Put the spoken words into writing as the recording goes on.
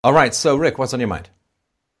All right, so Rick, what's on your mind?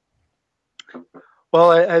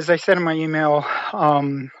 Well, as I said in my email,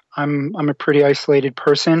 I'm a pretty isolated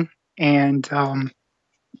person, and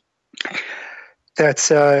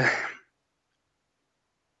that's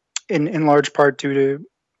in large part due to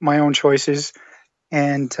my own choices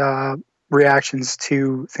and reactions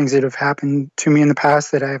to things that have happened to me in the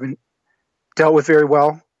past that I haven't dealt with very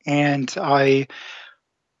well. And I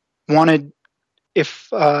wanted,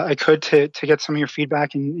 if I could, to get some of your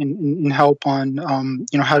feedback and help on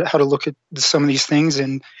how to look at some of these things.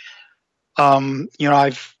 And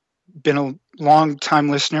I've been a long time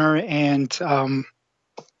listener, and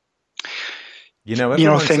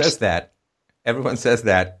Everyone thanks. says that. Everyone says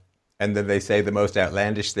that, and then they say the most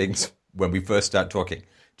outlandish things when we first start talking.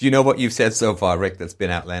 Do you know what you've said so far, Rick, that's been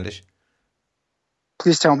outlandish?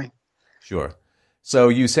 Please tell me. Sure. So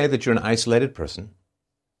you say that you're an isolated person,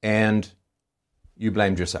 and you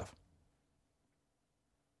blamed yourself.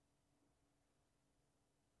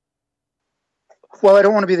 Well, I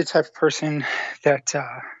don't want to be the type of person that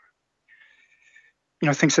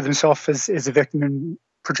thinks of themselves as a victim and No,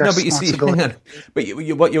 projects but you see, responsibility. hang on.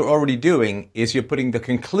 But what you're already doing is you're putting the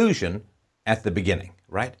conclusion at the beginning,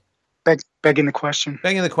 right? Begging the question.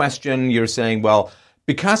 Begging the question, you're saying, well,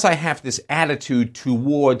 because I have this attitude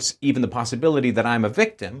towards even the possibility that I'm a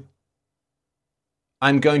victim,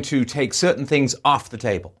 I'm going to take certain things off the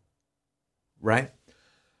table, right?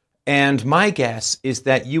 And my guess is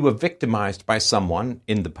that you were victimized by someone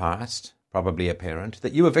in the past, probably a parent,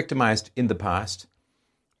 that you were victimized in the past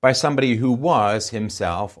by somebody who was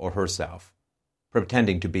himself or herself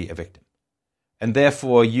pretending to be a victim. And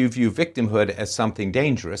therefore, you view victimhood as something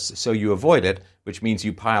dangerous, so you avoid it, which means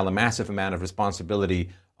you pile a massive amount of responsibility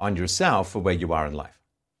on yourself for where you are in life.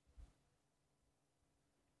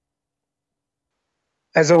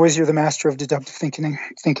 As always, you're the master of deductive thinking.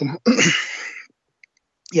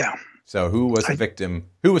 Yeah. So who was the victim?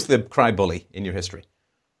 Who was the cry bully in your history?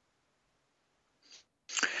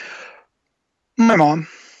 My mom.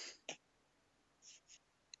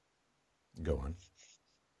 Go on.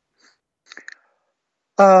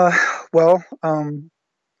 Well, I'm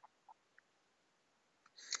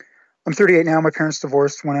 38 now. My parents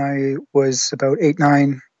divorced when I was about 8,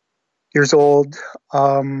 9 years old.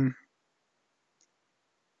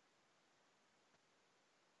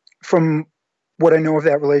 From what I know of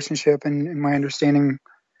that relationship and my understanding,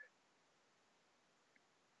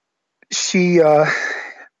 she got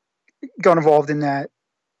involved in that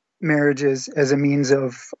marriage as a means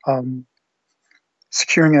of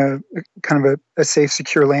securing a kind of a safe,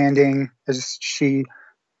 secure landing, as she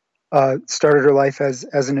started her life as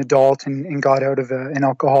an adult and got out of an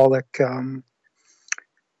alcoholic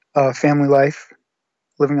family life,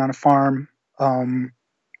 living on a farm.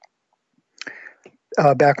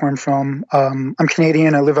 Back where I'm from, I'm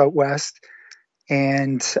Canadian. I live out west,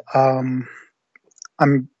 and I'm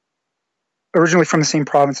originally from the same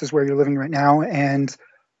province as where you're living right now, and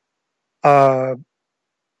I've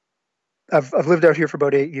lived out here for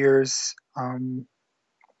about 8 years. And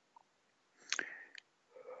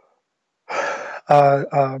I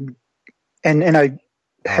All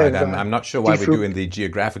right, have I'm not sure why we're doing the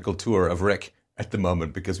geographical tour of Rick at the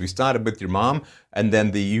moment, because we started with your mom, and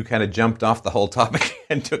then you kind of jumped off the whole topic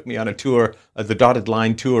and took me on a tour, the dotted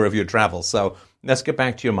line tour of your travels. So let's get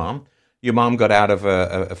back to your mom. Your mom got out of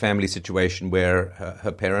a family situation where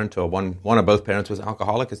her parent or one or both parents was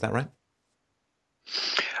alcoholic. Is that right?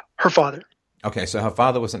 Her father. Okay, so her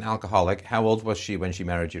father was an alcoholic. How old was she when she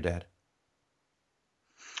married your dad?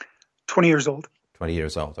 20 years old. 20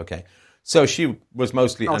 years old, okay. So she was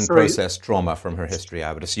mostly unprocessed trauma from her history,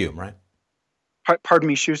 I would assume, right? Pardon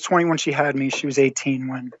me, she was 20 when she had me. She was 18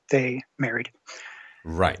 when they married.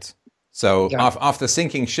 Right. So yeah. Off the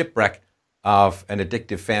sinking shipwreck of an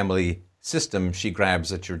addictive family system, she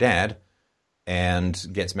grabs at your dad and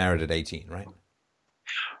gets married at 18, right?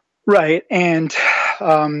 Right. And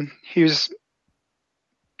he was,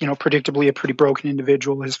 predictably a pretty broken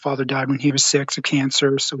individual. His father died when he was 6 of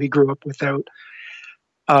cancer, so he grew up without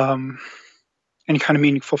any kind of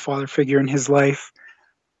meaningful father figure in his life.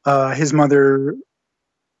 His mother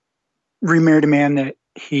remarried a man that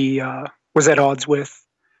he was at odds with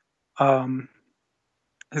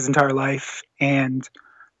his entire life, and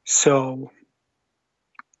so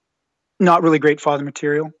not really great father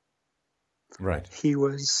material. Right. He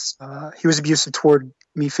was abusive toward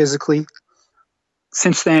me physically.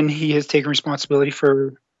 Since then, he has taken responsibility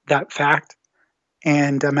for that fact,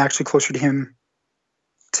 and I'm actually closer to him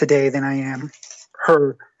today than I am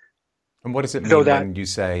her. And what does it mean when you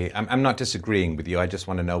say, I'm not disagreeing with you, I just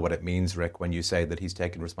want to know what it means, Rick, when you say that he's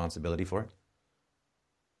taken responsibility for it?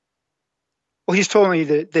 Well, he's told me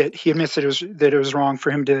that he admits that it was wrong for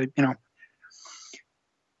him to,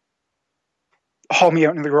 haul me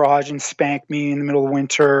out into the garage and spank me in the middle of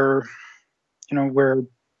winter, where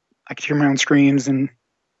I could hear my own screams and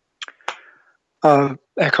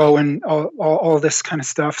echo and all this kind of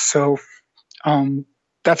stuff. So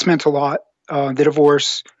that's meant a lot. The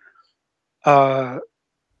divorce was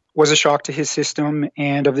a shock to his system,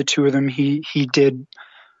 and of the two of them, he did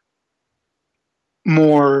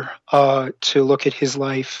more to look at his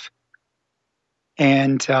life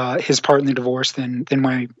and his part in the divorce than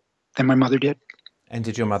my mother did. And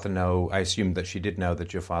did your mother know, I assume that she did know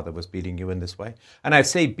that your father was beating you in this way? And I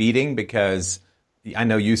say beating because I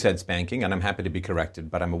know you said spanking, and I'm happy to be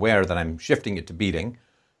corrected, but I'm aware that I'm shifting it to beating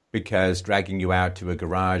because dragging you out to a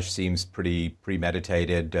garage seems pretty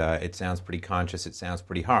premeditated. It sounds pretty conscious. It sounds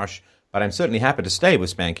pretty harsh. But I'm certainly happy to stay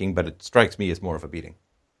with spanking, but it strikes me as more of a beating.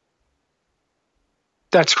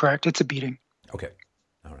 That's correct. It's a beating. Okay.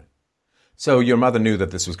 All right. So your mother knew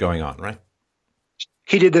that this was going on, right?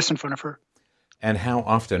 He did this in front of her. And how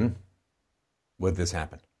often would this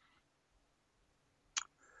happen?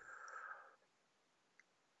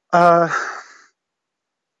 I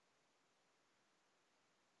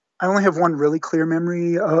only have one really clear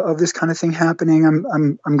memory of this kind of thing happening.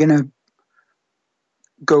 I'm gonna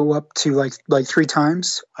go up to like 3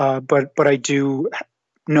 times, but I do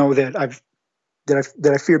know that I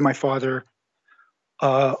feared my father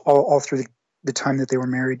all through the time that they were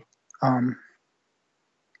married.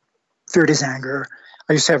 Feared his anger.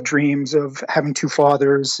 I used to have dreams of having 2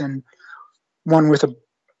 fathers, and one with a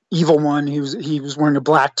evil one. He was wearing a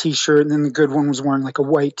black T-shirt, and then the good one was wearing like a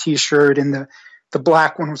white T-shirt, and the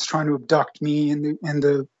black one was trying to abduct me, and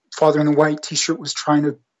the father in the white T-shirt was trying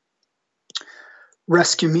to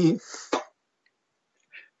rescue me.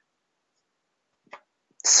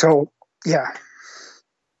 So yeah.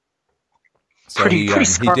 So he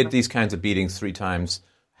did these kinds of beatings 3 times.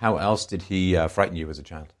 How else did he frighten you as a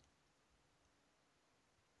child?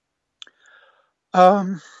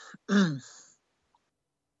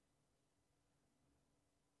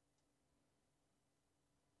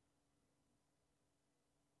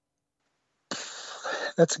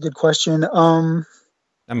 That's a good question. I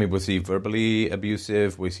mean, was he verbally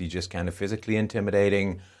abusive? Was he just kind of physically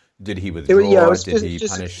intimidating? Did he withdraw? Did he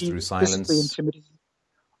punish through silence? Intimidating.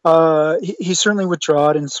 He certainly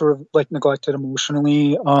withdrawed and sort of like neglected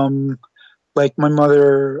emotionally. Like my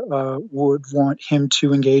mother would want him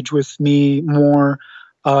to engage with me more.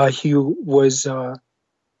 He was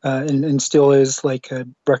and still is like a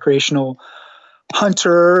recreational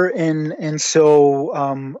hunter, and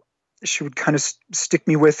so she would kind of stick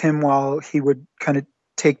me with him while he would kind of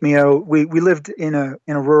take me out. We lived in a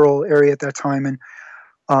rural area at that time,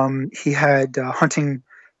 and he had hunting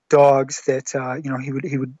dogs that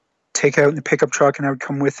he would take out in the pickup truck, and I would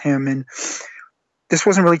come with him. And this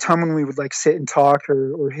wasn't really time when we would like sit and talk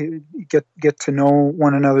or get to know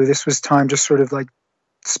one another. This was time just sort of like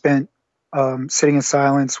spent sitting in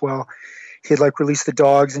silence while he'd like release the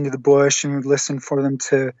dogs into the bush, and we'd listen for them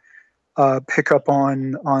to pick up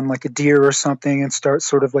on like a deer or something and start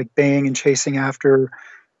sort of like baying and chasing after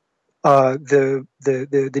the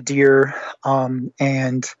deer.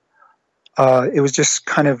 And it was just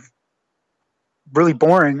kind of really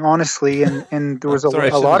boring, honestly. And there was a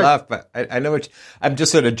lot of laugh, but I know I'm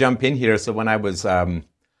just sort of jump in here. So when I was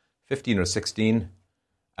 15 or 16,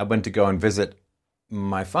 I went to go and visit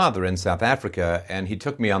my father in South Africa, and he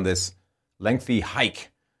took me on this lengthy hike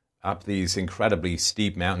up these incredibly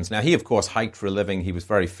steep mountains. Now, he, of course, hiked for a living. He was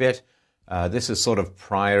very fit. This is sort of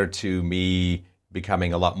prior to me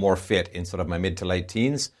becoming a lot more fit in sort of my mid to late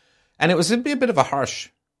teens. And it was a bit of a harsh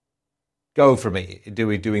go for me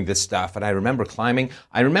doing this stuff. And I remember climbing.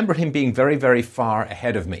 I remember him being very, very far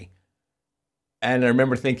ahead of me. And I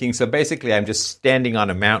remember thinking, so basically I'm just standing on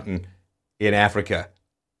a mountain in Africa,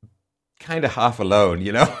 kind of half alone,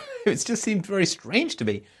 you know? It just seemed very strange to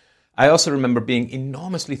me. I also remember being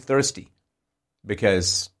enormously thirsty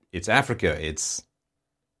because it's Africa, it's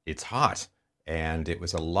hot, and it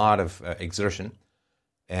was a lot of exertion.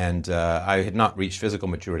 And I had not reached physical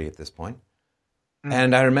maturity at this point.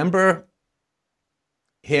 And I remember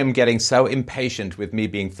him getting so impatient with me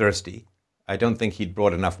being thirsty. I don't think he'd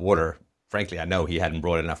brought enough water. Frankly, I know he hadn't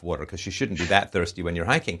brought enough water because you shouldn't be that thirsty when you're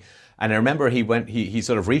hiking. And I remember he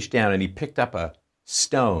sort of reached down and he picked up a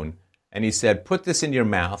stone and he said, "Put this in your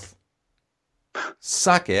mouth,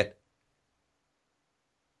 suck it,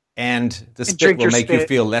 and the spit will make you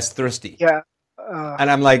feel less thirsty." Yeah.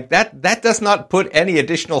 And I'm like, that does not put any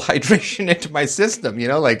additional hydration into my system, you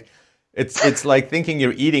know, like it's like thinking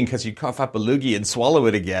you're eating because you cough up a loogie and swallow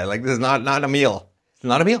it again. Like this is not a meal. It's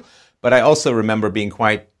not a meal. But I also remember being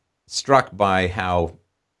quite struck by how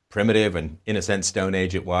primitive and, in a sense, Stone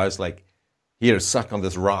Age it was. Like, here, suck on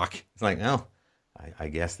this rock. It's like, oh, I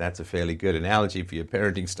guess that's a fairly good analogy for your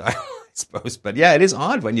parenting style, I suppose. But yeah, it is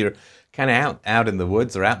odd when you're kind of out in the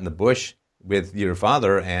woods or out in the bush with your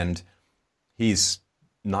father and he's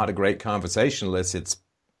not a great conversationalist. It's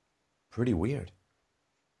pretty weird.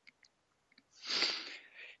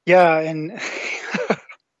 Yeah, and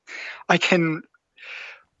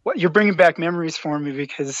you're bringing back memories for me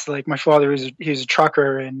because, like, my father he's a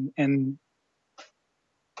trucker, and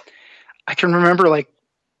I can remember, like,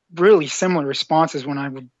 really similar responses when I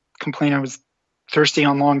would complain I was thirsty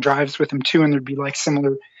on long drives with him too, and there'd be like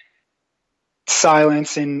similar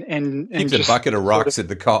silence and keeps a bucket of rocks in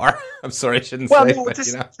the car. I'm sorry, I shouldn't well, say, no, but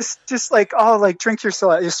just like, oh, like, drink your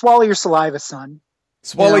saliva, swallow your saliva, son.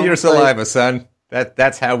 Swallow your saliva, son.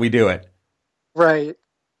 That's how we do it. Right.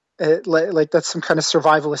 Like that's some kind of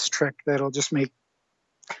survivalist trick that'll just make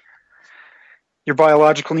your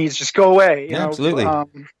biological needs just go away. You know? Absolutely.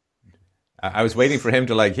 I was waiting for him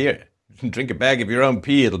to, like, here, drink a bag of your own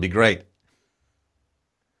pee. It'll be great.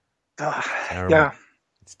 Yeah.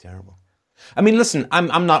 It's terrible. I mean, listen,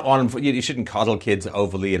 I'm not on, you shouldn't coddle kids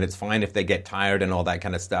overly, and it's fine if they get tired and all that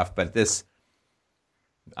kind of stuff. But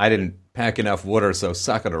I didn't pack enough water, so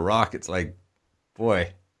suck on a rock. It's like,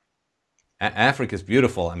 boy, Africa's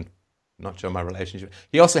beautiful. I'm not sure my relationship.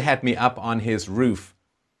 He also had me up on his roof.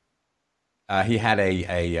 He had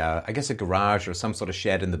I guess a garage or some sort of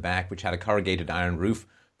shed in the back, which had a corrugated iron roof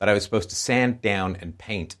that I was supposed to sand down and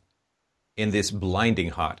paint in this blinding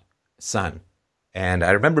hot sun. And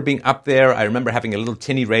I remember being up there. I remember having a little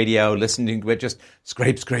tinny radio, listening to it, just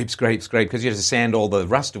scrape, scrape, scrape, scrape, because you had to sand all the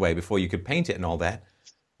rust away before you could paint it and all that.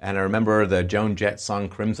 And I remember the Joan Jett song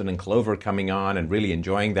Crimson and Clover coming on and really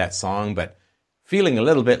enjoying that song, but feeling a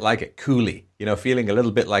little bit like a coolie, feeling a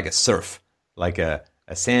little bit like a serf, like a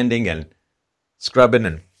sanding and scrubbing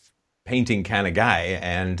and painting kind of guy.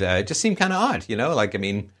 And it just seemed kind of odd, like, I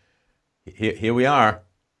mean, here we are.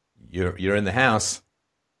 You're in the house.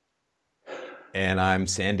 And I'm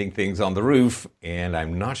sanding things on the roof, and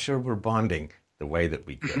I'm not sure we're bonding the way that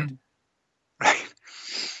we could. Right.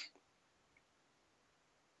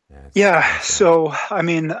 Yeah. So, I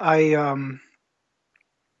mean, like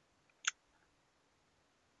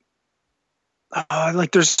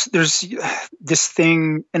there's this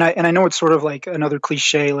thing, and I know it's sort of like another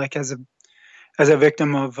cliche, like as a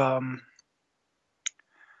victim of a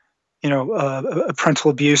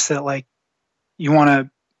parental abuse, that like you want to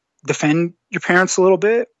defend your parents a little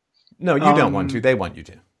bit. No, you don't want to. They want you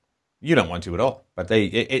to. You don't want to at all. But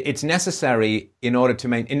it's necessary in order to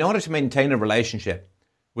maintain a relationship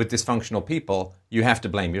with dysfunctional people. You have to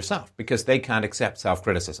blame yourself because they can't accept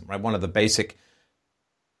self-criticism. Right? One of the basic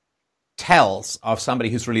tells of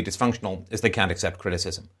somebody who's really dysfunctional is they can't accept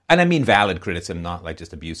criticism, and I mean valid criticism, not like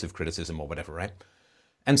just abusive criticism or whatever. Right?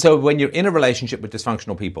 And so when you're in a relationship with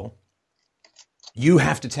dysfunctional people, you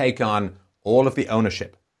have to take on all of the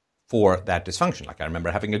ownership for that dysfunction. Like, I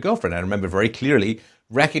remember having a girlfriend. I remember very clearly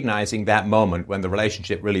recognizing that moment when the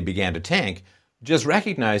relationship really began to tank, just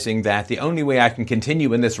recognizing that the only way I can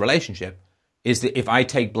continue in this relationship is that if I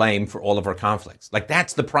take blame for all of our conflicts. Like,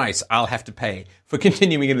 that's the price I'll have to pay for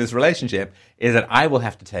continuing in this relationship, is that I will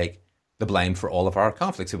have to take the blame for all of our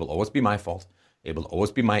conflicts. It will always be my fault. It will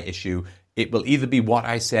always be my issue. It will either be what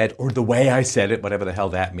I said or the way I said it, whatever the hell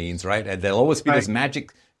that means, right? And there'll always be this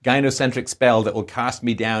magic gynocentric spell that will cast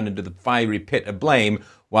me down into the fiery pit of blame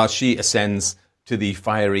while she ascends to the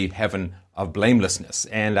fiery heaven of blamelessness.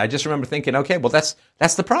 And I just remember thinking, okay, well, that's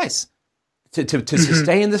the price. To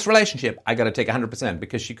stay in this relationship, I got to take 100%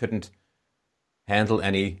 because she couldn't handle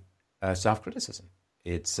any self-criticism.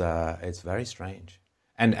 It's very strange.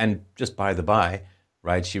 And just by the by,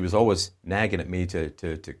 right, she was always nagging at me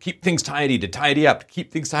to keep things tidy, to tidy up, to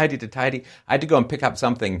keep things tidy, to tidy. I had to go and pick up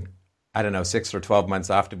something, I don't know, 6 or 12 months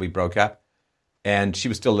after we broke up, and she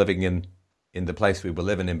was still living in the place we were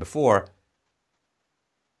living in before.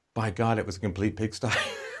 By God, it was a complete pigsty. I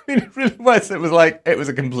mean, it really was. It was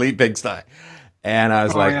a complete pigsty. And I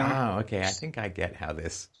was oh, okay, I think I get how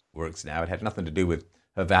this works now. It had nothing to do with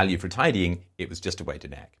her value for tidying. It was just a way to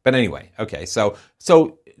nag. But anyway, okay, so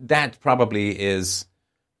that probably is,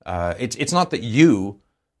 it's not that you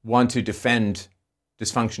want to defend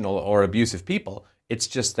dysfunctional or abusive people. It's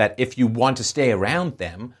just that if you want to stay around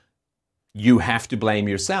them, you have to blame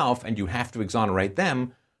yourself and you have to exonerate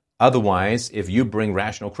them. Otherwise, if you bring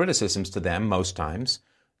rational criticisms to them, most times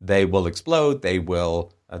they will explode. They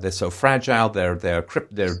will. They're so fragile. They're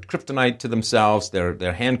kryptonite to themselves.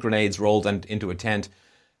 They're hand grenades rolled into a tent,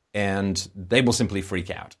 and they will simply freak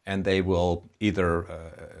out, and they will either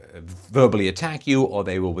verbally attack you, or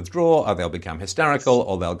they will withdraw, or they'll become hysterical,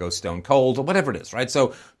 or they'll go stone cold, or whatever it is, right?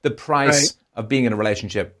 So the price of being in a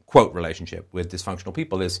relationship, quote, relationship with dysfunctional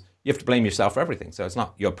people is you have to blame yourself for everything. So it's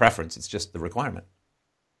not your preference, it's just the requirement.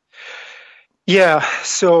 Yeah.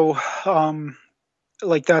 So,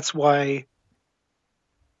 like, that's why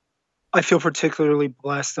I feel particularly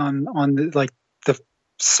blessed on the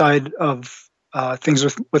side of things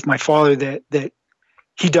with my father, that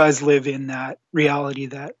he does live in that reality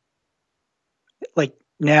that, like,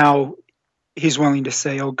 now he's willing to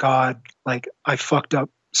say, oh God, like, I fucked up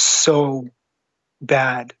so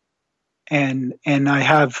bad. And I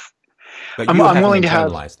have, But I'm willing to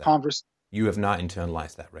have that. You have not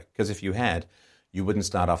internalized that, Rick. Because if you had, you wouldn't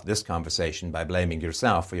start off this conversation by blaming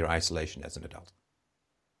yourself for your isolation as an adult.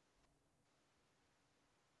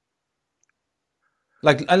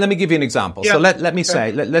 Like, let me give you an example. Yeah. So let me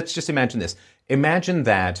say, let's just imagine this. Imagine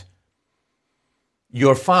that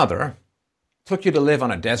your father took you to live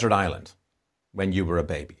on a desert island when you were a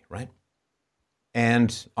baby, right?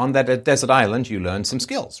 And on that desert island, you learned some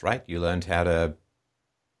skills, right? You learned how to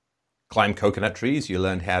climb coconut trees. You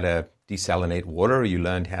learned how to desalinate water. You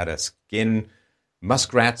learned how to skin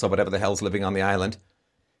muskrats or whatever the hell's living on the island.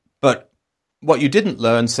 But what you didn't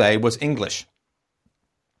learn, say, was English.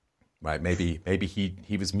 Right, maybe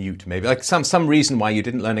he was mute, maybe like some reason why you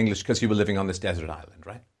didn't learn English because you were living on this desert island,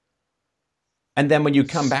 right? And then when you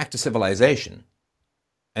come back to civilization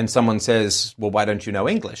and someone says, well, why don't you know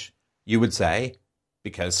English? You would say,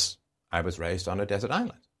 because I was raised on a desert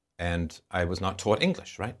island and I was not taught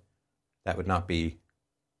English, right? That would not be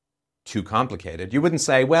too complicated. You wouldn't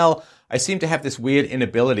say, well, I seem to have this weird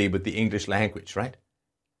inability with the English language, right?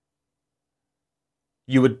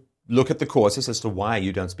 You would look at the causes as to why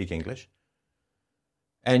you don't speak English.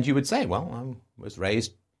 And you would say, well, I was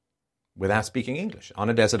raised without speaking English on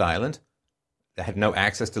a desert island. I had no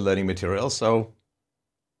access to learning materials, so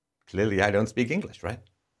clearly I don't speak English, right?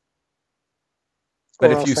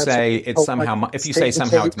 But if you say it's somehow,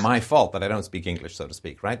 it's my fault that I don't speak English, so to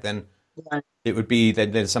speak, right? Then it would be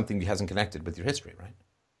that there's something that hasn't connected with your history, right?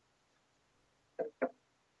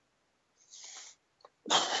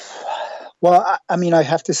 Well, I mean, I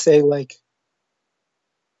have to say, like,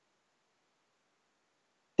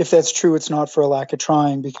 if that's true, it's not for a lack of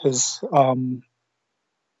trying, because I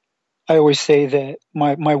always say that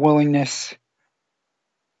my willingness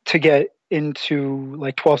to get into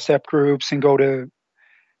like 12-step groups and go to,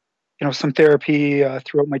 some therapy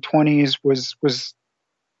throughout my 20s was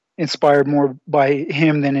inspired more by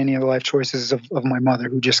him than any of the life choices of my mother,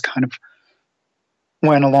 who just kind of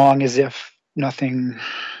went along as if nothing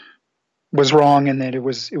was wrong, and that it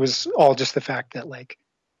was all just the fact that, like,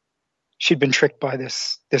 she'd been tricked by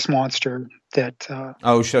this monster that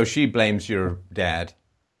so she blames your dad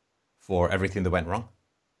for everything that went wrong?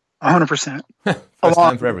 100%. First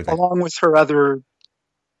time for everything. Along with her other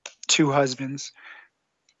two husbands.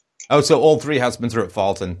 Oh, so all three husbands are at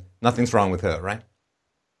fault and nothing's wrong with her, right?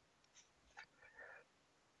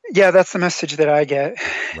 Yeah, that's the message that I get.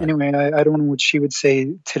 Right. Anyway, I don't know what she would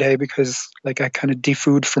say today, because, like, I kind of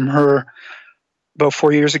defooed from her about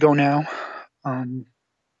 4 years ago now.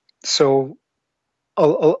 So a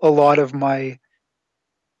lot of my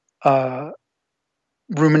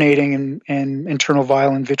ruminating and internal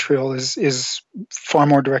violent vitriol is far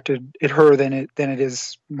more directed at her than it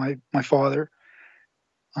is my father.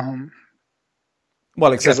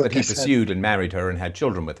 Well, except that he pursued and married her and had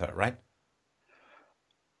children with her, right?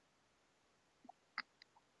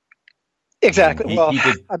 Exactly.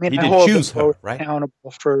 He did I hold choose her, right? Accountable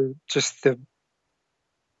for just the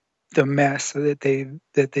mess that they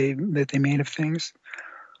made of things.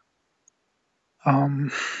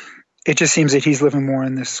 It just seems that he's living more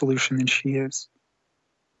in this solution than she is.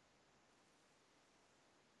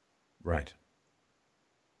 Right.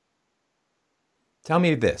 Tell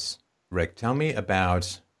me this, Rick. Tell me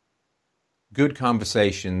about good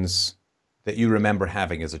conversations that you remember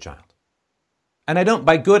having as a child. And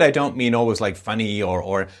by good, I don't mean always like funny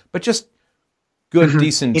but just good,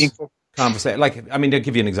 decent conversation. Like, I mean, to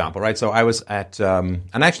give you an example, right? So I was at, and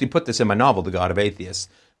I actually put this in my novel, The God of Atheists.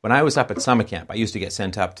 When I was up at summer camp, I used to get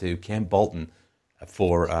sent up to Camp Bolton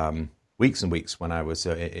for weeks and weeks when I was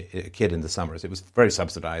a kid in the summers. It was very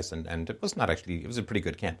subsidized, and it was a pretty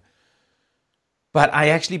good camp. But I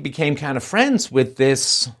actually became kind of friends with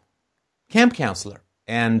this camp counselor,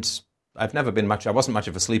 and I wasn't much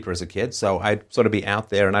of a sleeper as a kid, so I'd sort of be out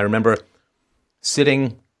there, and I remember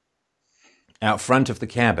sitting out front of the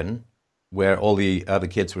cabin where all the other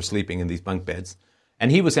kids were sleeping in these bunk beds,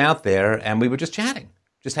 and he was out there, and we were just chatting,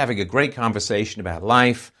 just having a great conversation about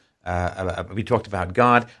life, We talked about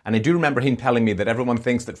God, and I do remember him telling me that everyone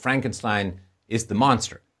thinks that Frankenstein is the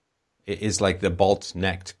monster. It is like the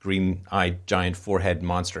bolt-necked, green-eyed, giant forehead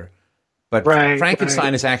monster. But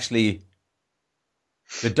Frankenstein is actually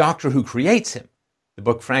the doctor who creates him. The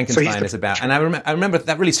book Frankenstein is about. And I remember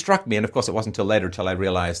that really struck me, and of course it wasn't until later till I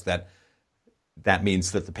realized that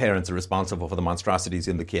means that the parents are responsible for the monstrosities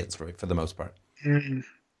in the kids, for the most part. Mm.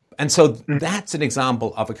 And so that's an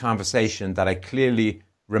example of a conversation that I clearly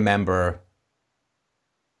remember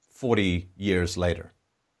 40 years later.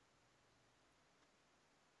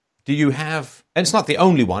 Do you have, and it's not the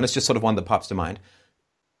only one, it's just sort of one that pops to mind.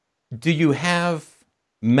 Do you have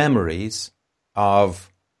memories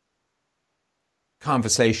of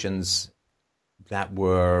conversations that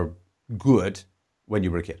were good when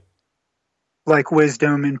you were a kid? Like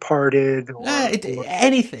wisdom imparted? Or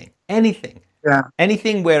anything. Yeah.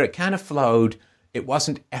 Anything where it kind of flowed, it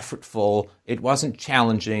wasn't effortful, it wasn't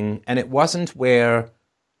challenging, and it wasn't where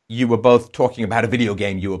you were both talking about a video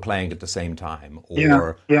game you were playing at the same time,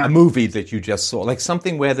 or a movie that you just saw, like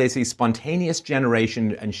something where there's a spontaneous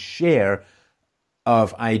generation and share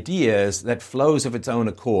of ideas that flows of its own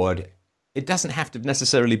accord. It doesn't have to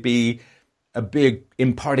necessarily be a big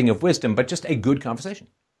imparting of wisdom, but just a good conversation.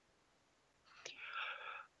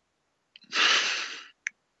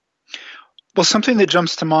 Well, something that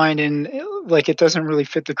jumps to mind, and like it doesn't really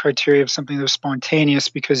fit the criteria of something that was spontaneous,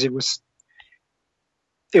 because it was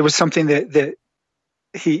something that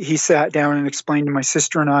he sat down and explained to my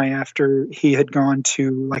sister and I after he had gone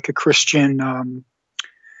to like a Christian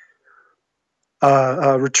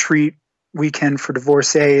retreat weekend for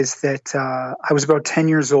divorcees. That I was about 10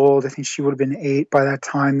 years old. I think she would have been 8 by that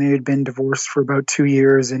time. They had been divorced for about 2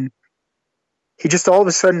 years, and he just all of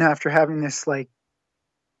a sudden, after having this like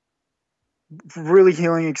really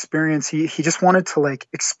healing experience, he just wanted to like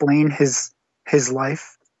explain his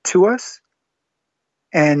life to us.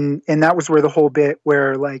 And that was where the whole bit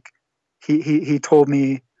where like he told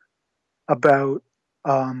me about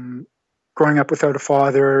growing up without a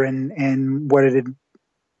father and what it had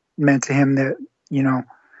meant to him that, you know,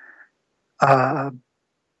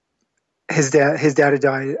 his dad had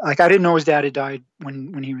died. Like I didn't know his dad had died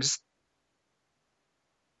when he was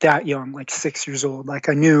that young, like 6 years old. Like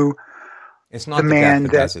I knew it's not the man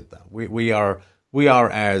that does it though. We are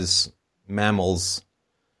as mammals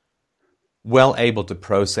well able to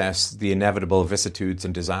process the inevitable vicissitudes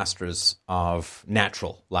and disasters of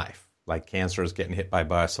natural life, like cancers, getting hit by a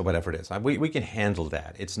bus or whatever it is. We can handle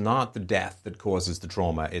that. It's not the death that causes the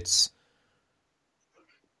trauma. It's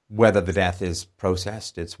whether the death is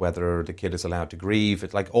processed. It's whether the kid is allowed to grieve.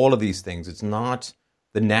 It's like all of these things. It's not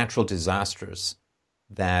the natural disasters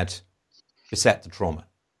that beset the trauma.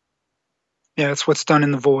 Yeah, it's what's done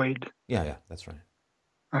in the void. Yeah, that's right.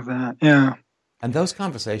 Of that, yeah. And those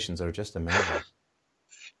conversations are just amazing.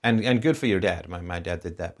 And good for your dad. My dad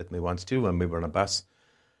did that with me once too when we were on a bus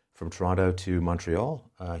from Toronto to Montreal.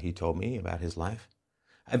 He told me about his life.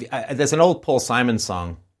 There's an old Paul Simon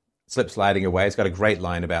song, Slip Sliding Away. It's got a great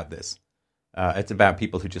line about this. It's about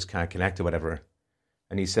people who just can't connect or whatever.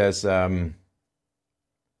 And he says, I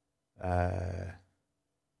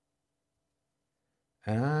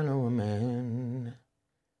know a man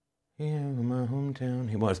here in my hometown.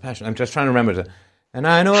 He was passionate. I'm just trying to remember it. And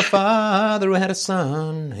I know a father who had a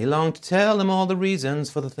son. He longed to tell him all the reasons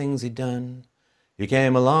for the things he'd done. He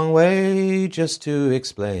came a long way just to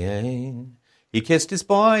explain. He kissed his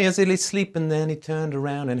boy as he lay sleeping, then he turned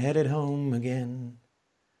around and headed home again.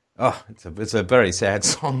 Oh, it's a very sad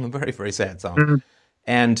song, a very, very sad song. Mm-hmm.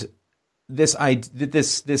 And this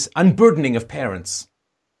unburdening of parents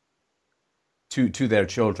to their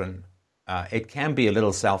children, it can be a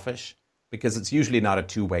little selfish because it's usually not a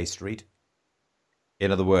two-way street. In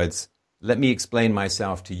other words, let me explain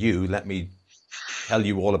myself to you. Let me tell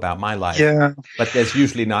you all about my life. Yeah. But there's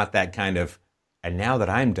usually not that kind of, and now that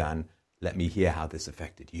I'm done, let me hear how this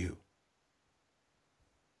affected you.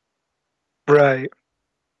 Right.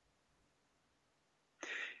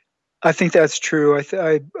 I think that's true.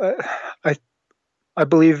 I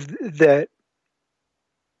believe that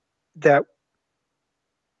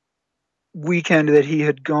weekend that he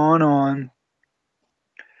had gone on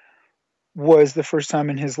was the first time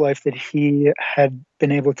in his life that he had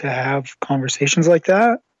been able to have conversations like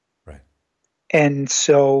that. Right. And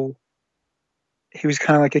so he was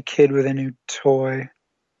kind of like a kid with a new toy.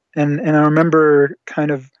 And I remember kind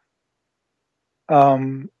of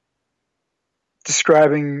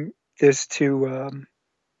describing this to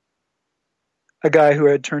a guy who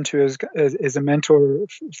had turned to as a mentor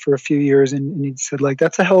for a few years, and he said, like,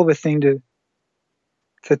 that's a hell of a thing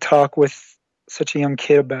to talk with such a young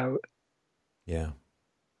kid about. Yeah.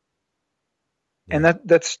 And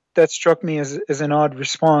that struck me as an odd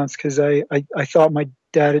response, because I thought my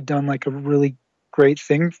dad had done like a really great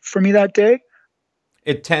thing for me that day.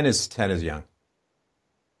 10 is young.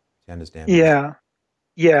 10 is damn young. Yeah.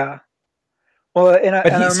 Yeah. Well,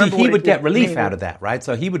 But I remember he would get relief out of that, right?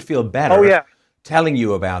 So he would feel better telling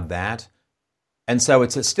you about that. And so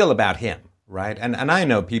it's still about him, right? And I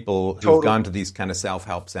know people who've gone to these kind of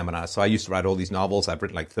self-help seminars. So I used to write all these novels. I've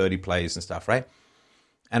written like 30 plays and stuff, right?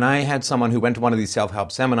 And I had someone who went to one of these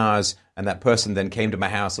self-help seminars, and that person then came to my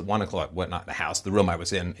house at 1 o'clock. Well, not the house, the room I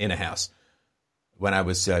was in a house, when I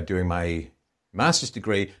was doing my master's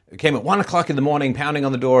degree. It came at 1 o'clock in the morning, pounding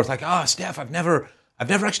on the door. It's like, oh, Steph, I've never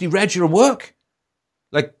actually read your work.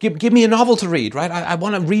 Like, give me a novel to read, right? I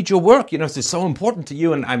want to read your work. It's so important to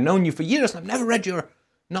you, and I've known you for years, and I've never read your...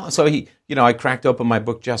 No, so I cracked open my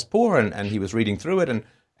book, Just Poor, and he was reading through it,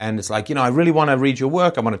 and it's like, I really want to read your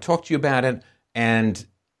work. I want to talk to you about it, and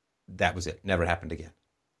that was it. Never happened again.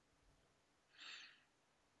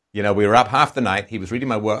 We were up half the night. He was reading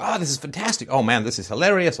my work. Oh, this is fantastic. Oh, man, this is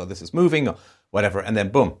hilarious, or this is moving, or whatever. And then,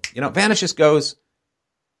 boom, vanishes, goes,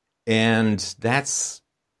 and that's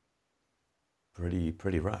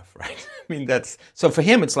pretty rough, right? I mean, so for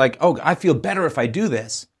him, it's like, oh, I feel better if I do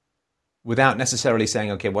this, without necessarily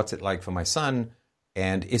saying, okay, what's it like for my son,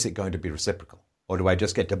 and is it going to be reciprocal? Or do I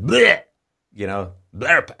just get to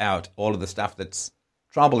blurp out all of the stuff that's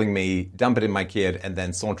troubling me, dump it in my kid, and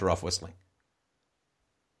then saunter off whistling?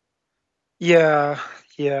 Yeah,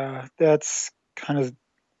 that's kind of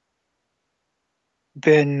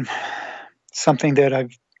been something that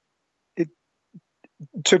it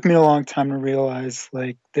took me a long time to realize,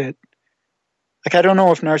 like, that, like, I don't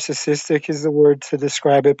know if narcissistic is the word to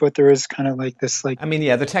describe it, but there is kind of like this, like... I mean,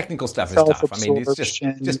 yeah, the technical stuff is tough. I mean, it's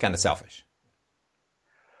just kind of selfish.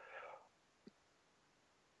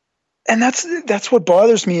 And that's what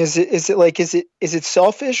bothers me. Is it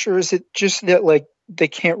selfish, or is it just that, like, they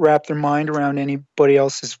can't wrap their mind around anybody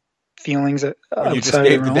else's feelings outside of their own? You just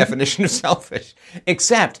gave the definition of selfish.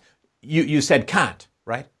 Except you said can't,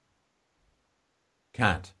 right?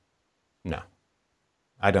 Can't. No.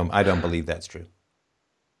 I don't believe that's true.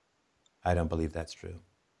 I don't believe that's true.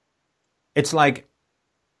 It's like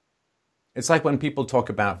when people talk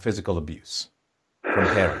about physical abuse from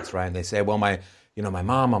parents, right? And they say, well, my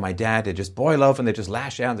mom or my dad, they just boil over and they just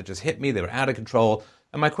lash out, they just hit me, they were out of control.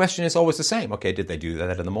 And my question is always the same. Okay, did they do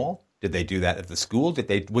that in the mall? Did they do that at the school?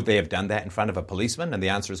 Would they have done that in front of a policeman? And the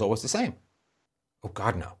answer is always the same. Oh,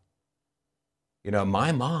 God, no.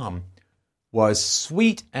 My mom was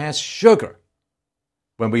sweet as sugar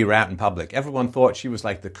when we were out in public. Everyone thought she was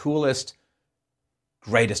like the coolest,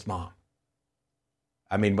 greatest mom.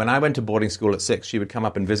 I mean, when I went to boarding school at 6, she would come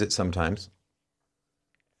up and visit sometimes.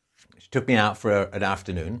 She took me out for an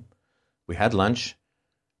afternoon. We had lunch.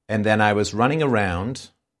 And then I was running around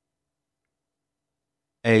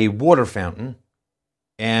a water fountain,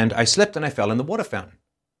 and I slipped and I fell in the water fountain.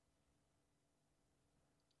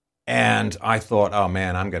 And I thought, oh,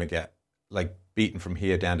 man, I'm going to get, like, beaten from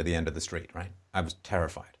here down to the end of the street, right? I was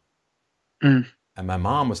terrified. And my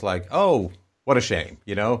mom was like, oh, what a shame,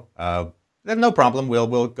 no problem.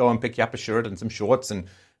 We'll go and pick you up a shirt and some shorts, and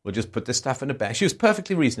we'll just put this stuff in a bag. She was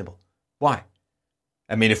perfectly reasonable. Why?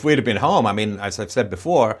 I mean, if we'd have been home, I mean, as I've said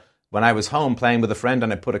before, when I was home playing with a friend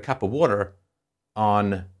and I put a cup of water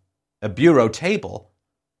on a bureau table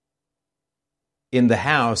in the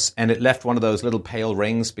house, and it left one of those little pale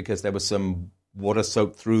rings because there was some water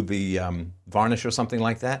soaked through the varnish or something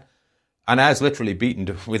like that. And I was literally beaten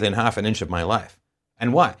to within half an inch of my life.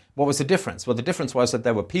 And why? What was the difference? Well, the difference was that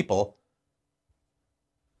there were people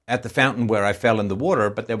at the fountain where I fell in the water,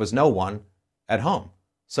 but there was no one at home.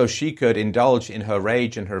 So she could indulge in her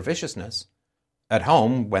rage and her viciousness at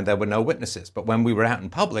home when there were no witnesses. But when we were out in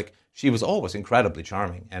public, she was always incredibly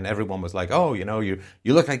charming. And everyone was like, oh, you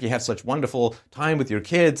look like you have such wonderful time with your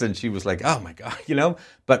kids. And she was like, oh, my God,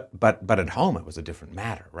 But at home, it was a different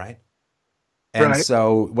matter, right? And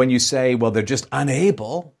so when you say, well, they're just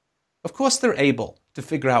unable, of course they're able to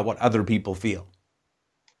figure out what other people feel.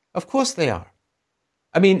 Of course they are.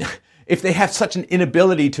 I mean, if they have such an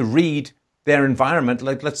inability to read their environment,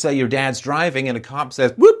 like let's say your dad's driving and a cop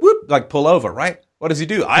says, whoop, whoop, like pull over, right? What does he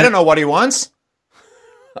do? I don't know what he wants.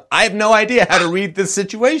 I have no idea how to read this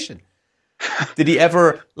situation. Did he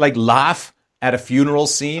ever like laugh at a funeral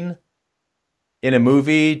scene in a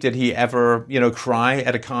movie? Did he ever, cry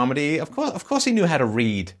at a comedy? Of course he knew how to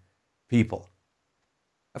read people.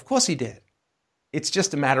 Of course he did. It's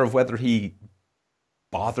just a matter of whether he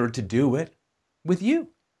bothered to do it with you.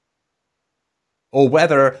 Or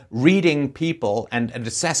whether reading people and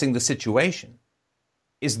assessing the situation,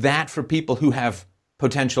 is that for people who have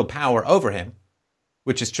potential power over him,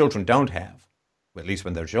 which his children don't have, at least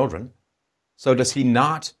when they're children. So does he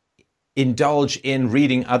not indulge in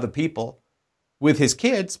reading other people with his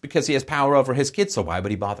kids because he has power over his kids? So why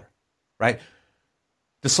would he bother, right?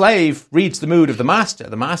 The slave reads the mood of the master.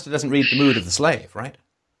 The master doesn't read the mood of the slave, right?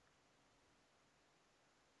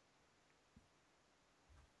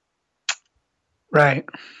 Right.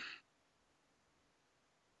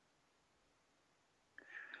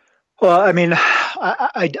 Well, I mean,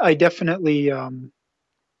 I definitely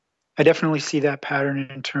see that pattern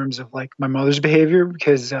in terms of like my mother's behavior,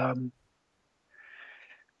 because the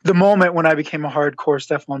moment when I became a hardcore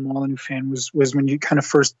Stefan Molyneux fan was when you kind of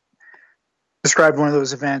first described one of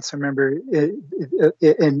those events. I remember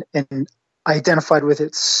and I identified with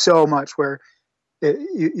it so much, where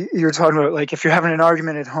you're talking about like if you're having an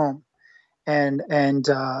argument at home and then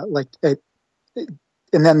the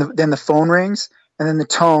phone rings and then the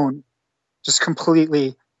tone just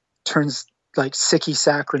completely turns like sicky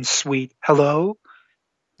saccharine sweet. Hello?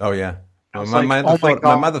 Oh, yeah. Well,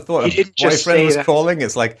 My mother thought he a didn't just boyfriend say was that. calling.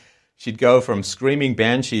 It's like she'd go from screaming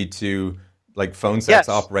banshee to like phone sex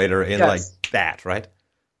operator in like that, right?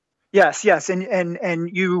 Yes, and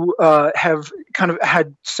you have kind of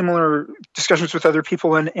had similar discussions with other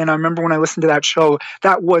people, and I remember when I listened to that show,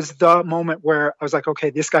 that was the moment where I was like, okay,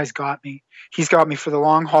 this guy's got me. He's got me for the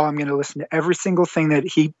long haul. I'm going to listen to every single thing that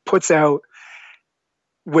he puts out.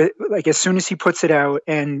 With like as soon as he puts it out,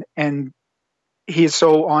 and he is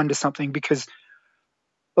so on to something, because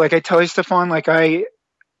like I tell you, Stefan, like I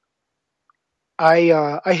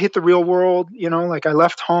hit the real world, like I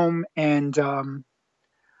left home, and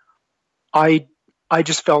I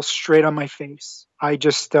just fell straight on my face. I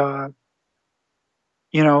just it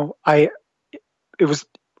was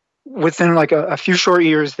within like a few short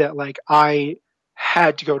years that like I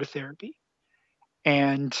had to go to therapy.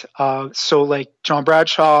 And so like John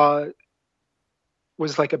Bradshaw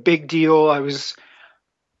was like a big deal. I was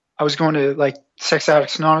going to like Sex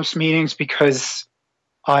Addicts Anonymous meetings because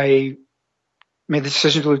I made the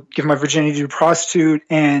decision to give my virginity to a prostitute,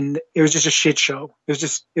 and it was just a shit show. It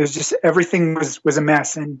was just everything was a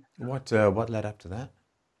mess. And what led up to that?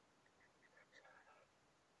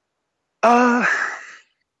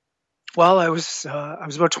 Well, I was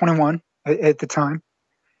about 21 at the time,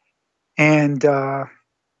 and I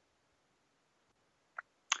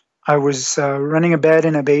was running a bed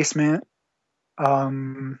in a basement.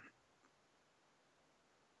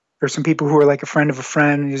 There's some people who were like a friend of a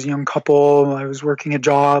friend. He was a young couple. I was working a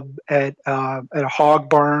job at a hog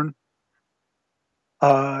barn.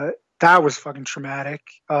 That was fucking traumatic,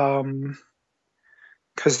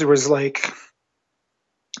 because there was like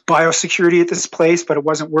biosecurity at this place, but it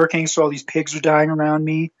wasn't working. So all these pigs were dying around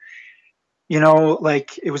me.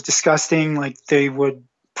 Like it was disgusting. Like they would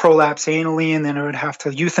prolapse anally, and then I would have to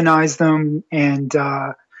euthanize them and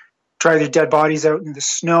drive their dead bodies out in the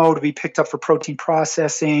snow to be picked up for protein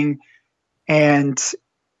processing. And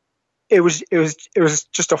it was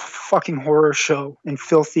just a fucking horror show, and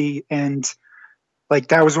filthy. And like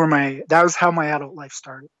that was how my adult life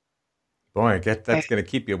started. Boy, I get that's going to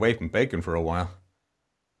keep you away from bacon for a while.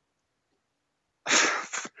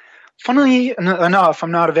 Funnily enough, I'm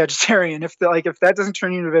not a vegetarian. If that doesn't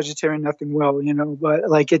turn you into a vegetarian, nothing will, But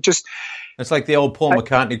like it just, it's like the old Paul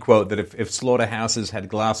McCartney quote that if slaughterhouses had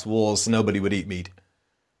glass walls, nobody would eat meat.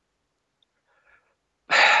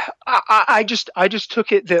 I just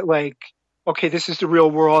took it that like, okay, this is the real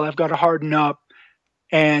world. I've got to harden up,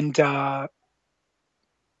 and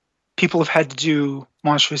people have had to do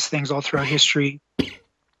monstrous things all throughout history,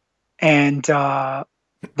 and life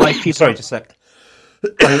keeps. Sorry, just a sec.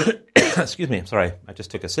 Excuse me, I'm sorry. I just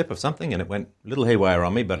took a sip of something and it went a little haywire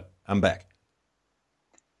on me, but I'm back.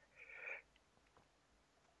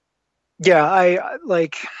 Yeah, I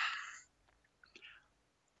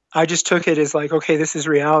just took it as like, okay, this is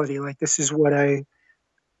reality. Like this is what I've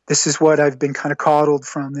been kind of coddled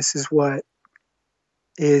from. This is what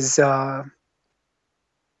is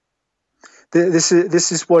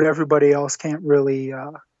this is what everybody else can't really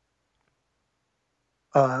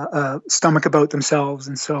stomach about themselves.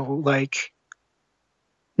 And so like,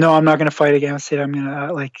 no, I'm not going to fight against it. I'm going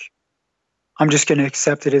to I'm just going to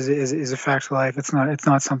accept it as a fact of life. It's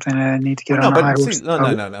not something I need to get on a high horse. No.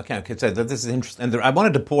 Okay, so this is interesting. And I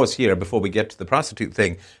wanted to pause here before we get to the prostitute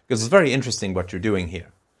thing, because it's very interesting what you're doing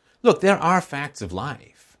here. Look, there are facts of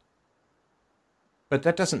life, but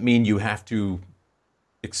that doesn't mean you have to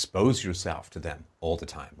expose yourself to them all the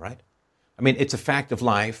time, right? I mean, it's a fact of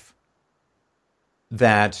life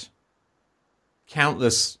that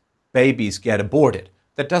countless babies get aborted.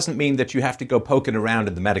 That doesn't mean that you have to go poking around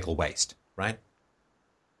in the medical waste, right?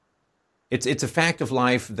 It's a fact of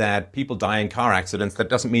life that people die in car accidents. That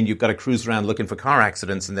doesn't mean you've got to cruise around looking for car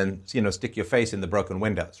accidents and then, stick your face in the broken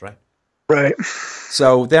windows, right? Right.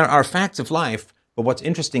 So there are facts of life, but what's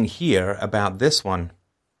interesting here about this one,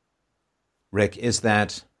 Rick, is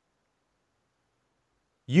that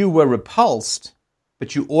you were repulsed,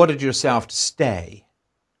 but you ordered yourself to stay.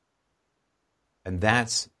 And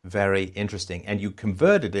that's very interesting. And you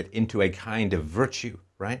converted it into a kind of virtue,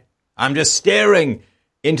 right? I'm just staring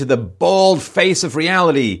into the bald face of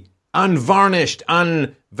reality, unvarnished,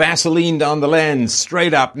 unvaselined on the lens,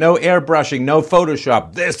 straight up, no airbrushing, no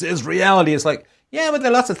Photoshop. This is reality. It's like, yeah, but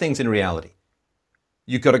there are lots of things in reality.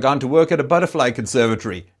 You could have gone to work at a butterfly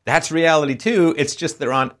conservatory. That's reality too. It's just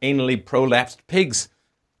there aren't anally prolapsed pigs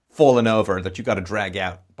falling over that you got to drag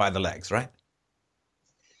out by the legs, right?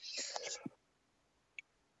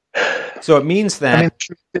 So it means that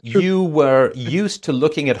you were used to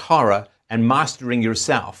looking at horror and mastering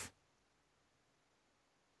yourself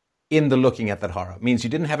in the looking at that horror. It means you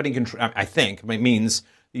didn't have any control. I think it means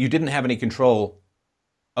you didn't have any control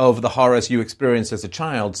over the horrors you experienced as a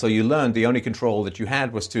child. So you learned the only control that you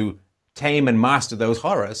had was to tame and master those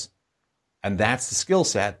horrors. And that's the skill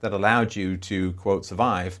set that allowed you to, quote,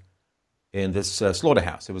 survive in this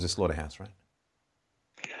slaughterhouse. It was a slaughterhouse, right?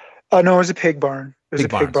 No, it was a pig barn. It was a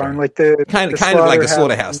pig barn, right. like the kind of like a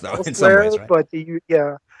slaughterhouse, though, in some ways, right? But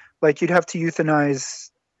like you'd have to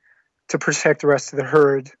euthanize to protect the rest of the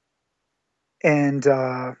herd, and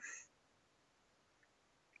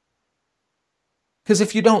because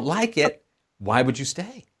if you don't like it, why would you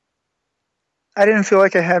stay? I didn't feel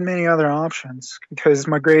like I had many other options because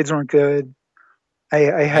my grades weren't good.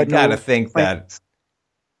 I gotta think that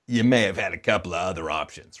you may have had a couple of other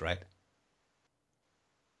options, right?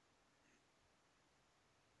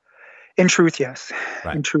 In truth, yes.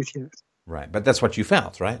 Right. In truth, yes. Right, but that's what you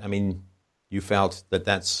felt, right? I mean, you felt that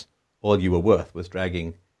that's all you were worth, was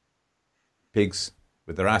dragging pigs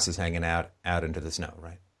with their asses hanging out into the snow,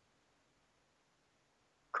 right?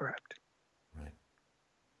 Correct. Right.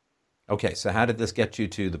 Okay, so how did this get you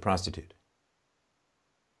to the prostitute?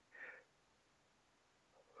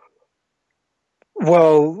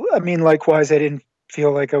 Well, I mean, likewise, I didn't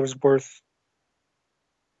feel like I was worth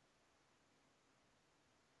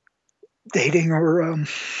dating or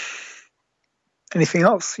anything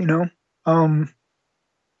else,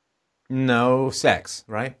 No sex,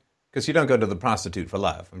 right? Because you don't go to the prostitute for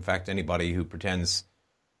love. In fact, anybody who pretends...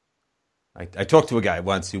 I talked to a guy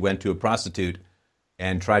once who went to a prostitute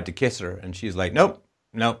and tried to kiss her, and she's like, nope,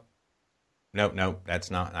 that's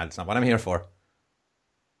not what I'm here for.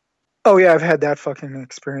 Oh yeah, I've had that fucking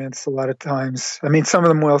experience a lot of times. I mean, some of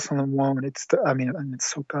them will, some of them won't. It's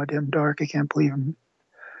so goddamn dark. I can't believe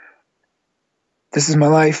this is my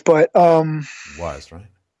life. But was, right?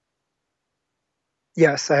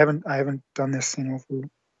 Yes, I haven't done this for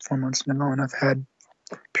 4 months now, and I've had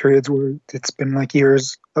periods where it's been like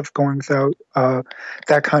years of going without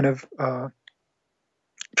that kind of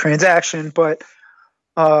transaction. But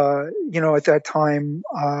at that time,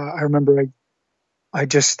 I remember I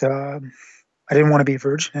just I didn't want to be a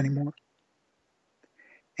virgin anymore,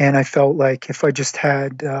 and I felt like if I just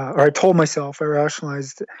had, or I told myself, I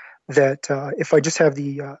rationalized that if I just have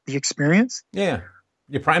the experience, yeah,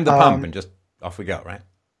 you prime the pump and just off we go, right?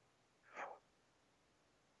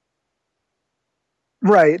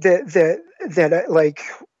 Right. That like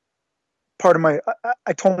part of my,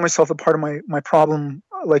 I told myself that part of my problem,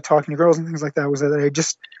 like talking to girls and things like that, was that I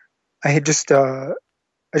just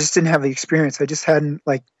didn't have the experience. I just hadn't,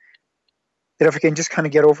 like, that if I can just kind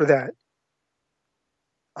of get over that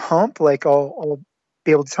hump, like I'll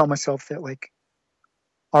be able to tell myself that, like,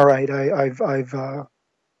 all right, I've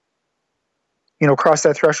crossed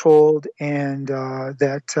that threshold, and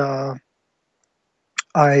that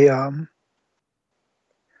I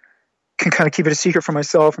can kind of keep it a secret for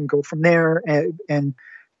myself and go from there. And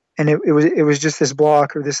it was just this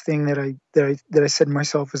block or this thing that I said to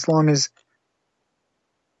myself, as long as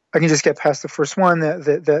I can just get past the first one,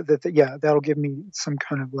 that'll give me some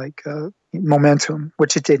kind of like momentum,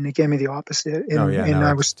 which it didn't. It gave me the opposite. And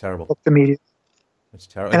I was terrible. Immediately. It's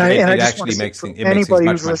terrible. And it I actually makes things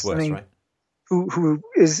much worse, right? Who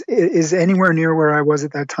is anywhere near where I was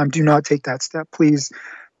at that time, do not take that step, please.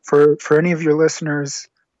 For any of your listeners,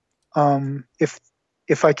 if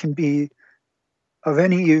I can be of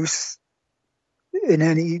any use in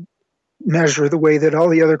any measure, the way that all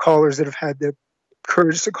the other callers that have had the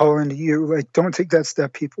courage to call into you, like, don't take that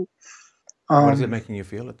step, people. What is it making you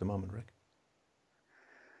feel at the moment, Rick?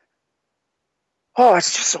 Oh,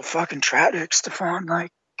 it's just so fucking tragic, Stefan.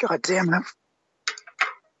 Like, God damn it.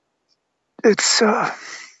 It's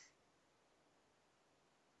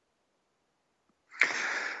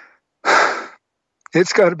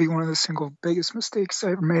It's got to be one of the single biggest mistakes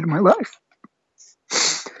I ever made in my life.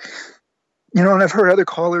 You know, and I've heard other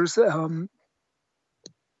callers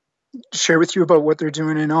share with you about what they're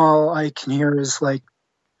doing, and all I can hear is like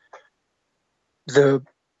the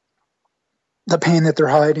pain that they're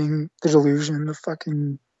hiding, the delusion, the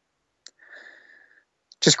fucking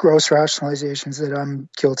just gross rationalizations that I'm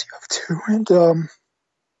guilty of too. And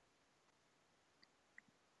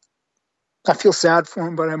I feel sad for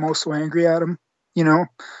him, but I'm also angry at him. You know,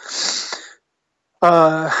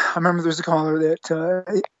 I remember there's a caller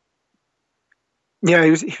that, yeah, he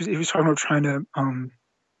was talking about trying to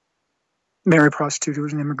marry a prostitute who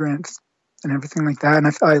was an immigrant and everything like that.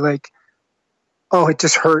 And I like, oh, it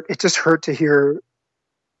just hurt. It just hurt to hear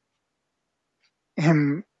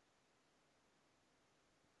him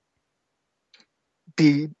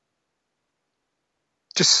be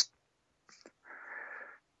just,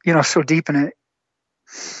 you know, so deep in it.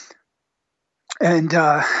 And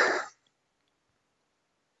I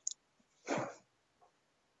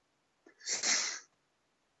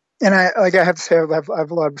have to say, I have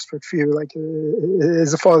a lot of respect for you. Like,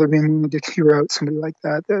 as a father, being willing to hear out somebody like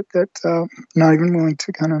that, not even willing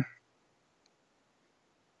to kind of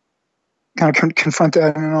confront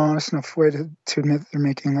that in an honest enough way to admit that they're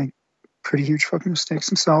making like pretty huge fucking mistakes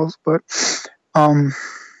themselves. But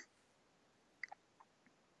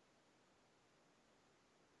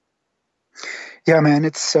yeah, man,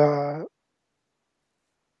 it's I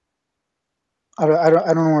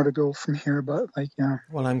don't know where to go from here, but like, yeah.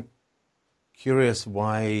 Well, I'm curious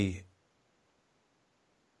why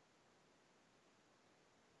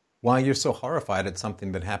you're so horrified at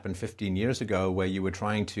something that happened 15 years ago where you were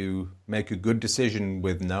trying to make a good decision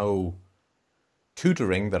with no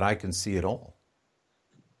tutoring that I can see at all.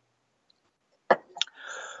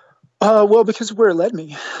 Well, because of where it led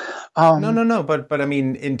me. No. But I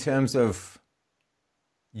mean, in terms of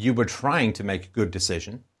you were trying to make a good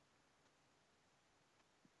decision.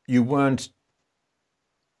 You weren't,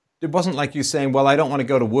 it wasn't like you saying, well, I don't want to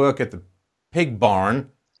go to work at the pig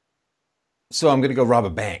barn, so I'm going to go rob a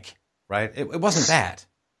bank, right? It wasn't that.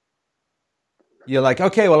 You're like,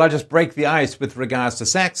 okay, well, I'll just break the ice with regards to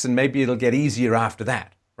sex and maybe it'll get easier after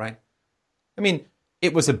that, right? I mean,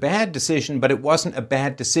 it was a bad decision, but it wasn't a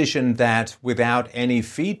bad decision that without any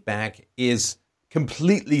feedback is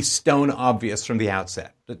completely stone obvious from the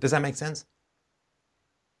outset. Does that make sense?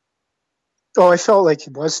 Oh, I felt like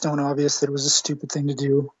it was stone obvious that it was a stupid thing to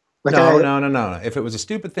do. Like No. If it was a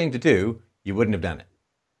stupid thing to do, you wouldn't have done it.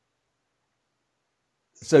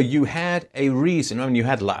 So you had a reason. I mean, you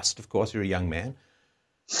had lust, of course, you're a young man.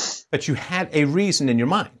 But you had a reason in your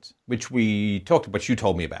mind, which we talked about, you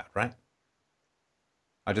told me about, right?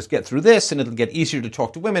 I'll just get through this and it'll get easier to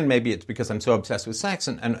talk to women. Maybe it's because I'm so obsessed with sex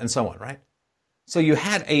and so on, right? So you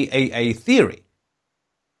had a theory.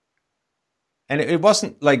 And it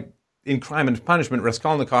wasn't like in Crime and Punishment,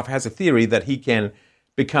 Raskolnikov has a theory that he can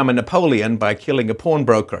become a Napoleon by killing a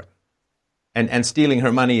pawnbroker and stealing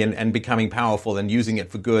her money and becoming powerful and using it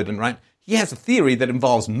for good. And right, he has a theory that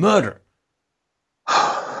involves murder.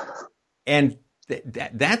 And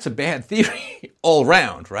that's a bad theory all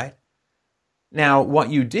round, right? Now, what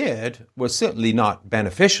you did was certainly not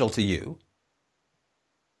beneficial to you,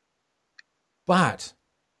 but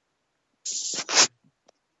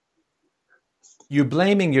you're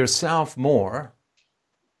blaming yourself more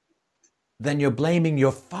than you're blaming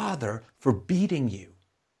your father for beating you,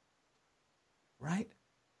 right?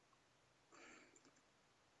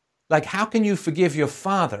 Like, how can you forgive your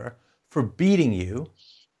father for beating you,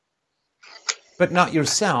 but not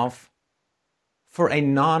yourself for a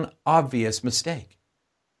non-obvious mistake?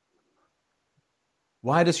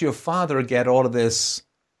 Why does your father get all of this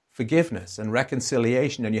forgiveness and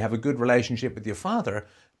reconciliation and you have a good relationship with your father,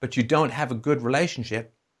 but you don't have a good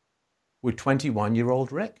relationship with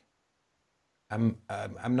 21-year-old Rick? I'm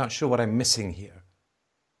not sure what I'm missing here.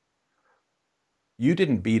 You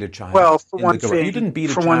didn't beat a child. Well, for one garage. thing, You didn't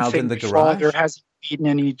beat a child in the garage. Father hasn't beaten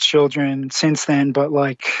any children since then. But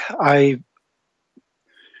like I,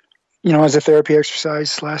 as a therapy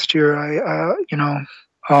exercise last year, and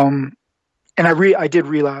I did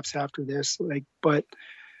relapse after this. Like, but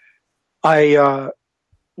I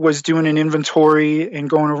was doing an inventory and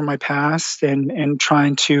going over my past and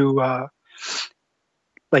trying to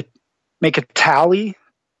make a tally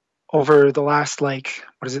over the last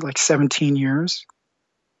 17 years.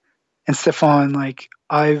 And Stefan,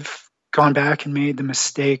 I've gone back and made the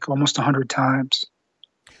mistake almost 100 times.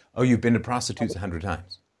 Oh, you've been to prostitutes 100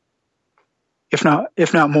 times? If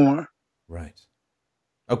not more. Right.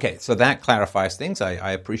 Okay, so that clarifies things.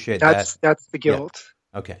 I appreciate that. That's the guilt.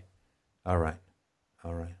 Yeah. Okay. All right.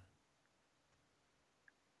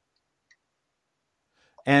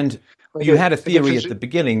 And Like you had a like theory at the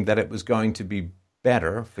beginning that it was going to be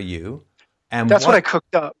better for you. And that's what I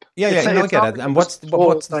cooked up. Yeah, It's I it's get not it. like And I was told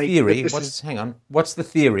what's the like that theory? this is Hang on. What's the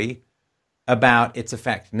theory about its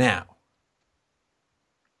effect now?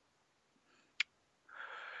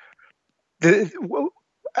 the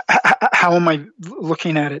how am I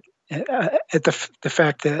looking at it at the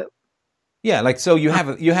fact that Yeah, like so you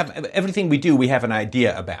have everything we do we have an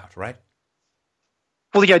idea about, right?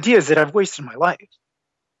 well the idea is that I've wasted my life,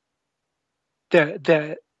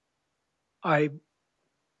 that I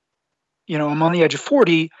I'm on the edge of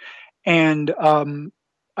 40, and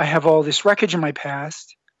I have all this wreckage in my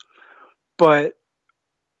past, but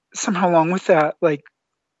somehow along with that, like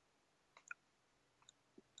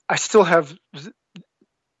I still have,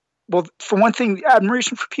 well, for one thing,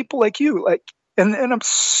 admiration for people like you, like, and I'm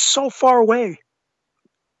so far away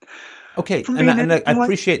Okay, from and being anything like.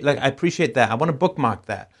 I appreciate that. I want to bookmark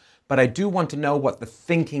that, but I do want to know what the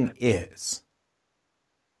thinking is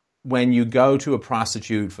when you go to a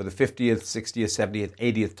prostitute for the 50th, 60th, 70th,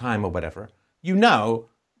 80th time or whatever. You know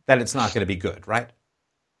that it's not going to be good, right?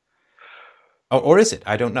 Or is it?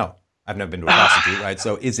 I don't know. I've never been to a prostitute, right?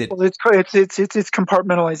 So is it? Well, it's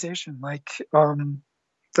compartmentalization. Like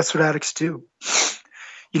that's what addicts do.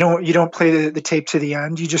 You don't play the tape to the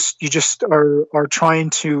end. You just are trying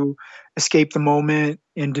to escape the moment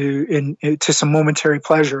into some momentary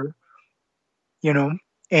pleasure, you know.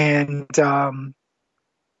 And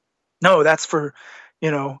no, that's for you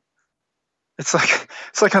know. It's like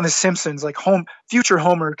on The Simpsons. Like future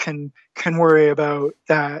Homer can worry about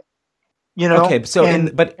that, Okay, so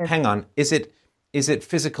but and hang on. Is it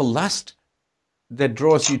physical lust that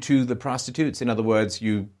draws you to the prostitutes? In other words,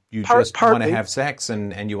 you just want to partly, have sex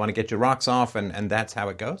and you want to get your rocks off and that's how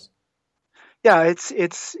it goes? yeah.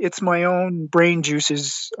 It's my own brain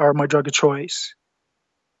juices are my drug of choice,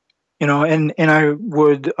 and I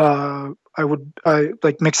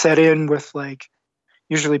like mix that in with like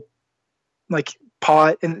usually like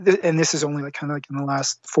pot, and this is only like kind of like in the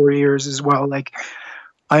last 4 years as well. Like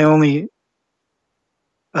I only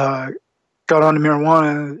uh, got onto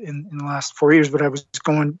marijuana in the last 4 years, but I was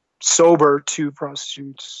going sober to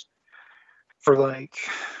prostitutes for like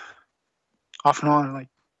off and on, like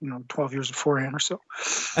 12 years beforehand or so.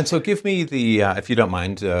 And so give me the, if you don't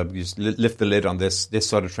mind, just lift the lid on this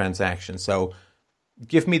sort of transaction. So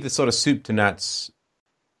give me the sort of soup to nuts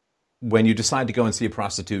when you decide to go and see a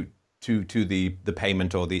prostitute to the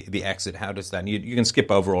payment or the exit. How does that, and you can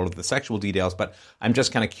skip over all of the sexual details, but I'm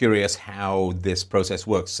just kind of curious how this process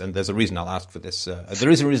works. And there's a reason I'll ask for this.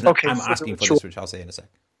 There is a reason Okay, I'm so the asking for ritual. this, which I'll say in a sec.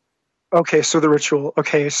 Okay, so the ritual.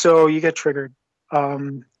 Okay, so you get triggered.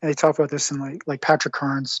 And they talk about this in like Patrick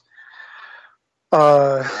Carnes. He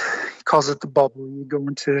calls it the bubble. You go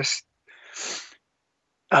into this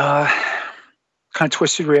kind of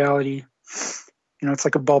twisted reality. It's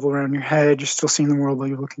like a bubble around your head. You're still seeing the world while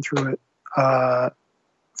you're looking through it,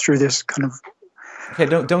 through this kind of. Okay,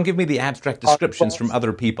 don't give me the abstract descriptions from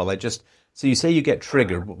other people. So you say you get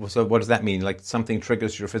triggered. So what does that mean? Like something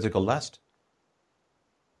triggers your physical lust?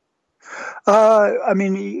 I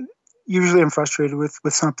mean, usually I'm frustrated with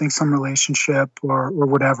something, some relationship or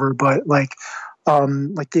whatever. But like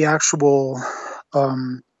the actual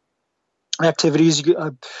activities,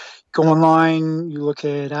 you go online, you look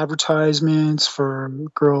at advertisements for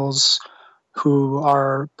girls who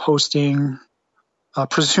are posting.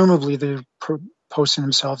 Presumably, they're posting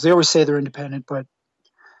themselves. They always say they're independent, but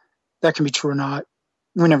that can be true or not.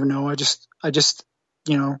 We never know. I just,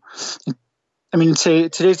 you know, I mean,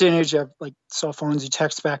 today's day and age, you have like cell phones. You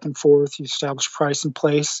text back and forth. You establish price and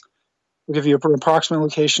place. They'll give you an approximate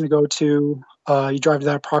location to go to. You drive to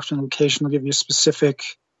that approximate location. They'll give you a specific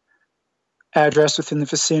address within the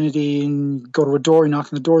vicinity, and you go to a door. You knock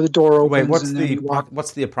on the door Wait, opens, and then you walk.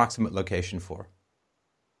 what's the approximate location for?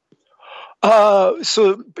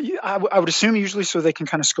 So I would assume usually so they can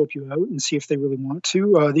kind of scope you out and see if they really want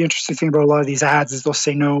to. The interesting thing about a lot of these ads is they'll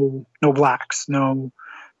say no blacks, no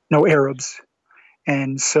Arabs,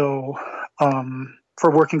 and so for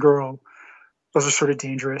a working girl, those are sort of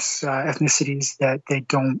dangerous ethnicities that they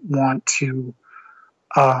don't want to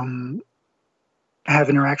have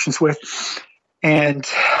interactions with, and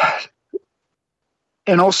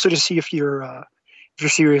also to see if you're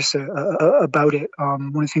serious about it.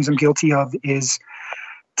 One of the things I'm guilty of is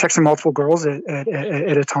texting multiple girls at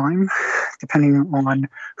a time, depending on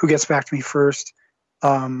who gets back to me first.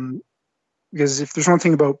 Because if there's one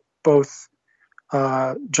thing about both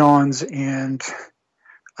Johns and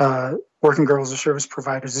working girls or service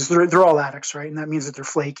providers, is they're all addicts, right? And that means that they're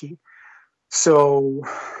flaky. So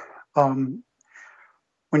when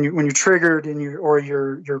you're triggered and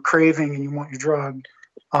you're craving and you want your drug,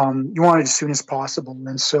 you want it as soon as possible.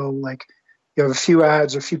 And so, like, you have a few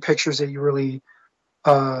ads or a few pictures that you really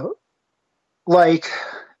like,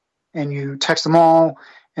 and you text them all,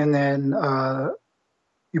 and then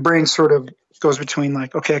your brain sort of goes between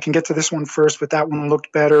like, okay, I can get to this one first, but that one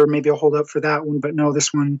looked better. Maybe I'll hold up for that one, but no,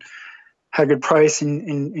 this one had a good price,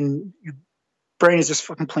 and your brain is just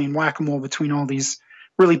fucking playing whack-a-mole between all these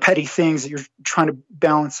really petty things that you're trying to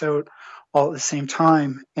balance out all at the same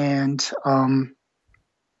time. And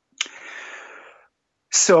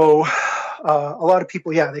so a lot of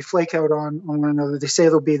people, yeah, they flake out on one another. They say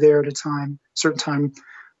they'll be there at a certain time,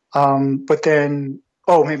 but then,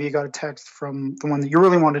 oh, maybe you got a text from the one that you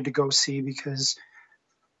really wanted to go see because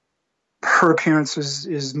her appearance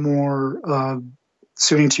is more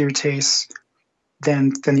suiting to your taste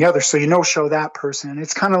than the other. So you no-show that person.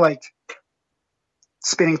 It's kind of like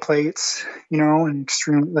spinning plates, and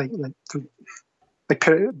extreme like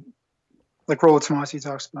Rollo Tomassi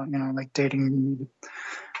talks about, like dating,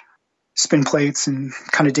 spin plates and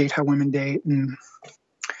kind of date how women date, and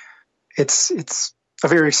it's a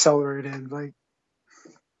very accelerated, like,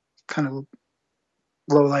 kind of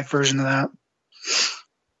low life version of that.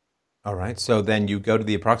 All right. So then you go to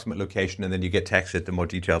the approximate location, and then you get texted the more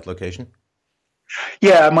detailed location.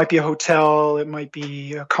 Yeah, it might be a hotel, it might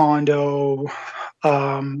be a condo,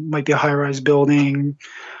 might be a high-rise building,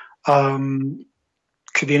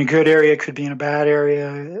 could be in a good area, could be in a bad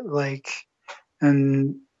area,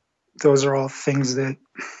 and those are all things that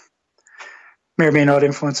may or may not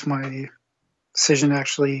influence my decision to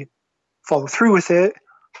actually follow through with it.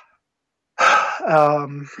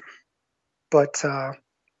 But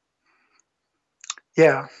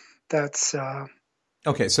yeah, that's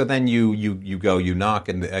okay. So then you go, you knock,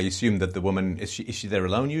 and I assume that the woman is she there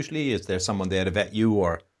alone usually? Is there someone there to vet you,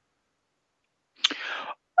 or?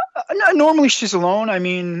 Normally she's alone. I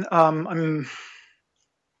mean, I'm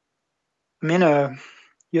in a.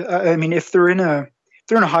 Yeah, I mean, if they're in a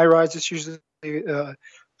high rise, it's usually a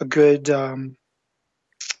good a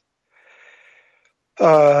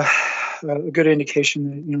good indication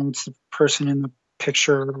that it's the person in the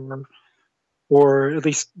picture, or at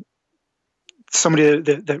least somebody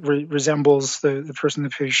that resembles the person in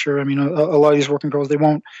the picture. I mean, a lot of these working girls, they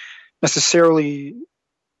won't necessarily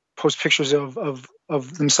post pictures of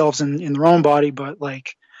themselves in their own body, but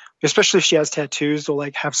like, especially if she has tattoos, they'll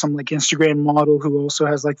like have some like Instagram model who also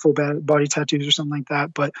has like full body tattoos or something like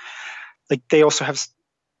that. But like, they also have,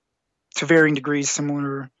 to varying degrees,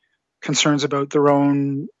 similar concerns about their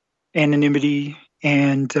own anonymity,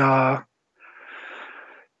 and so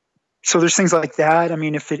there's things like that. I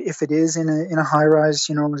mean, if it is in a high rise,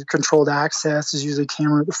 controlled access is usually a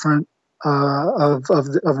camera at the front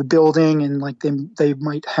of a building, and like they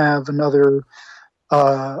might have another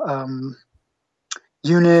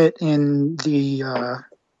unit in the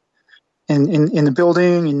in the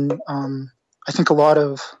building, and I think a lot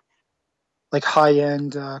of like high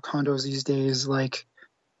end condos these days, like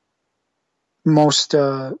most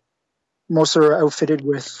are outfitted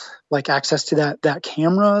with like access to that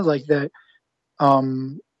camera, like that.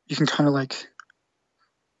 You can kind of like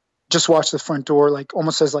just watch the front door, like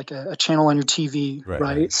almost as like a channel on your TV,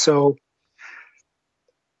 right? So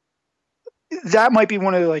that might be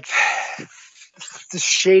one of like the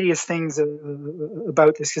shadiest things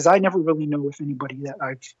about this, because I never really know if anybody that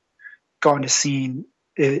I've gone to see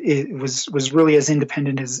it was really as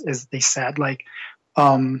independent as they said. Like,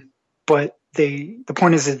 but the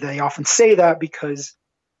point is that they often say that because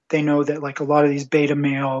they know that like a lot of these beta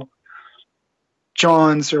male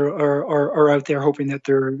Johns are out there hoping that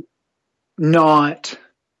they're not,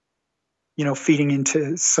 feeding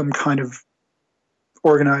into some kind of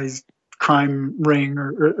organized crime ring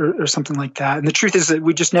or something like that. And the truth is that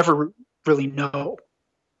we just never really know,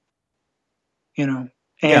 And,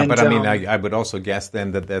 yeah, but I mean, I would also guess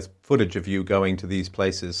then that there's footage of you going to these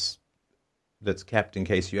places that's kept in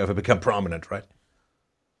case you ever become prominent, right?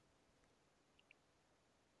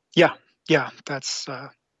 Yeah, that's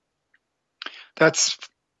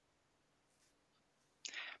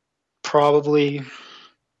probably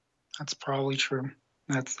true.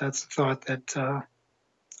 That's the thought that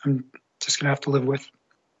I'm just gonna have to live with.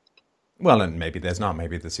 Well, and maybe there's not.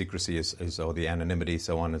 Maybe the secrecy is or the anonymity,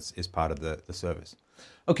 so on, is part of the service.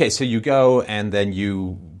 Okay, so you go and then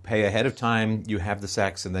you pay ahead of time. You have the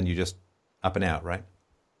sex, and then you just up and out, right?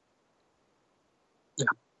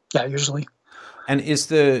 Yeah, usually. And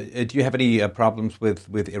do you have any problems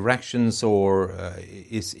with erections, or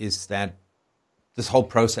is that this whole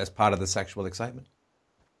process part of the sexual excitement?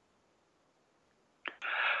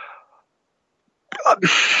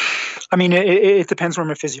 I mean, it depends where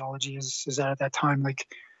my physiology is at that time. Like,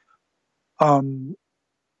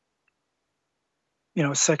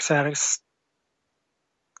 sex addicts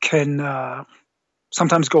can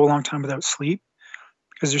sometimes go a long time without sleep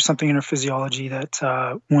because there's something in our physiology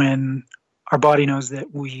that when our body knows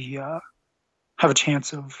that we have a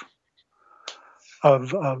chance of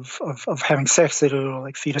having sex, that it'll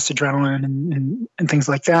like feed us adrenaline and things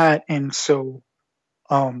like that. And so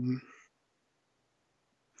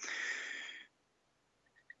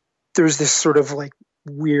there's this sort of like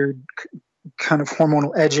weird kind of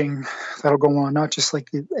hormonal edging that'll go on, not just like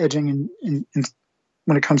the edging in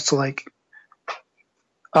when it comes to like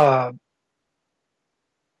uh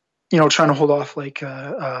trying to hold off like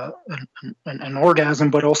an orgasm,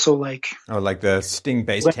 but also like like the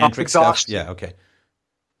sting-based tantric stuff. Yeah, okay.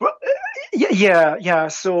 Yeah.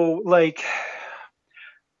 So like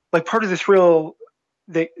part of the thrill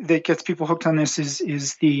that gets people hooked on this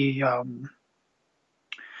is the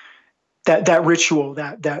that ritual,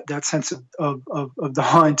 that sense of the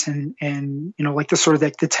hunt and like the sort of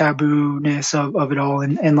like the taboo-ness of it all,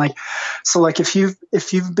 and like, so like if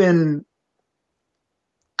you've been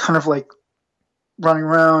kind of like running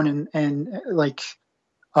around and like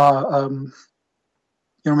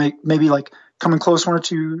maybe like coming close one or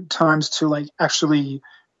two times to like actually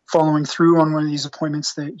following through on one of these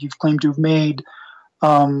appointments that you've claimed to have made,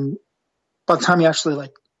 by the time you actually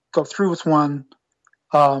like go through with one,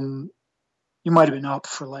 you might have been up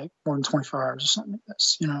for like more than 24 hours or something like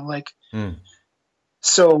this, like,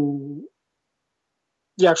 so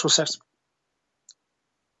the actual sex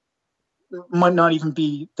might not even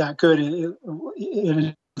be that good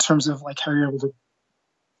in terms of like how you're able to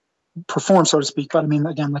perform, so to speak. But I mean,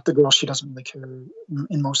 again, like the girl, she doesn't really care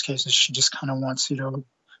in most cases. She just kind of wants you to,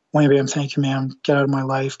 maybe I'm thanking man, get out of my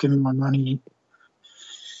life, give me my money.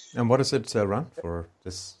 And what does it run for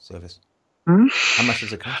this service? How much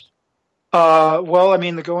does it cost? Well, I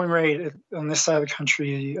mean, the going rate on this side of the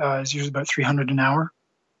country is usually about $300 an hour.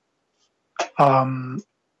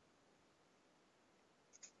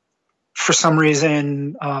 For some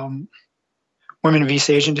reason, women of East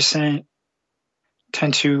Asian descent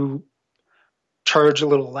tend to charge a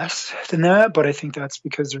little less than that, but I think that's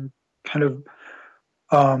because they're kind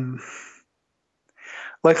of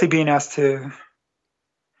likely being asked to,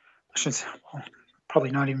 I shouldn't say, well,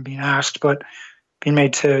 probably not even being asked, but being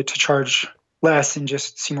made to charge less and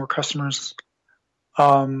just see more customers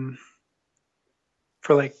for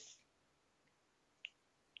like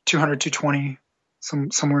 200, 220,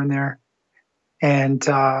 somewhere in there. And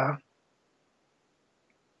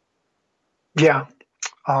yeah.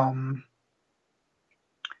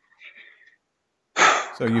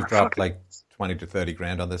 So you've dropped like 20 to 30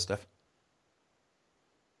 grand on this stuff?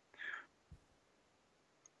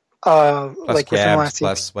 Plus like cabs,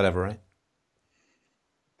 plus whatever, right?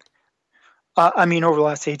 I mean, over the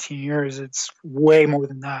last 18 years, it's way more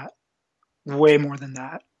than that. Way more than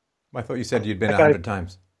that. I thought you said you'd been 100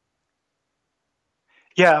 times.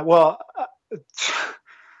 Yeah, well,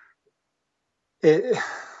 I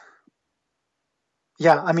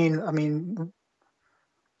mean,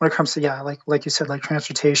 when it comes to, like you said, like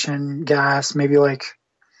transportation, gas, maybe like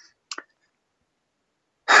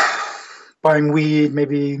buying weed,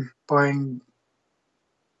 maybe buying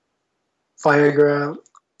Viagra.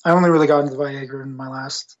 I only really got into the Viagra in my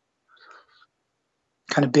last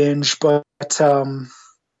kind of binge, but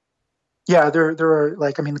yeah, there are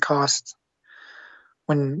like, I mean, the cost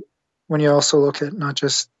when you also look at not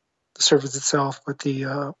just the service itself, but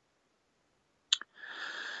the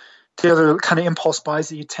other kind of impulse buys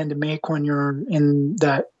that you tend to make when you're in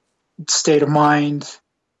that state of mind.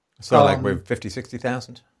 So like we're 50,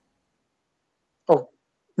 60,000? Oh,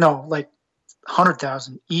 no, like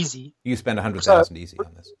 100,000 easy. You spend 100,000 easy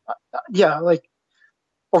on this. Yeah, like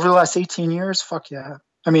over the last 18 years, fuck yeah.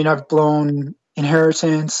 I mean, I've blown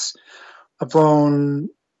inheritance. I've blown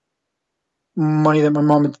money that my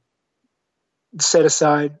mom had set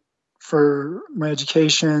aside for my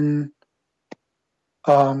education.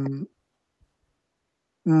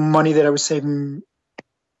 Money that I was saving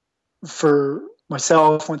for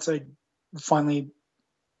myself once I finally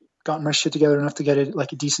gotten my shit together enough to get it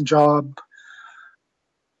like a decent job.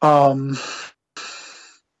 Well,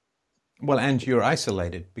 and you're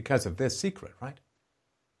isolated because of this secret, right?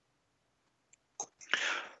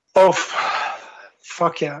 Oh,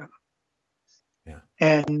 fuck yeah. Yeah.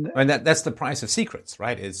 And that's the price of secrets,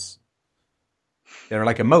 right? They're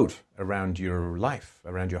like a moat around your life,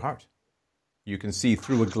 around your heart. You can see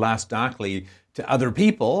through a glass darkly to other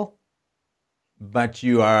people, but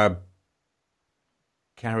you are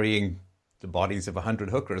carrying the bodies of 100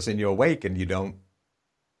 hookers in your wake, and you don't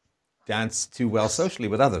dance too well socially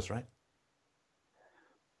with others, right?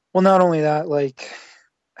 Well, not only that, like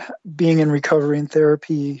being in recovery and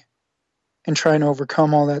therapy and trying to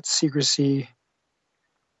overcome all that secrecy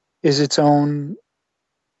is its own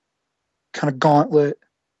kind of gauntlet,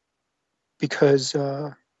 because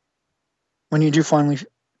when you do finally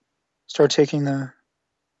start taking the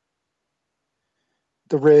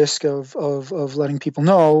risk of letting people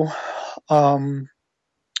know,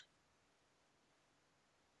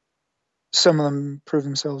 some of them prove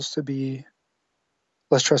themselves to be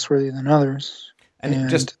less trustworthy than others. And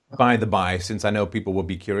just by the by, since I know people will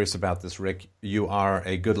be curious about this, Rick, you are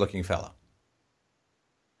a good-looking fellow.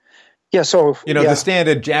 Yeah, so... the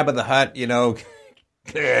standard Jabba the Hutt,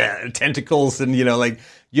 tentacles, and, like,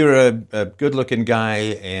 you're a good-looking guy,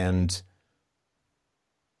 and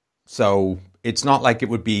so it's not like it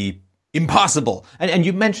would be impossible. And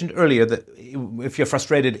you mentioned earlier that if you're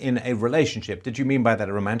frustrated in a relationship, did you mean by that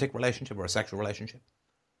a romantic relationship or a sexual relationship?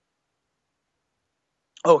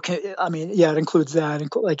 Okay, I mean, yeah, it includes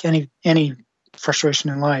that. Like any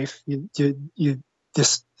frustration in life,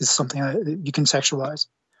 this is something that you can sexualize.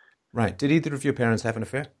 Right. Did either of your parents have an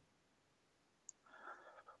affair?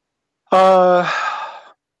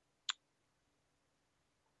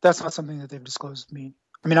 That's not something that they've disclosed to me.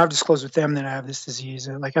 I mean, I've disclosed with them that I have this disease.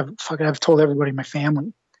 Like I've told everybody in my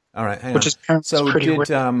family. All right, hang which on. Is so pretty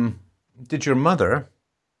did your mother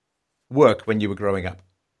work when you were growing up?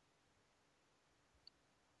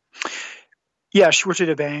 Yeah, she worked at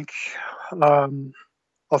a bank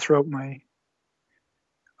all throughout my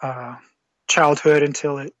childhood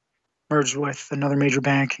until it merged with another major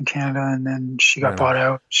bank in Canada, and then she got bought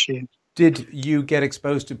out. Did you get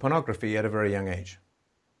exposed to pornography at a very young age?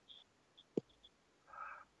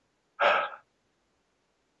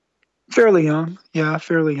 Fairly young. Yeah,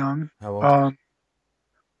 fairly young. How old?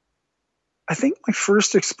 I think my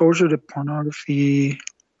first exposure to pornography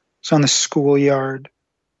was on the schoolyard.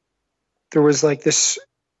 There was like this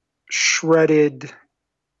shredded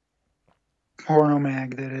porno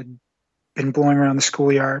mag that had been blowing around the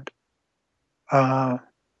schoolyard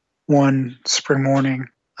one spring morning.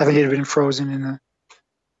 I think it had been frozen in the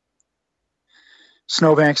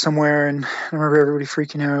snowbank somewhere, and I remember everybody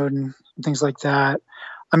freaking out and things like that.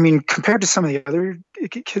 I mean, compared to some of the other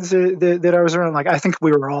kids that I was around, like I think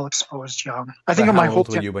we were all exposed young. I think how old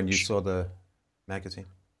were you when you saw the magazine?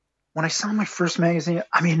 When I saw my first magazine,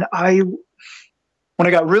 I mean, when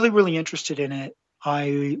I got really, really interested in it,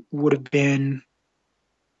 I would have been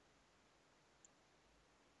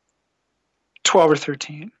 12 or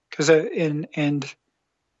 13, because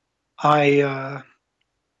I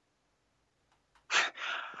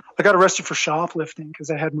got arrested for shoplifting because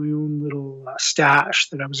I had my own little stash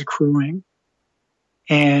that I was accruing,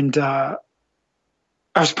 and I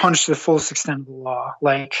was punished to the fullest extent of the law.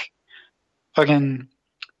 Like, fucking.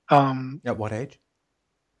 At what age?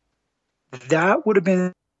 That would have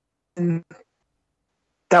been 13.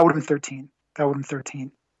 That would have been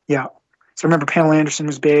 13. Yeah. So I remember Pamela Anderson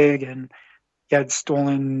was big, and he had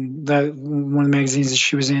stolen one of the magazines that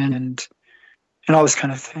she was in, and all this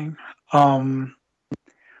kind of thing.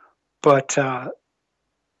 But at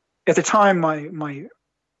the time, my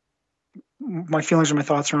feelings or my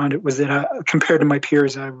thoughts around it was that compared to my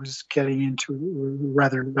peers, I was getting into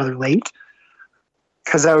rather late,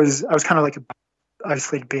 because I was kind of like a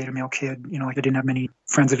isolated beta male kid. Like I didn't have many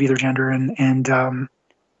friends of either gender, and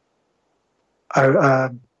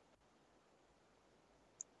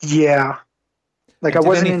yeah, like and I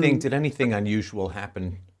wasn't. Did anything unusual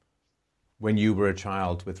happen when you were a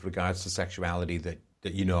child with regards to sexuality that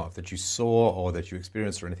you know of, that you saw or that you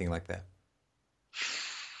experienced or anything like that?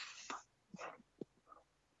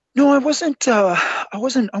 No, I wasn't. I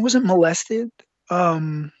wasn't molested.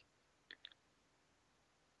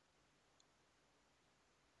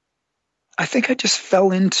 I think I just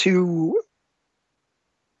fell into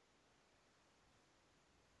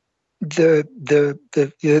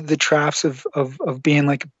the traps of being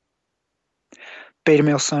like a beta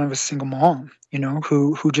male son of a single mom,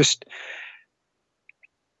 who just,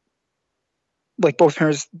 like, both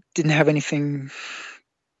parents didn't have anything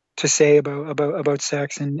to say about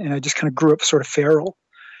sex, and I just kind of grew up sort of feral,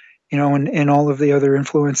 and all of the other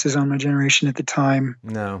influences on my generation at the time.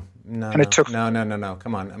 No.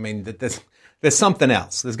 Come on. I mean, there's something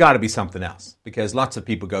else. There's got to be something else, because lots of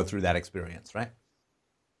people go through that experience, right?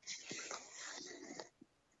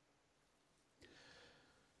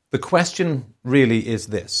 The question really is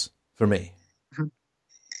this for me,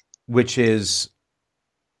 which is,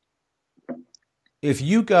 if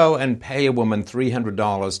you go and pay a woman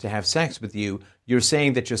 $300 to have sex with you, you're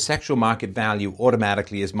saying that your sexual market value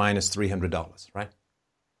automatically is minus $300, right?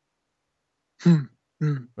 Yeah.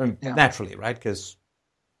 Naturally, right? Because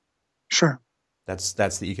sure. That's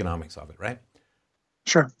the economics of it, right?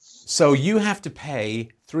 Sure. So you have to pay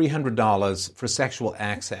 $300 for sexual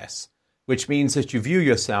access, which means that you view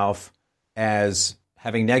yourself as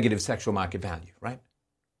having negative sexual market value, right?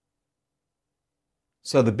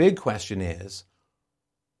 So the big question is,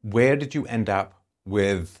 where did you end up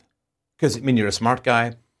with, because I mean, you're a smart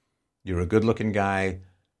guy, you're a good-looking guy,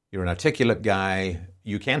 you're an articulate guy,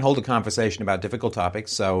 you can hold a conversation about difficult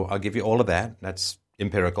topics, so I'll give you all of that. That's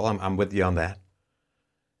empirical. I'm with you on that.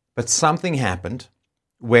 But something happened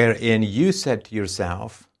wherein you said to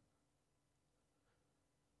yourself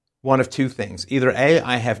one of two things. Either A,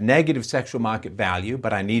 I have negative sexual market value,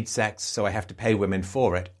 but I need sex, so I have to pay women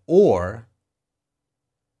for it, or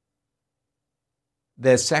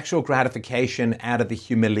there's sexual gratification out of the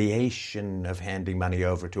humiliation of handing money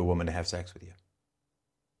over to a woman to have sex with you.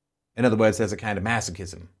 In other words, there's a kind of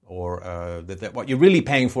masochism, or that what you're really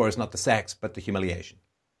paying for is not the sex, but the humiliation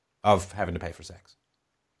of having to pay for sex.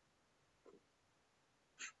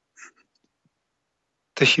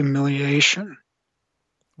 The humiliation.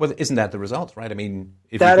 Well, isn't that the result, right? I mean,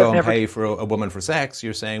 if That you go I've and never- pay for a woman for sex,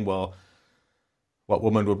 you're saying, well, what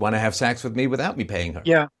woman would want to have sex with me without me paying her?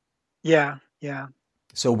 Yeah.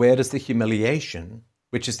 So where does the humiliation,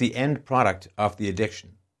 which is the end product of the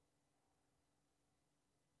addiction,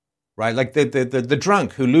 right? Like the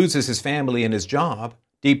drunk who loses his family and his job,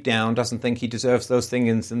 deep down doesn't think he deserves those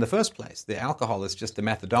things in the first place. The alcohol is just the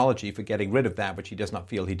methodology for getting rid of that which he does not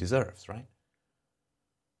feel he deserves, right?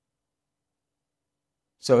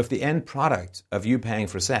 So if the end product of you paying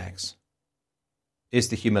for sex is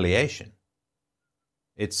the humiliation,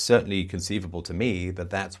 it's certainly conceivable to me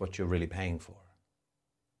that that's what you're really paying for.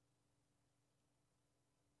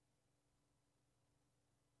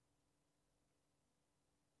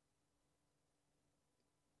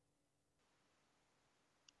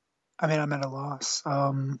 I mean, I'm at a loss.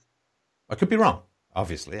 I could be wrong.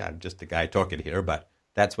 Obviously, I'm just a guy talking here, but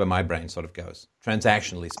that's where my brain sort of goes.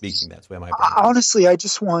 Transactionally speaking, that's where my brain goes. Honestly, I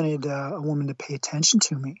just wanted a woman to pay attention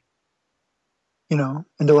to me, and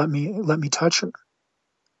to let me touch her,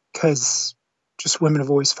 because just women have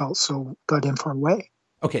always felt so goddamn far away.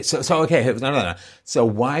 Okay, so no. So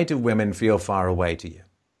why do women feel far away to you?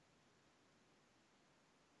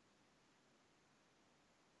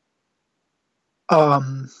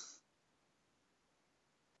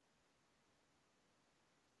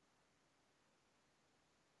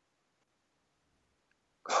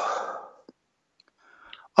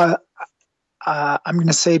 I'm going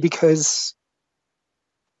to say because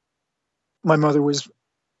my mother was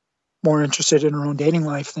more interested in her own dating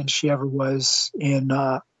life than she ever was in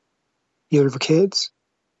either of her kids.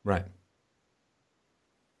 Right.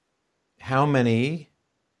 How many,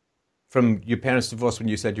 from your parents' divorce when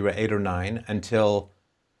you said you were 8 or 9 until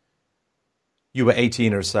you were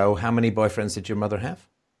 18 or so, how many boyfriends did your mother have?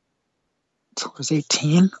 Until I was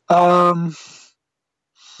 18.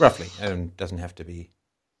 Roughly. It doesn't have to be.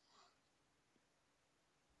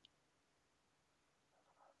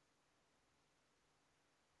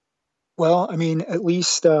 Well, I mean, at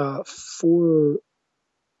least 4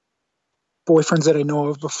 boyfriends that I know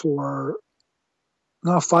of before.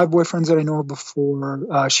 No, 5 boyfriends that I know of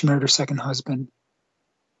before she married her second husband.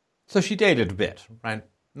 So she dated a bit, right?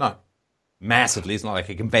 Not massively. It's not like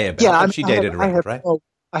a conveyor belt, Yeah, but she dated around, right?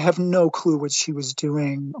 I have no clue what she was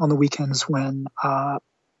doing on the weekends when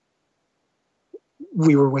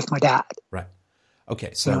we were with my dad. Right.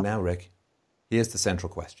 Okay, so now, Rick, here's the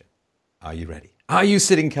central question. Are you ready? Are you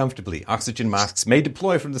sitting comfortably? Oxygen masks may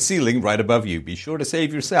deploy from the ceiling right above you. Be sure to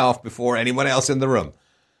save yourself before anyone else in the room.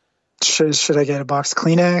 Should I get a box of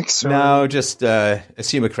Kleenex? Or... No, just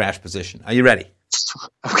assume a crash position. Are you ready?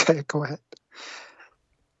 Okay, go ahead.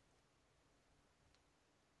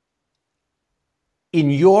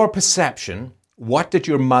 In your perception, what did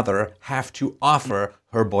your mother have to offer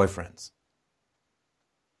her boyfriends?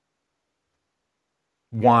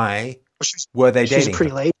 Why were they dating? She's a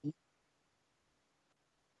pretty lady.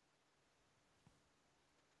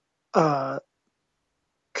 Because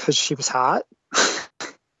she was hot.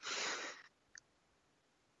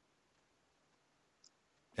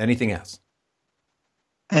 Anything else?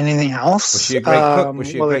 Anything else? Was she a great cook? Was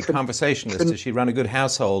she a great conversationalist? Did she run a good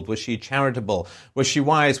household? Was she charitable? Was she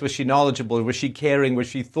wise? Was she knowledgeable? Was she caring? Was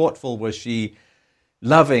she thoughtful? Was she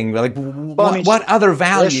loving? Like, what other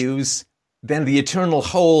values than the eternal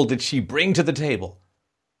whole did she bring to the table?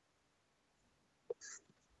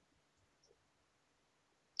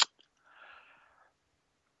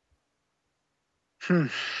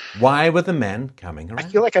 Why were the men coming around? I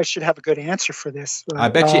feel like I should have a good answer for this. I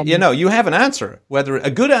bet you have an answer. Whether a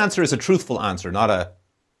good answer is a truthful answer, not a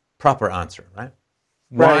proper answer, right?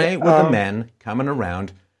 Why were the men coming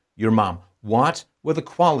around your mom? What were the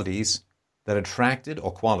qualities that attracted,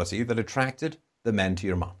 or quality that attracted the men to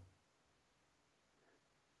your mom?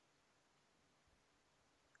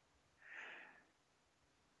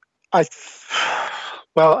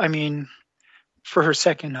 Well, I mean, for her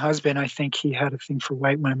second husband, I think he had a thing for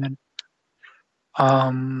white women.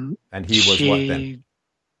 And he was what then?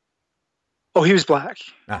 Oh, he was black.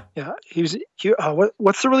 Ah. Yeah, he was.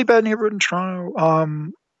 What's the really bad neighborhood in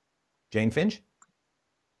Toronto? Jane Finch?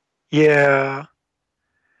 Yeah.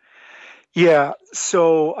 Yeah.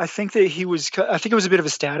 So I think that he was. I think it was a bit of a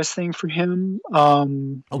status thing for him.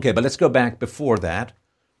 Okay, but let's go back before that.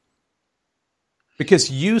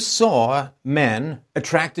 Because you saw men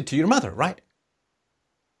attracted to your mother, right?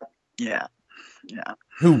 Yeah. Yeah.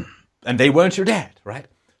 And they weren't your dad, right?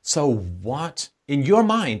 So what, in your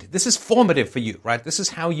mind, this is formative for you, right? This is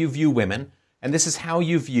how you view women, and this is how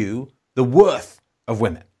you view the worth of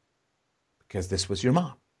women. Because this was your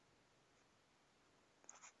mom.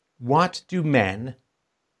 What do men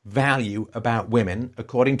value about women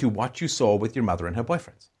according to what you saw with your mother and her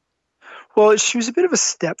boyfriends? Well, she was a bit of a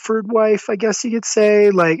Stepford wife, I guess you could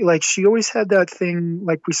say. Like she always had that thing,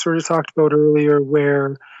 like we sort of talked about earlier,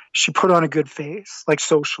 where she put on a good face, like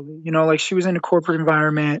socially. Like she was in a corporate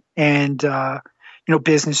environment and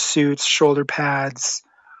business suits, shoulder pads.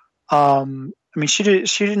 I mean, she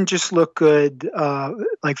didn't just look good,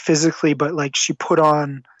 like physically, but like she put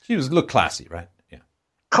on. She looked classy, right? Yeah.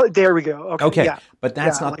 There we go. Okay. Yeah. But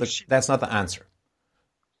that's not the answer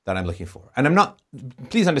that I'm looking for. And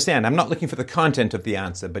please understand, I'm not looking for the content of the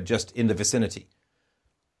answer, but just in the vicinity.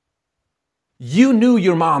 You knew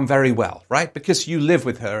your mom very well, right? Because you live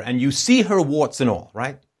with her and you see her warts and all,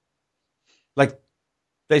 right? Like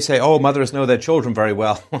they say, oh, mothers know their children very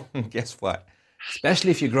well. Guess what? Especially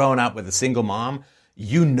if you're growing up with a single mom,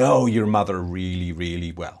 you know your mother really,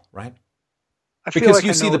 really well, right? Because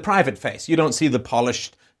you see the private face. You don't see the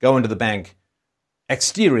polished, go into the bank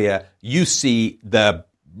exterior. You see the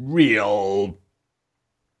real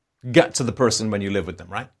guts of the person when you live with them,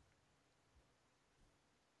 right?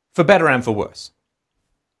 For better and for worse.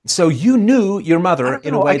 So you knew your mother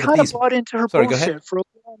in a way that these... I kind of bought into her bullshit for a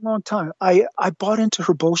long time. I bought into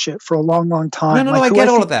her bullshit for a long, long time. No, I get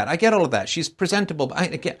all of that. I get all of that. She's presentable.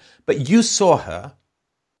 But you saw her,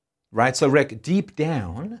 right? So Rick, deep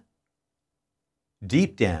down,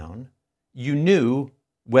 you knew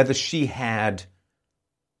whether she had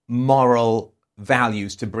moral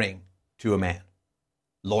values to bring to a man.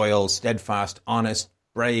 Loyal, steadfast, honest,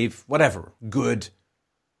 brave, whatever, good.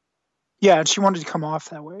 Yeah, and she wanted to come off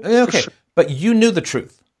that way. Okay, sure. But you knew the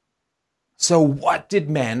truth. So what did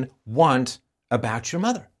men want about your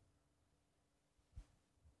mother?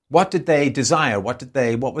 What did they desire? What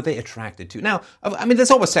were they attracted to? Now, I mean,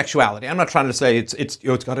 there's always sexuality. I'm not trying to say it's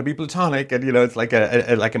got to be platonic and it's like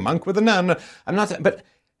a monk with a nun. I'm not, but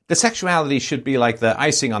the sexuality should be like the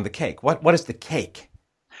icing on the cake. What is the cake?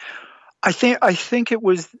 I think it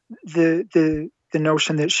was the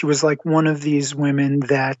notion that she was like one of these women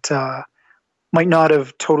that might not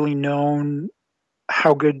have totally known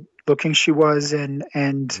how good looking she was, and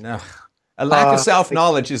no. A lack of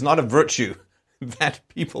self-knowledge is not a virtue that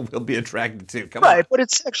people will be attracted to. Come on. But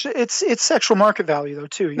it's sexual market value though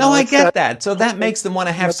too. I get that. So that makes them want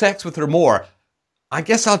to have sex with her more. I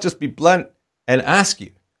guess I'll just be blunt and ask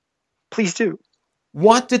you. Please do.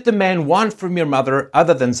 What did the men want from your mother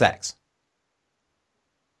other than sex?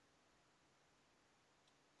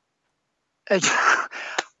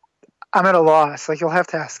 I'm at a loss. Like, you'll have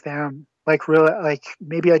to ask them. Like, really, like,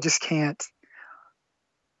 maybe I just can't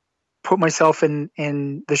put myself in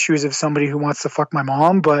the shoes of somebody who wants to fuck my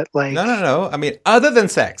mom, but like... No. I mean, other than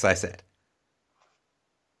sex, I said.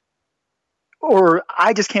 Or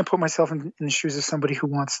I just can't put myself in the shoes of somebody who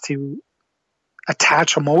wants to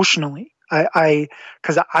attach emotionally.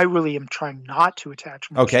 Because I really am trying not to attach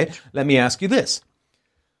emotionally. Okay, let me ask you this.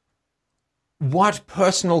 What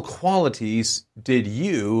personal qualities did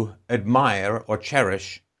you admire or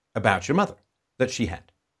cherish about your mother that she had?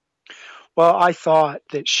 Well, I thought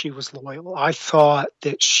that she was loyal. I thought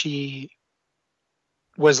that she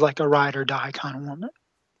was like a ride or die kind of woman.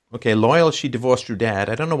 Okay, loyal, she divorced your dad.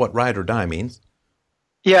 I don't know what ride or die means.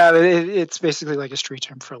 Yeah, it's basically like a street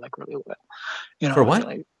term for like really loyal. For what?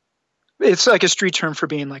 Like, it's like a street term for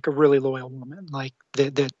being like a really loyal woman. Like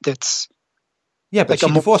that's... Yeah, but like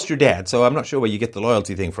she divorced your dad, so I'm not sure where you get the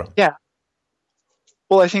loyalty thing from. Yeah.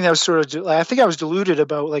 Well, I think that was sort of... I think I was deluded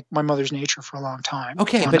about like my mother's nature for a long time.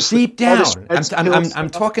 Okay, honestly. But deep down, I'm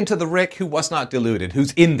talking to the Rick who was not deluded,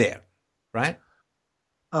 who's in there, right?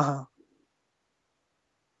 Uh-huh.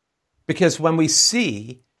 Because when we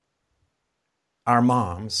see our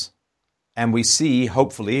moms and we see,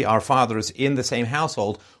 hopefully, our fathers in the same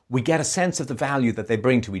household, we get a sense of the value that they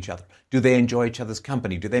bring to each other. Do they enjoy each other's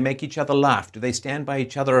company? Do they make each other laugh? Do they stand by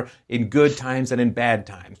each other in good times and in bad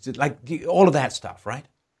times? Like all of that stuff, right?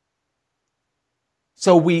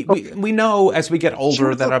 So we know as we get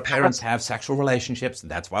older that our parents have sexual relationships, and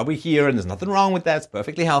that's why we're here, and there's nothing wrong with that. It's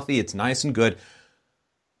perfectly healthy. It's nice and good.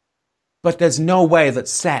 But there's no way that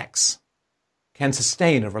sex can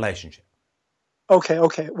sustain a relationship.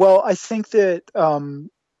 Okay. Well, I think that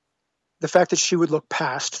the fact that she would look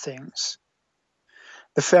past things,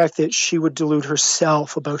 the fact that she would delude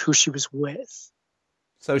herself about who she was with.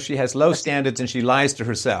 So she has low standards and she lies to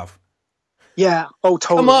herself. Yeah. Oh,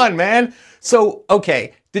 totally. Come on, man. So,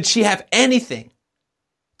 okay, did she have anything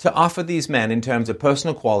to offer these men in terms of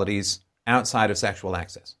personal qualities outside of sexual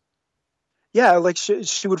access? Yeah, like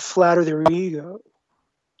she would flatter their ego.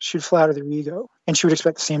 She would flatter their ego, and she would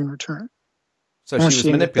expect the same in return. So she was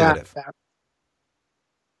manipulative.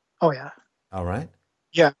 Oh, yeah. All right.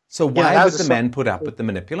 Yeah. So why would the men put up with the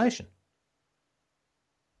manipulation?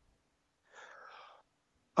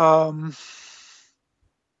 Well,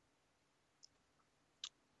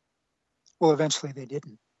 eventually they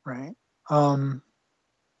didn't, right?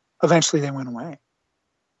 Eventually they went away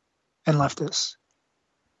and left us.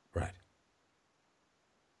 Right.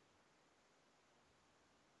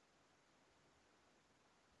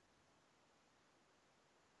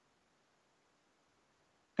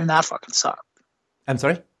 And that fucking sucked. I'm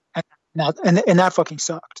sorry? And that fucking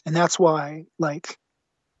sucked. And that's why, like,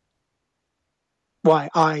 why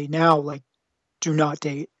I now, like, do not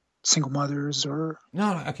date single mothers or...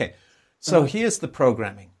 No, okay. So here's the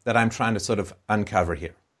programming that I'm trying to sort of uncover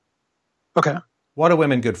here. Okay. What are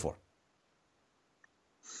women good for?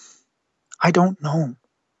 I don't know.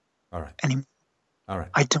 All right. Anymore. All right.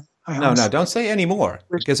 I don't. No, don't say anymore,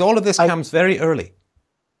 because all of this comes very early.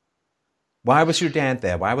 Why was your dad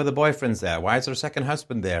there? Why were the boyfriends there? Why is her second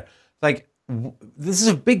husband there? Like, this is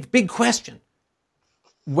a big, big question.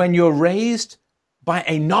 When you're raised by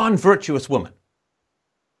a non-virtuous woman,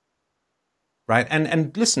 right?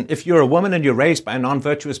 And listen, if you're a woman and you're raised by a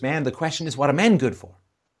non-virtuous man, the question is, what are men good for?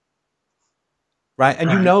 Right? And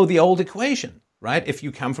you know the old equation, right? If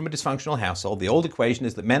you come from a dysfunctional household, the old equation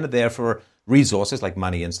is that men are there for resources like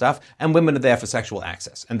money and stuff, and women are there for sexual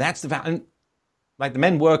access. And that's the value. Like the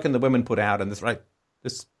men work and the women put out, and this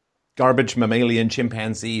garbage mammalian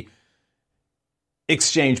chimpanzee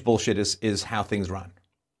exchange bullshit is how things run.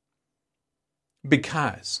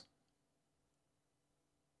 Because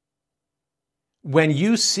when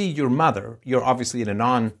you see your mother, you're obviously in a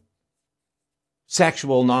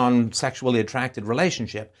non-sexually attracted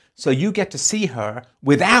relationship, so you get to see her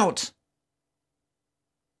without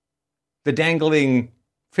the dangling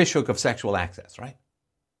fishhook of sexual access, right?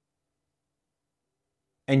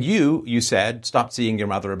 And you said, stopped seeing your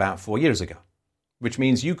mother about 4 years ago, which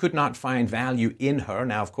means you could not find value in her.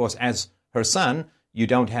 Now, of course, as her son, you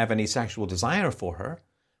don't have any sexual desire for her,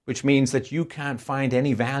 which means that you can't find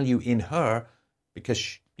any value in her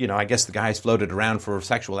because, I guess the guys floated around for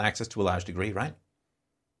sexual access to a large degree, right?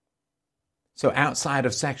 So outside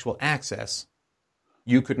of sexual access,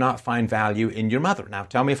 you could not find value in your mother. Now,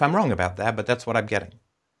 tell me if I'm wrong about that, but that's what I'm getting.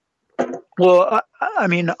 Well, I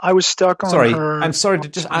mean, I was stuck on her. I'm sorry to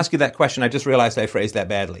just ask you that question. I just realized I phrased that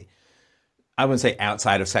badly. I wouldn't say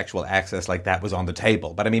outside of sexual access like that was on the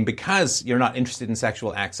table. But I mean, because you're not interested in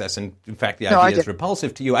sexual access, and in fact the idea is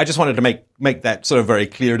repulsive to you, I just wanted to make that sort of very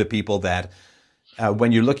clear to people that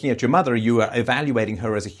when you're looking at your mother, you are evaluating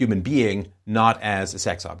her as a human being, not as a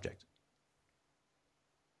sex object.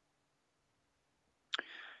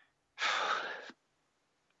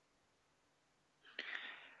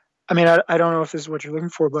 I mean, I don't know if this is what you're looking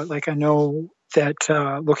for, but like I know that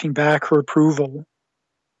looking back, her approval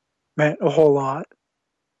meant a whole lot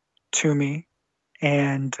to me,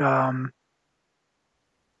 and that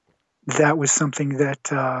was something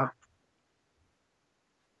that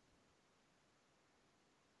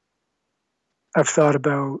I've thought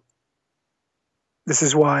about. This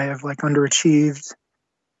is why I've like underachieved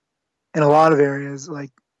in a lot of areas,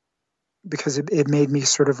 like because it made me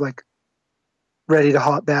sort of like ready to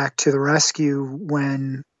hop back to the rescue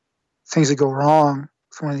when things would go wrong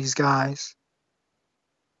with one of these guys.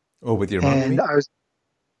 Oh, with your mom? And I was,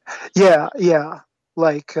 yeah.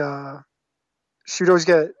 Like, she would always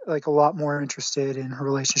get like a lot more interested in her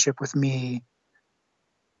relationship with me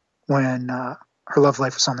when her love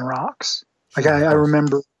life was on the rocks. Like, I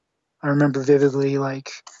remember vividly,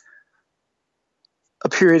 like a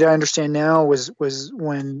period I understand now was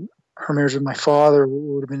when her marriage with my father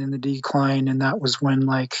would have been in the decline, and that was when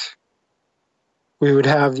like we would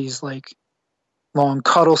have these like long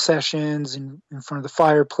cuddle sessions in front of the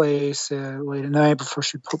fireplace late at night before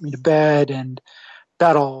she put me to bed, and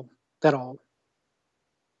that all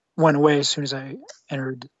went away as soon as I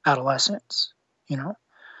entered adolescence. You know,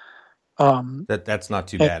 That's not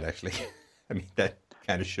too bad, actually. I mean, that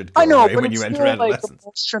kind of should go I know, away but when it's you enter still like adolescence.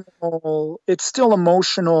 emotional. It's still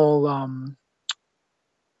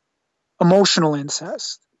emotional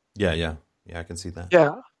incest. Yeah, I can see that.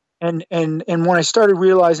 Yeah. And when I started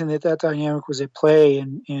realizing that dynamic was at play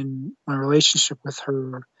in my relationship with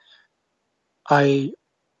her, I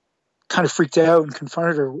kind of freaked out and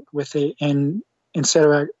confronted her with it. And instead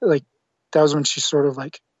of like, that was when she sort of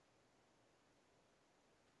like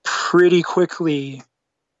pretty quickly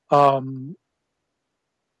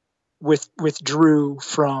withdrew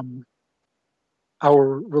from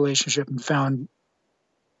our relationship and found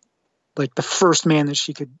like the first man that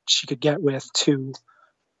she could get with to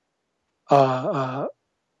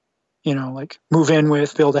like move in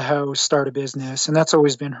with, build a house, start a business. And that's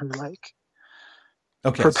always been her like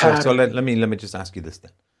Okay, her so pattern. let me just ask you this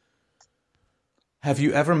then. Have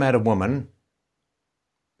you ever met a woman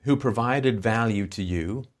who provided value to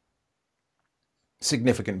you,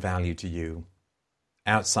 significant value to you,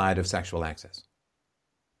 outside of sexual access?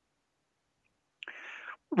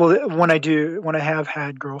 Well, when I have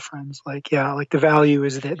had girlfriends, like the value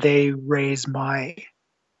is that they raise my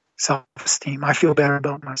self-esteem. I feel better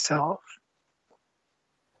about myself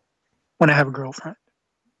when I have a girlfriend.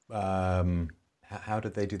 How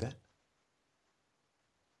did they do that?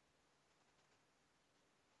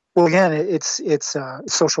 Well, again, it's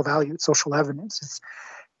social value, it's social evidence.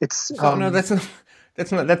 No,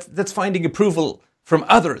 that's finding approval from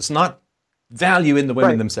others, not value in the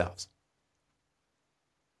women right. themselves.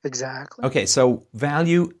 Exactly. Okay, so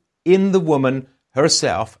value in the woman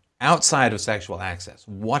herself outside of sexual access.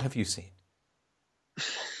 What have you seen?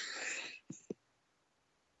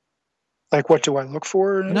 Like, what do I look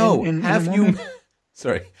for in a woman? Have you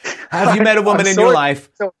met a woman in your life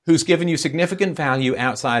who's given you significant value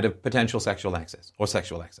outside of potential sexual access or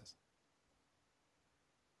sexual access?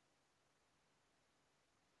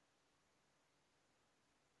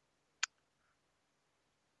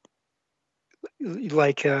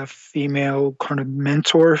 Like a female kind of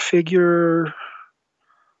mentor figure?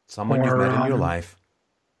 Someone you've met in your life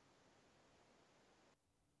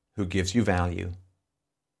who gives you value,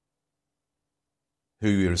 who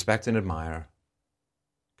you respect and admire,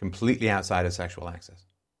 completely outside of sexual access.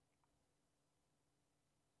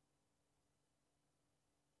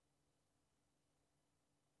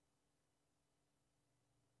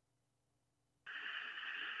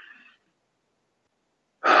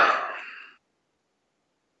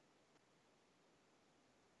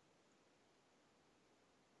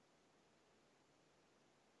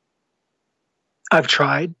 I've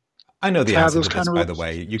tried. I know the answer to kind this, of by the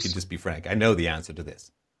way. You can just be frank. I know the answer to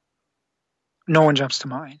this. No one jumps to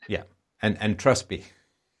mind. Yeah. And trust me,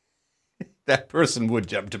 that person would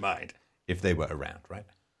jump to mind if they were around, right?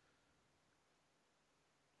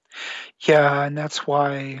 Yeah, and that's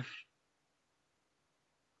why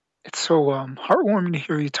it's so heartwarming to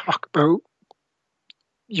hear you talk about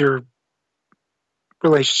your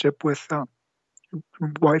relationship with your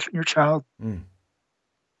wife and your child. Mm.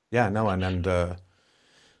 Yeah, no, and I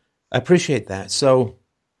appreciate that. So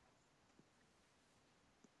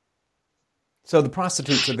the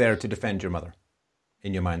prostitutes are there to defend your mother,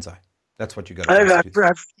 in your mind's eye. That's what you got.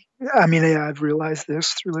 I've realized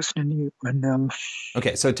this through listening to you. And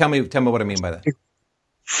okay, so tell me what I mean by that.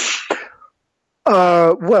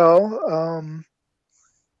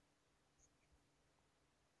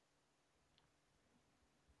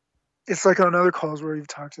 It's like on other calls where you've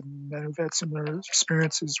talked to men who've had similar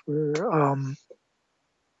experiences where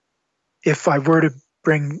if I were to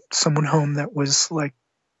bring someone home that was like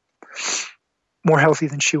more healthy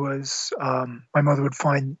than she was, my mother would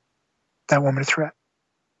find that woman a threat.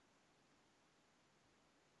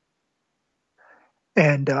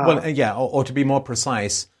 And or to be more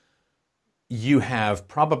precise, you have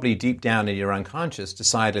probably deep down in your unconscious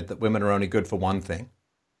decided that women are only good for one thing,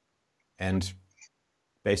 and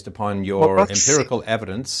based upon your empirical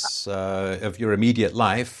evidence of your immediate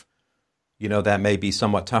life, that may be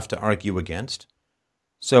somewhat tough to argue against.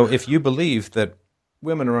 So if you believe that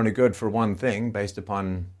women are only good for one thing based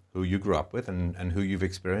upon who you grew up with and who you've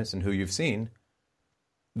experienced and who you've seen,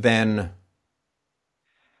 then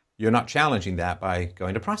you're not challenging that by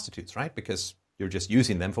going to prostitutes, right? Because you're just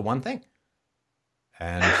using them for one thing.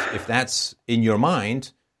 And if that's in your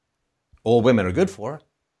mind, all women are good for,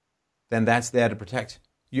 then that's there to protect.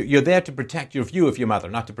 You're there to protect your view of your mother,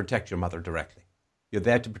 not to protect your mother directly. You're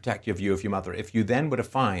there to protect your view of your mother. If you then were to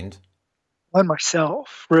find on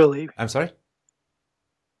myself, really. I'm sorry?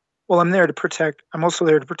 Well, I'm also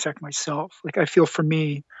there to protect myself. Like, I feel for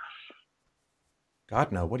me,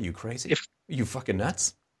 God, no. What are you, crazy? if, Are you fucking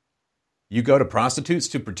nuts? You go to prostitutes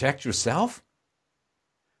to protect yourself?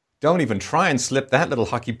 Don't even try and slip that little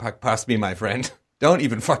hockey puck past me, my friend. Don't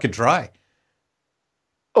even fucking try.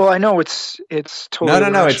 oh, I know it's No, totally no,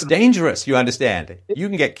 no. It's irrational. dangerous. You understand? You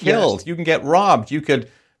can get Yes, killed. You can get robbed. You could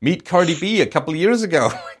meet Cardi B a couple of years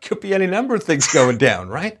ago. It could be any number of things going down,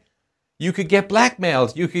 right? You could get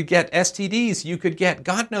blackmailed. You could get STDs. You could get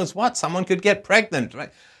God knows what. Someone could get pregnant,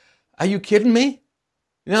 right? Are you kidding me?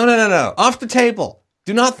 No, no, no, no. Off the table.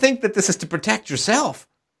 Do not think that this is to protect yourself.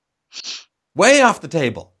 Way off the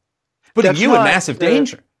table. Putting that's you in not massive the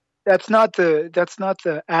danger. that's not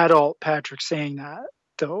the adult Patrick saying that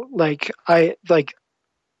though. Like I like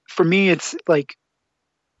for me, it's like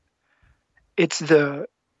it's the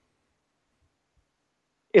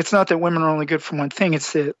it's not that women are only good for one thing.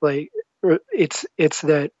 It's that like it's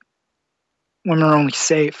that women are only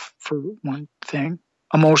safe for one thing,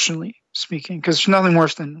 emotionally speaking, because there's nothing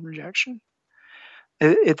worse than rejection.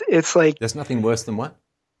 It's like There's nothing worse than what?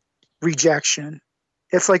 rejection.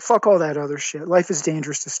 It's like fuck all that other shit. Life is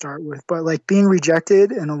dangerous to start with, but like being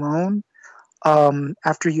rejected and alone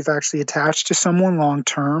after you've actually attached to someone long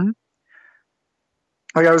term.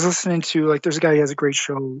 Like I was listening to like there's a guy who has a great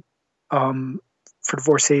show um, for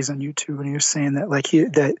divorcees on YouTube, and he was saying that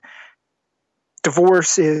that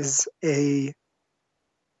divorce is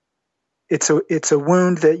it's a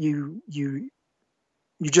wound that you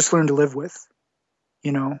just learn to live with.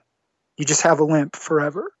 You know, you just have a limp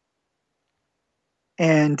forever.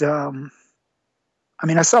 And I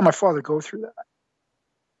mean, I saw my father go through that.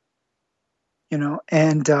 You know,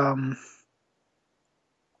 and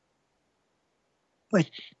like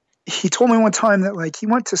he told me one time that like he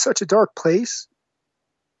went to such a dark place.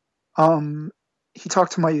 He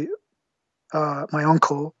talked to my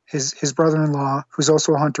uncle, his brother-in-law, who's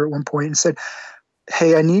also a hunter at one point, and said,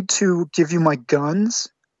 "Hey, I need to give you my guns."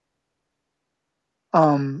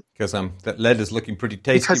 Because that lead is looking pretty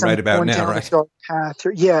tasty Because I'm right about going now, down a right? dark path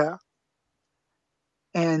here. Yeah,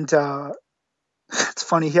 and it's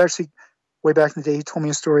funny. He actually, way back in the day, he told me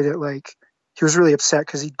a story that like he was really upset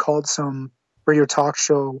because he'd called some radio talk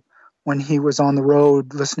show when he was on the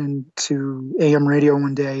road listening to AM radio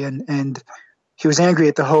one day, and he was angry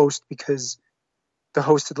at the host because the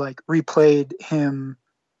host had like replayed him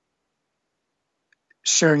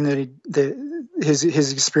sharing his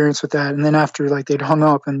experience with that, and then after like they'd hung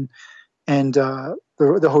up and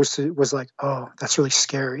the host was like, "Oh, that's really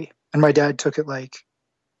scary," and my dad took it like,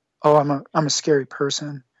 "Oh, I'm a scary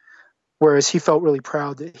person," whereas he felt really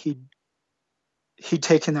proud that he'd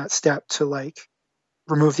taken that step to like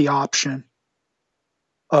remove the option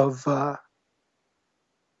of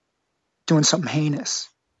doing something heinous.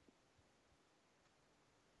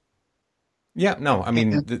 Yeah, no, I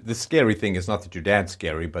mean, And the scary thing is not that your dad's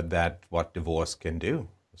scary, but that what divorce can do,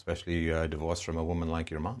 especially divorce from a woman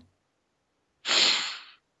like your mom.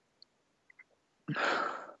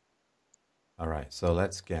 All right, so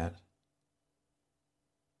let's get...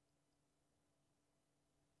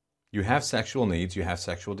 You have sexual needs, you have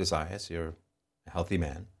sexual desires, you're a healthy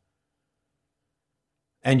man.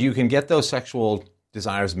 And you can get those sexual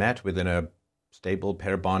desires met within a stable,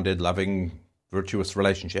 pair-bonded, loving, virtuous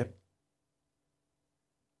relationship.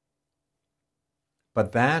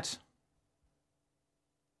 But that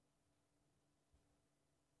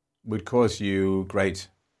would cause you great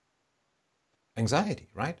anxiety,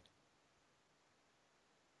 right?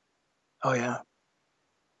 oh yeah,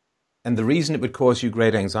 And the reason it would cause you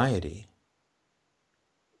great anxiety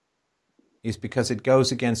is because it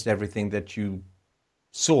goes against everything that you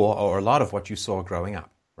saw, or a lot of what you saw growing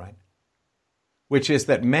up, right? Which is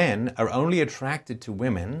that men are only attracted to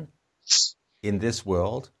women in this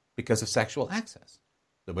world because of sexual access.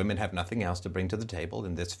 The women have nothing else to bring to the table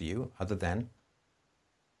in this view other than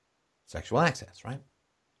sexual access, right?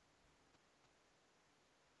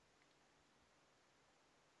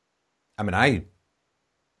 I mean, I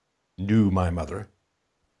knew my mother.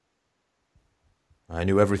 I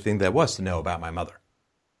knew everything there was to know about my mother.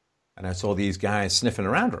 And I saw these guys sniffing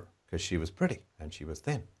around her because she was pretty and she was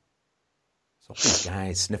thin. So all these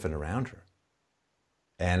guys sniffing around her.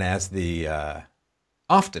 And as the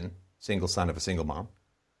often single son of a single mom,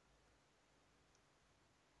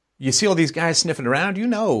 you see all these guys sniffing around, you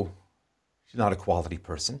know she's not a quality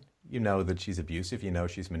person. You know that she's abusive. You know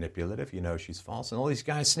she's manipulative. You know she's false. And all these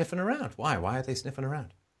guys sniffing around. Why? Why are they sniffing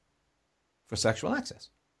around? For sexual access.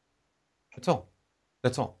 That's all.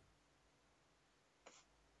 That's all.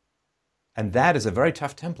 And that is a very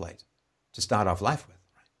tough template to start off life with.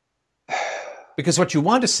 Right? Because what you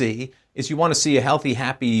want to see is you want to see a healthy,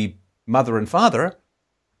 happy mother and father.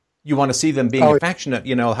 You want to see them being affectionate,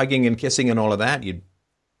 hugging and kissing and all of that.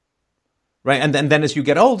 Right? And then as you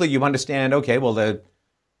get older, you understand, okay, well,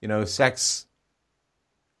 sex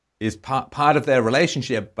is part of their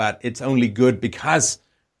relationship, but it's only good because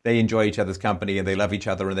they enjoy each other's company and they love each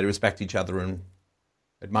other and they respect each other and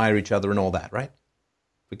admire each other and all that, right?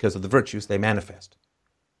 Because of the virtues they manifest.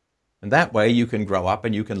 And that way you can grow up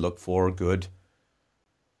and you can look for good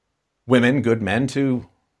women, good men to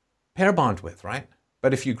pair bond with, right?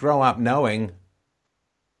 But if you grow up knowing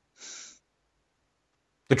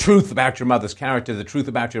the truth about your mother's character, the truth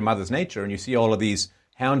about your mother's nature, and you see all of these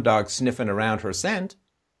hound dogs sniffing around her scent,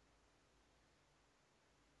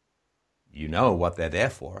 you know what they're there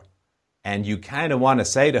for. And you kind of want to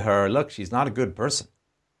say to her, look, she's not a good person.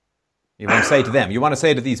 You want to say to them, you want to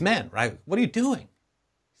say to these men, right? What are you doing?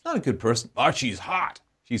 She's not a good person. Oh, she's hot.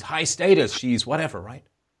 She's high status. She's whatever, right?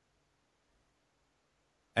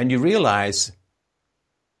 And you realize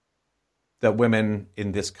that women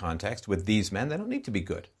in this context, with these men, they don't need to be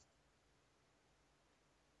good.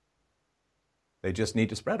 They just need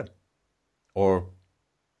to spread them. Or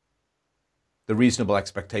the reasonable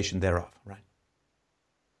expectation thereof, right?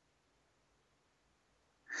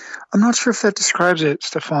 I'm not sure if that describes it,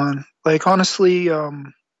 Stefan. Like, honestly, I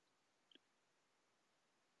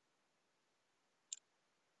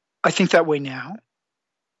think that way now.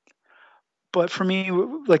 But for me,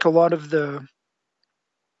 like a lot of the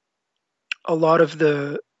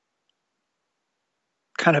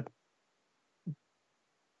kind of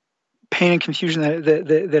pain and confusion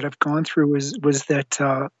that I've gone through was that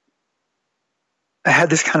I had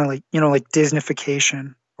this kind of like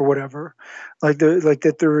Disneyfication or whatever, like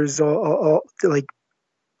that there is like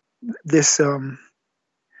this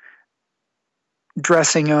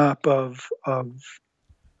dressing up of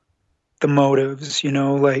the motives,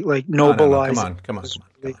 like nobilizing. No, come on.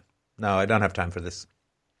 No, I don't have time for this.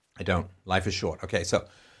 I don't. Life is short. Okay, so,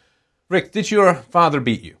 Rick, did your father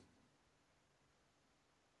beat you?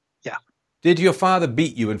 Yeah. Did your father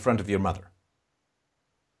beat you in front of your mother?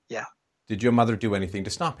 Yeah. Did your mother do anything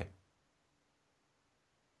to stop him?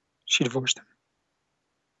 She divorced him.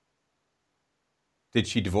 Did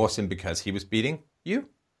she divorce him because he was beating you?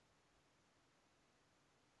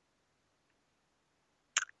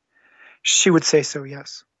 She would say so,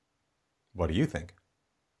 yes. What do you think?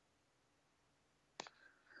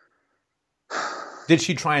 Did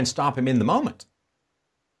she try and stop him in the moment?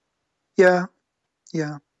 Yeah.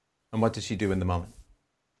 And what did she do in the moment?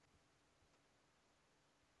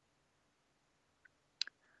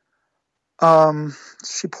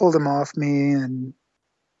 She pulled him off me and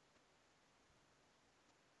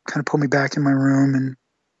kind of pulled me back in my room and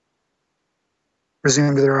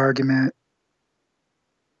resumed their argument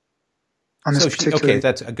on this particular... Okay,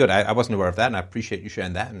 that's good. I wasn't aware of that, and I appreciate you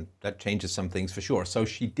sharing that, and that changes some things for sure. So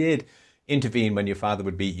she did intervene when your father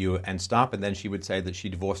would beat you and stop, and then she would say that she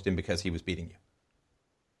divorced him because he was beating you.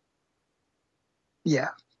 Yeah.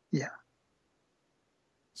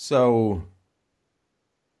 So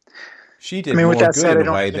she did more good in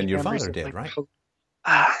a way than your father did, right?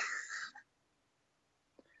 I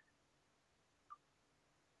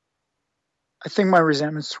think my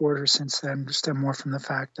resentments toward her since then stem more from the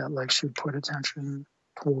fact that like she would put attention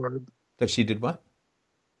toward... That she did what?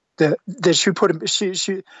 That she put...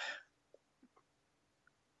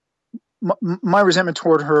 My resentment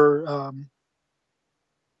toward her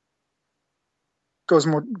goes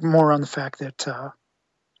more on the fact that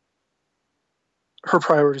her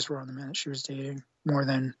priorities were on the man that she was dating more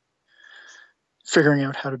than figuring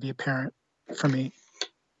out how to be a parent for me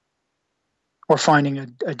or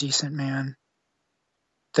finding a decent man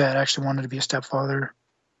that actually wanted to be a stepfather.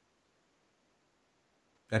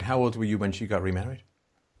 And how old were you when she got remarried?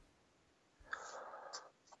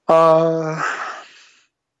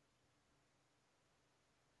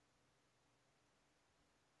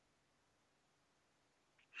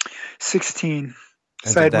 16.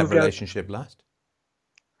 And did that relationship last?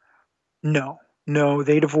 No,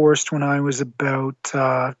 they divorced when I was about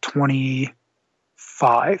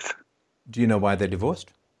 25. Do you know why they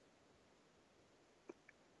divorced?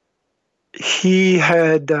 He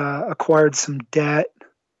had acquired some debt.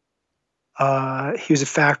 He was a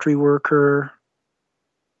factory worker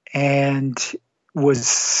and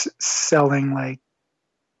was selling like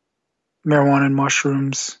marijuana and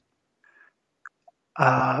mushrooms.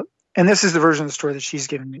 And this is the version of the story that she's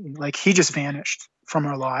given me. Like, he just vanished from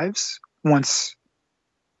our lives once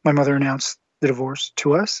my mother announced the divorce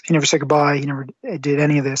to us. He never said goodbye. He never did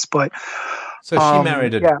any of this. But so she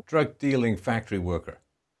married a drug dealing factory worker.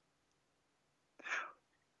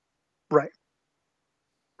 Right.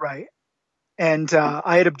 Right. And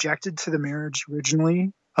I had objected to the marriage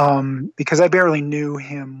originally because I barely knew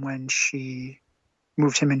him when she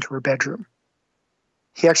moved him into her bedroom.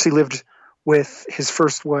 He actually lived with his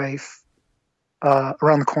first wife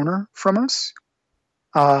around the corner from us,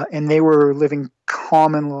 and they were living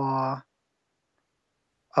common law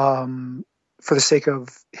for the sake of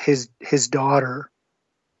his daughter.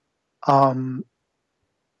 And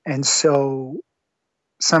so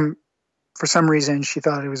for some reason, she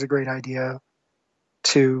thought it was a great idea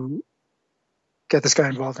to get this guy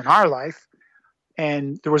involved in our life.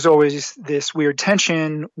 And there was always this weird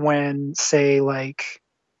tension when, say, like,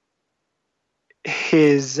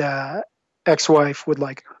 his ex-wife would,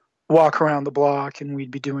 like, walk around the block and we'd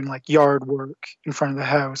be doing, like, yard work in front of the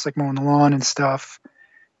house, like mowing the lawn and stuff.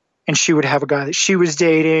 And she would have a guy that she was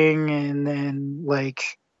dating, and then,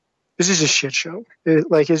 like, this is a shit show.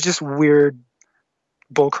 It's just weird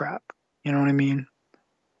bullcrap. You know what I mean?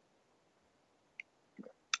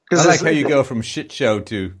 I like how you go from shit show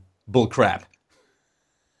to bullcrap.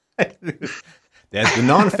 There's the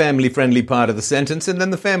non-family friendly part of the sentence, and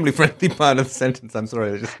then the family friendly part of the sentence. I'm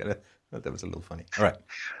sorry, that was a little funny. All right.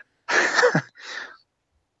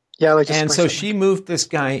 Yeah, like. And so she moved this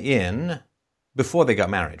guy in before they got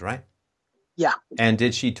married, right? Yeah. And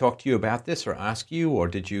did she talk to you about this, or ask you, or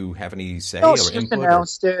did you have any say No, or she just input?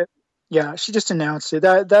 announced it. Yeah, she just announced it.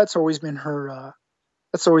 That's always been her.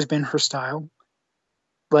 That's always been her style.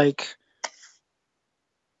 Like,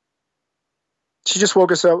 she just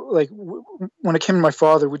woke us up. Like, when it came to my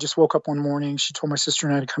father, we just woke up one morning. She told my sister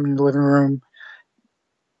and I to come into the living room.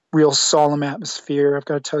 Real solemn atmosphere. I've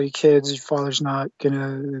got to tell you, kids, your father's not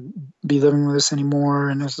gonna be living with us anymore.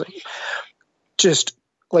 And it's like, just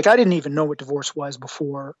like, I didn't even know what divorce was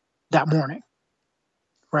before that morning,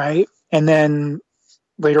 right? And then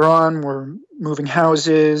later on, we're moving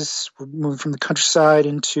houses. We're moving from the countryside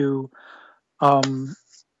into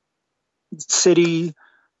city.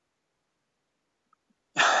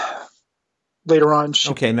 Later on,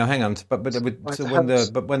 okay. Now hang on. But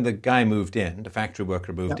when the guy moved in, the factory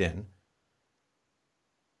worker moved in,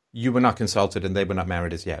 you were not consulted, and they were not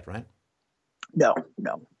married as yet, right? No.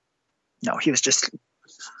 He was just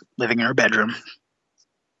living in her bedroom.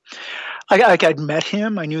 I'd met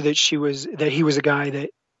him. I knew that he was a guy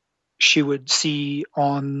that she would see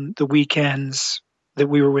on the weekends that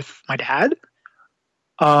we were with my dad.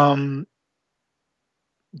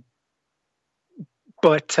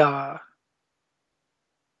 But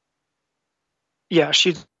yeah,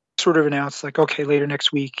 she sort of announced, like, okay, later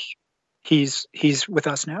next week, he's with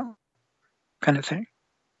us now, kind of thing.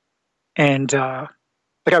 And like,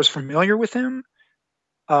 I was familiar with him,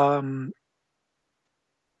 but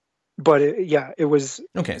it was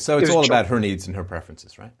okay. So it's all about her needs and her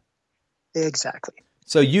preferences, right? Exactly.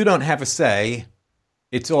 So you don't have a say.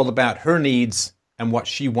 It's all about her needs and what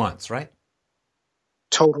she wants, right?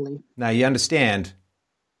 Totally. Now you understand.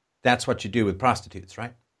 That's what you do with prostitutes,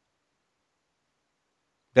 right?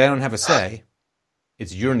 They don't have a say.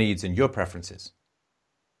 It's your needs and your preferences.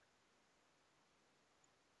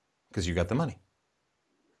 Because you got the money.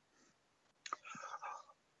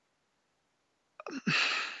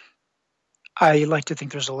 I like to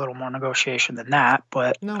think there's a little more negotiation than that,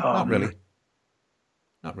 but... No, not really.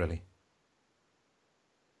 Not really.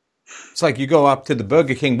 It's like you go up to the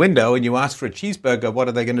Burger King window and you ask for a cheeseburger. What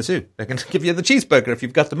are they going to do? They're going to give you the cheeseburger if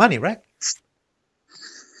you've got the money, right?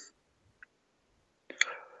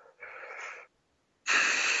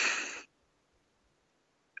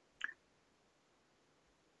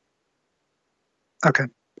 Okay.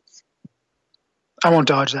 I won't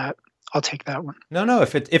dodge that. I'll take that one. No.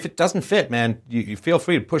 If it doesn't fit, man, you feel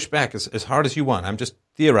free to push back as hard as you want. I'm just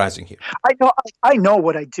theorizing here. I know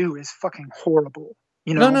what I do is fucking horrible.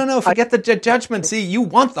 You know? No. Forget the judgment. See, you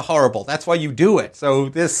want the horrible. That's why you do it. So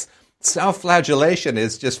this self-flagellation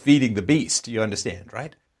is just feeding the beast. You understand,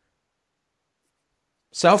 right?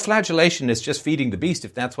 Self-flagellation is just feeding the beast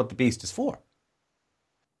if that's what the beast is for.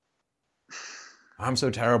 I'm so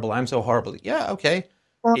terrible. I'm so horrible. Yeah, okay.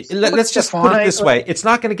 Well, let's just put it this way. It's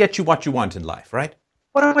not going to get you what you want in life, right?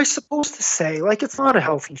 What am I supposed to say? Like, it's not a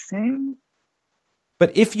healthy thing.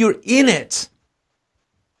 But if you're in it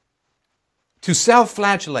to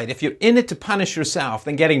self-flagellate, if you're in it to punish yourself,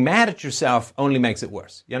 then getting mad at yourself only makes it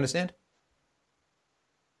worse. You understand?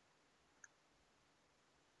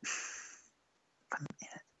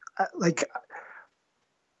 Like...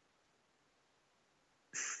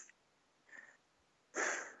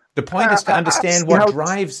 The point is to understand what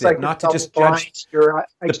drives it, not to just judge.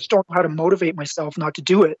 I just don't know how to motivate myself not to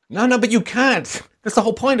do it. No, but you can't. That's the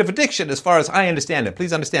whole point of addiction, as far as I understand it.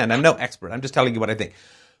 Please understand, I'm no expert. I'm just telling you what I think.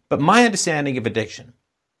 But my understanding of addiction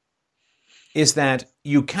is that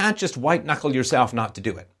you can't just white knuckle yourself not to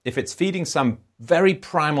do it. If it's feeding some very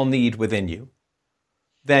primal need within you,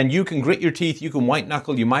 then you can grit your teeth, you can white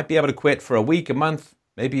knuckle, you might be able to quit for a week, a month,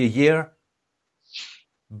 maybe a year.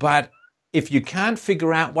 But if you can't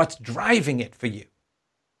figure out what's driving it for you,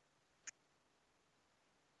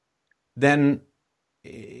 then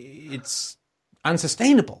it's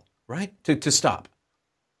unsustainable, right? To stop.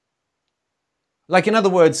 Like, in other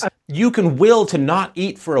words, you can will to not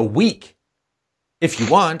eat for a week if you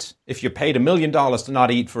want, if you're paid $1 million to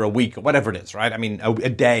not eat for a week or whatever it is, right? I mean, a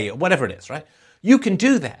day or whatever it is, right? You can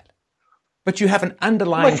do that. But you have an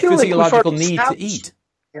underlying physiological need to eat.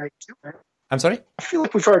 I do it. I'm sorry? I feel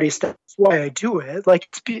like we've already established why I do it. Like,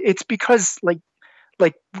 it's because, like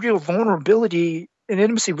real vulnerability and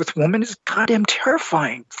intimacy with women is goddamn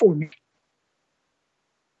terrifying for me.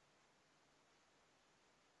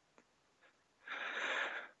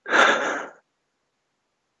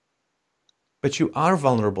 But you are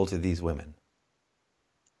vulnerable to these women.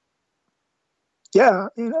 Yeah.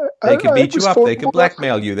 They could beat you up. They could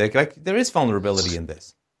blackmail you. There is vulnerability in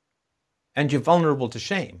this. And you're vulnerable to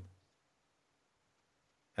shame.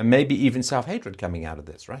 And maybe even self-hatred coming out of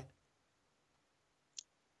this, right?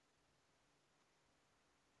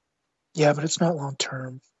 Yeah, but it's not long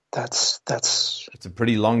term. That's It's a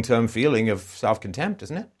pretty long-term feeling of self-contempt,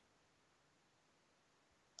 isn't it?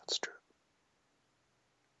 That's true.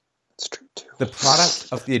 That's true too. The product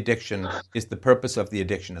of the addiction is the purpose of the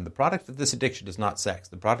addiction, and the product of this addiction is not sex.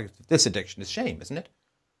 The product of this addiction is shame, isn't it?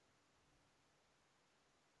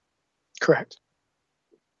 Correct.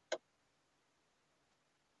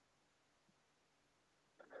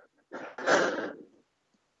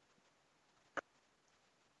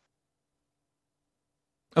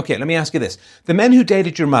 Okay, let me ask you this. The men who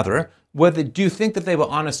dated your mother, do you think that they were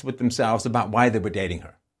honest with themselves about why they were dating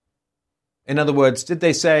her? In other words, did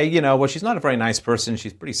they say, well, she's not a very nice person,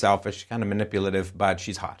 she's pretty selfish, kind of manipulative, but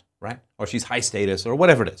she's hot, right? Or she's high status, or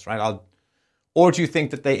whatever it is, right? Or do you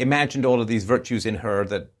think that they imagined all of these virtues in her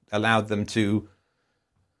that allowed them to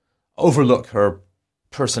overlook her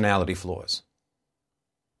personality flaws?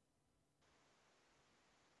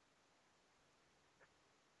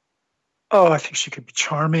 Oh, I think she could be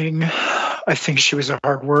charming. I think she was a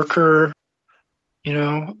hard worker.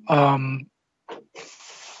 I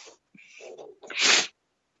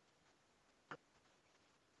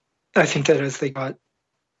think that as they got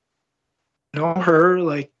to know her,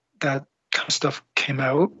 like, that kind of stuff came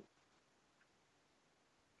out.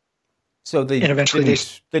 So they didn't track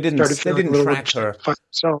her.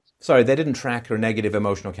 Sorry, they didn't track her negative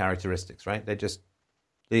emotional characteristics, right?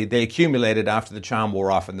 They accumulated after the charm wore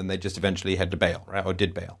off, and then they just eventually had to bail, right? Or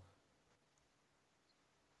did bail.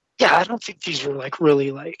 Yeah, I don't think these were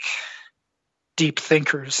really deep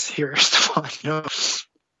thinkers here, Stefan.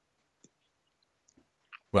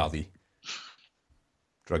 Well, the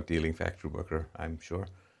drug dealing factory worker, I'm sure,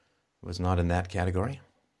 was not in that category.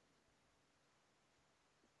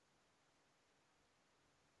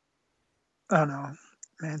 I don't know,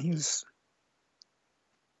 man. He was.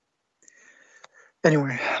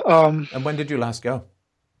 Anyway. And when did you last go?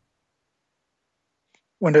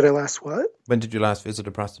 When did I last what? When did you last visit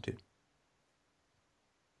a prostitute?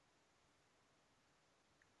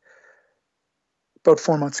 About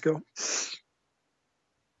 4 months ago.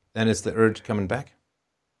 And is the urge coming back?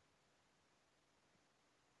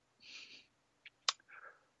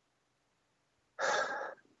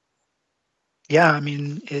 Yeah, I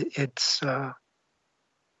mean, it's... I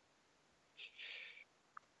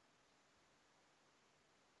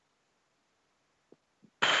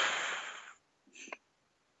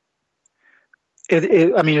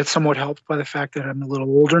mean, it's somewhat helped by the fact that I'm a little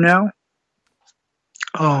older now.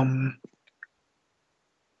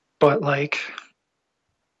 But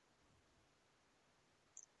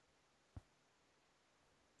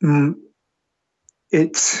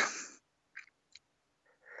it's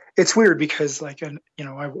weird because I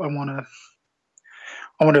want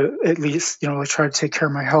to at least try to take care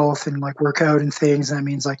of my health and work out and things. That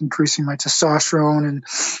means increasing my testosterone and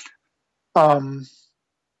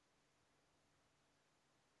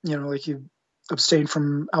you abstain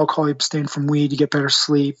from alcohol, you abstain from weed, you get better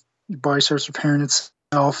sleep, your body starts repairing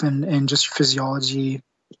itself, and just your physiology,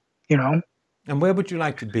 And where would you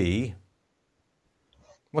like to be?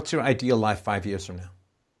 What's your ideal life 5 years from now?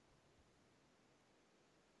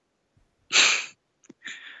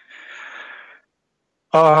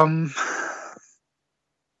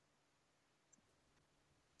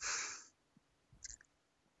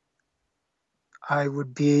 I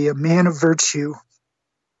would be a man of virtue.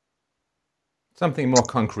 Something more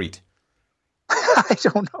concrete. I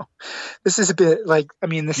don't know. This is a bit like, I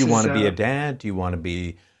mean, this Do you is... want to be a dad? Do you want to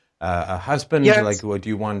be a husband? Yeah, Like, what do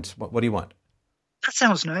you want? What do you want? that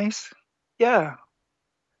sounds nice. Yeah.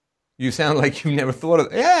 You sound like you've never thought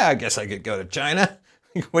of. Yeah, I guess I could go to China.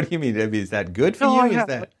 What do you mean? I mean, is that good for No, you? yeah. Is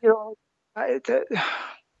that? You know,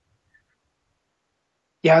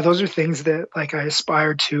 yeah, those are things that like I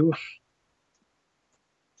aspire to.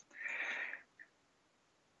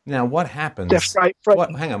 Now, what happens? That's right.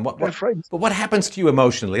 What? Hang on. But what happens to you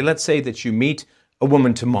emotionally? Let's say that you meet a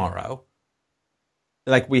woman tomorrow.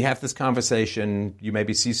 Like we have this conversation. You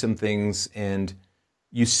maybe see some things, and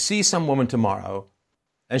you see some woman tomorrow,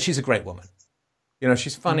 and she's a great woman. You know,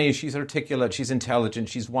 she's funny, she's articulate, she's intelligent,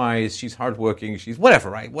 she's wise, she's hardworking, she's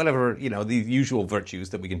whatever, right? Whatever, you know, the usual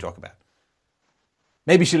virtues that we can talk about.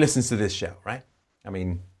 Maybe she listens to this show, right? I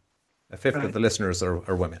mean, a fifth of the listeners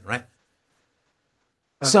are women, right?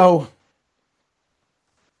 So,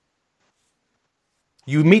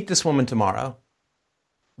 you meet this woman tomorrow.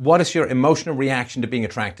 What is your emotional reaction to being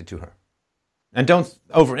attracted to her? And don't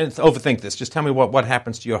overthink this. Just tell me what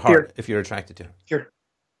happens to your heart if you're attracted to her.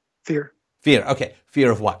 Fear. Fear. Okay. Fear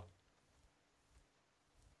of what?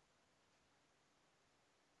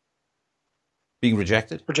 Being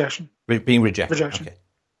rejected? Rejection. Being rejected. Rejection.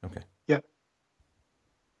 Okay. Yeah.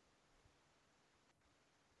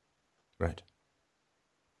 Right.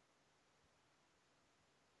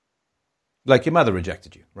 Like your mother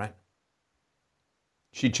rejected you, right?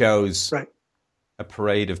 She chose a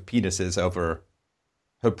parade of penises over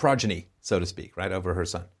her progeny, so to speak, right? Over her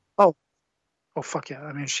son. Oh, fuck yeah.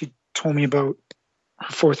 I mean, she told me about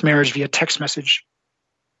her fourth marriage via text message.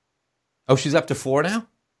 Oh, she's up to 4 now?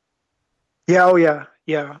 Yeah, oh yeah.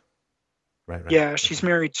 Yeah. Right. Yeah, she's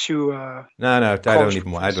married to No, I don't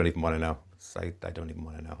even want to know. I don't even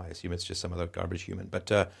want to know. I assume it's just some other garbage human.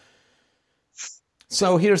 But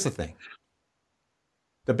so here's the thing.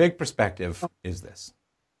 The big perspective is this.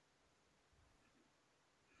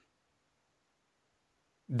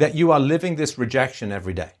 That you are living this rejection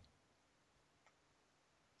every day.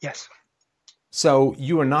 Yes. So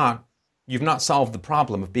you've not solved the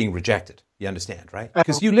problem of being rejected. You understand, right?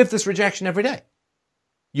 Because you live this rejection every day.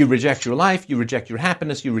 You reject your life, you reject your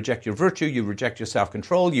happiness, you reject your virtue, you reject your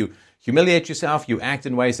self-control, you humiliate yourself, you act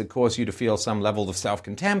in ways that cause you to feel some level of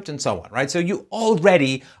self-contempt and so on, right? So you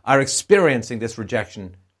already are experiencing this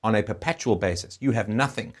rejection on a perpetual basis. You have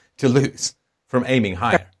nothing to lose from aiming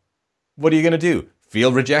higher. What are you going to do?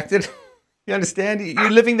 Feel rejected? You understand? You're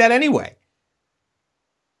living that anyway.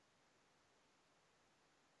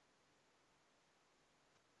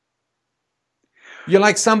 You're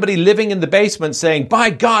like somebody living in the basement saying,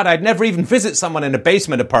 by God, I'd never even visit someone in a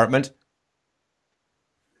basement apartment.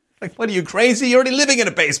 Like, what are you, crazy? You're already living in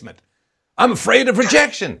a basement. I'm afraid of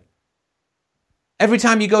rejection. Every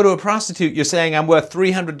time you go to a prostitute, you're saying, I'm worth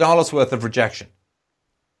 $300 worth of rejection.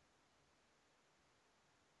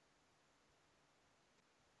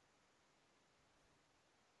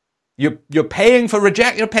 You're paying for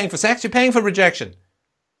rejection. You're paying for sex. You're paying for rejection.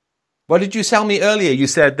 What did you sell me earlier? You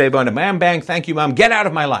said they want a man bang, thank you, mom, get out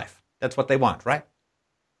of my life. That's what they want, right?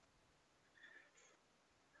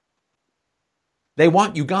 They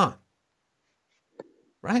want you gone.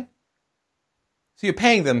 Right? So you're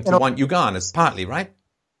paying them to want you gone, is partly, right?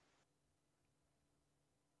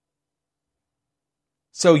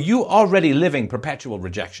 So you already living perpetual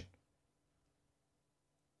rejection.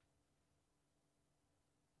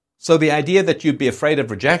 So the idea that you'd be afraid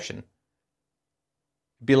of rejection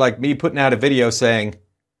would be like me putting out a video saying,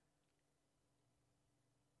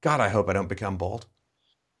 God, I hope I don't become bald.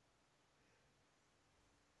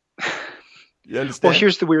 You understand? Well,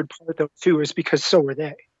 here's the weird part, though, too, is because so are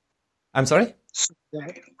they. I'm sorry? So are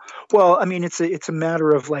they. Well, I mean, it's a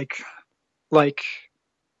matter of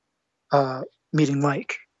meeting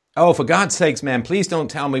like. Oh, for God's sakes, man, please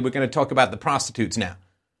don't tell me we're going to talk about the prostitutes now.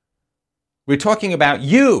 We're talking about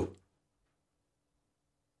you.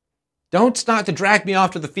 Don't start to drag me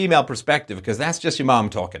off to the female perspective, because that's just your mom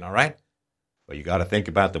talking, all right? Well, you got to think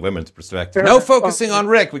about the women's perspective. No focusing on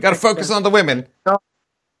Rick. We got to focus on the women. No.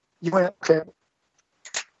 You went, okay.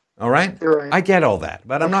 All right? You're right. I get all that,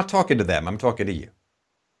 but I'm not talking to them. I'm talking to you.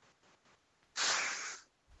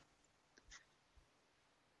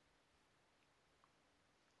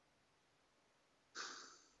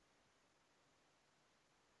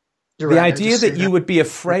 The idea that you would be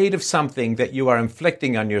afraid of something that you are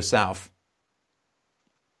inflicting on yourself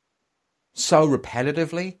so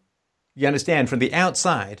repetitively, you understand, from the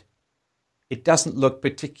outside, it doesn't look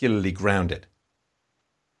particularly grounded.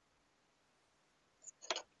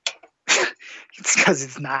 It's because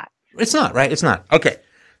it's not. It's not, right? It's not. Okay.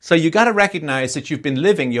 So you got to recognize that you've been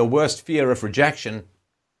living your worst fear of rejection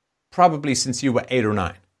probably since you were 8 or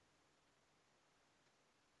 9.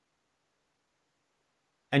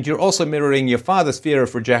 And you're also mirroring your father's fear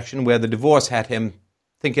of rejection, where the divorce had him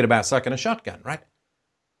thinking about sucking a shotgun, right?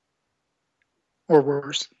 Or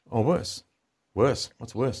worse. Or worse. Worse.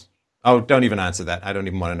 What's worse? Oh, don't even answer that. I don't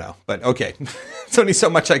even want to know. But okay. It's only so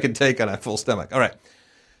much I can take on a full stomach. All right.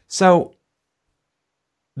 So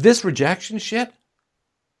this rejection shit,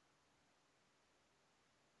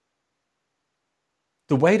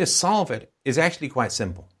 the way to solve it is actually quite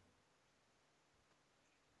simple.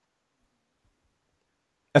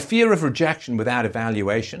 A fear of rejection without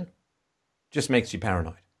evaluation just makes you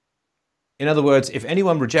paranoid. In other words, if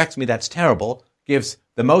anyone rejects me, that's terrible, gives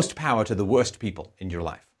the most power to the worst people in your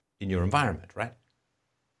life, in your environment, right?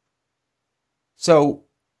 So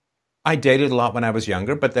I dated a lot when I was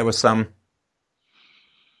younger, but there were some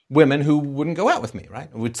women who wouldn't go out with me,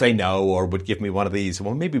 right? Would say no, or would give me one of these,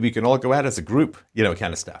 well, maybe we can all go out as a group,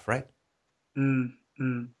 kind of stuff, right?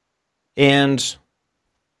 Mm-hmm. And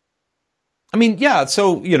I mean, yeah,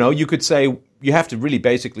 so, you could say, you have to really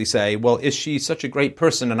basically say, well, is she such a great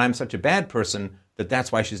person and I'm such a bad person that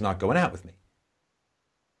that's why she's not going out with me?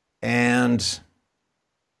 And,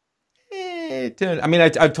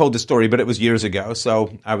 I've told the story, but it was years ago.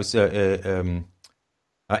 So I was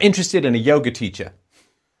interested in a yoga teacher.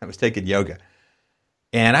 I was taking yoga.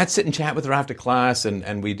 And I'd sit and chat with her after class,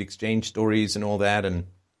 and we'd exchange stories and all that.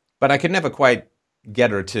 But I could never quite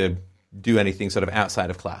get her to do anything sort of outside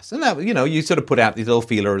of class. And that, you sort of put out these little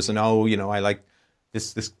feelers and, I like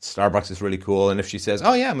this Starbucks is really cool. And if she says,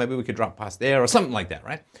 oh yeah, maybe we could drop past there or something like that,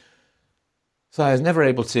 right? So I was never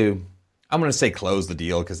able to, I'm going to say close the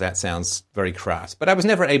deal because that sounds very crass, but I was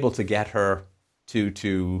never able to get her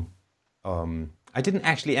to I didn't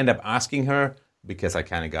actually end up asking her because I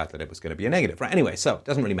kind of got that it was going to be a negative, right? Anyway, so it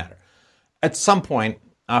doesn't really matter. At some point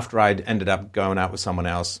after I'd ended up going out with someone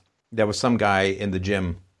else, there was some guy in the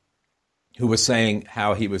gym who was saying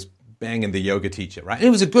how he was banging the yoga teacher, right? And he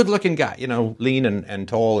was a good-looking guy, lean and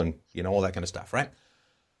tall and, all that kind of stuff, right?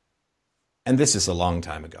 And this is a long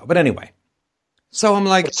time ago. But anyway, so I'm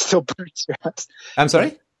like... It still burns your ass. I'm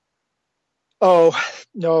sorry? Oh,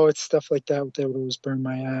 no, it's stuff like that that would always burn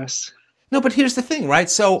my ass. No, but here's the thing, right?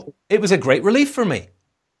 So it was a great relief for me.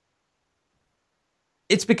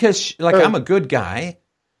 It's because, I'm a good guy.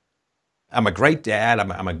 I'm a great dad.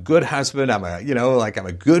 I'm a good husband. I'm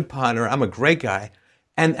a good partner. I'm a great guy.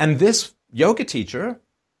 And this yoga teacher,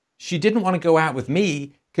 she didn't want to go out with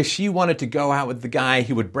me because she wanted to go out with the guy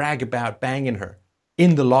who would brag about banging her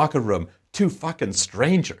in the locker room. 2 fucking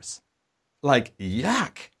strangers.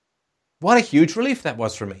 Yuck. What a huge relief that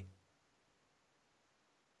was for me.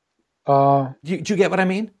 Do you get what I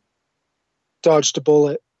mean? Dodged a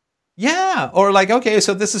bullet. Yeah. Or okay,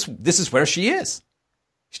 so this is where she is.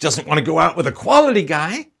 She doesn't want to go out with a quality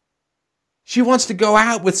guy. She wants to go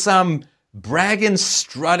out with some bragging,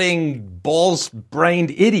 strutting,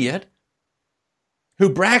 balls-brained idiot who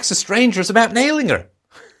brags to strangers about nailing her.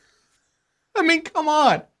 I mean, come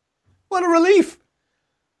on. What a relief.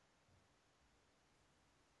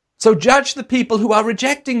 So judge the people who are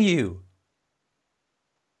rejecting you.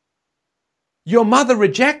 Your mother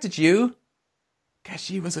rejected you because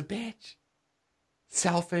she was a bitch.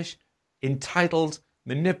 Selfish, entitled,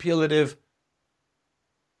 manipulative,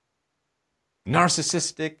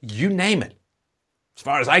 narcissistic, you name it. As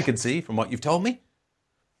far as I can see from what you've told me.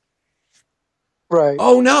 Right.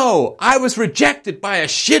 Oh no, I was rejected by a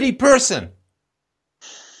shitty person.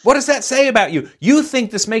 What does that say about you? You think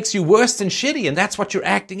this makes you worse than shitty and that's what you're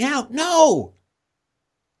acting out? No.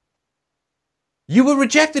 You were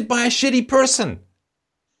rejected by a shitty person.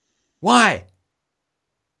 Why?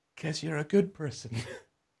 Because you're a good person.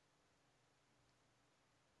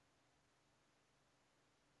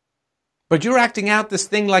 But you're acting out this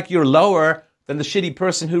thing like you're lower than the shitty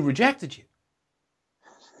person who rejected you.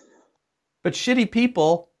 But shitty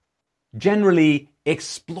people generally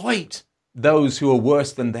exploit those who are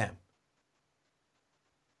worse than them.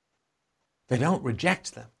 They don't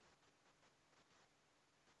reject them.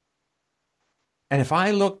 And if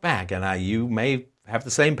I look back, and you may have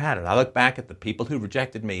the same pattern, I look back at the people who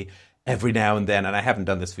rejected me every now and then, and I haven't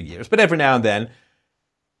done this for years, but every now and then,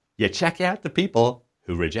 you check out the people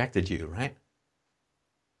who rejected you, right?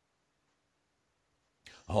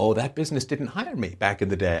 Oh, that business didn't hire me back in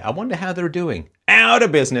the day. I wonder how they're doing. Out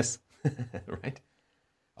of business, right?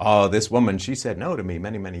 Oh, this woman, she said no to me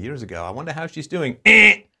many, many years ago. I wonder how she's doing.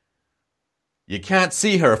 You can't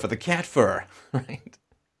see her for the cat fur, right?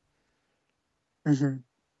 Mm-hmm.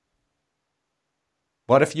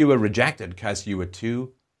 What if you were rejected because you were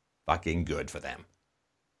too fucking good for them?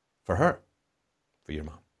 For her. For your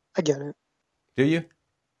mom. I get it. Do you?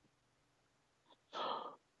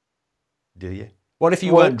 Do you? What if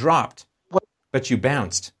you weren't dropped, but you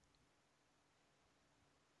bounced?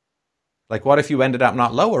 Like, what if you ended up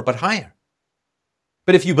not lower, but higher?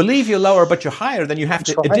 But if you believe you're lower, but you're higher, then you have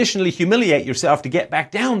to additionally humiliate yourself to get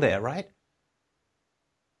back down there, right?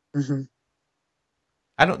 Mm-hmm.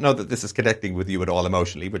 I don't know that this is connecting with you at all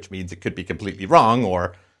emotionally, which means it could be completely wrong,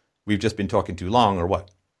 or we've just been talking too long, or what?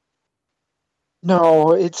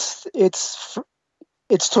 No, it's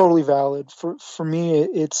totally valid. For me,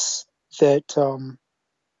 it's that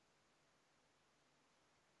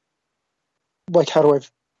like, how do I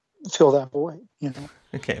fill that void? You know.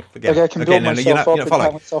 Okay, forget like I can build myself up and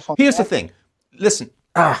pat myself on. Here's the thing. Listen,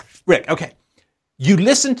 Rick. Okay, you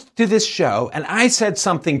listened to this show, and I said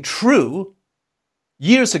something true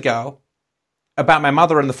years ago about my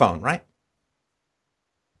mother on the phone, right?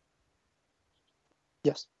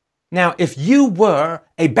 Yes. Now, if you were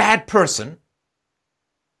a bad person,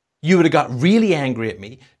 you would have got really angry at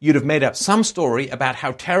me. You'd have made up some story about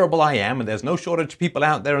how terrible I am, and there's no shortage of people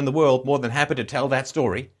out there in the world more than happy to tell that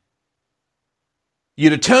story.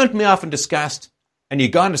 You'd have turned me off in disgust, and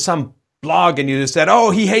you'd gone to some blog and you'd have said, oh,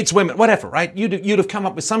 he hates women, whatever, right? You'd have come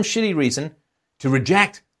up with some shitty reason to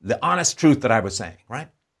reject the honest truth that I was saying, right?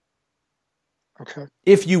 Okay.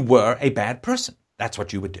 If you were a bad person, that's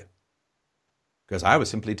what you would do. Because I was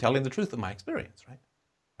simply telling the truth of my experience, right?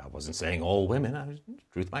 I wasn't saying all women, I was the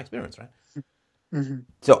truth of my experience, right? Mm-hmm.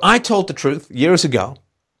 So I told the truth years ago,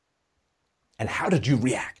 and how did you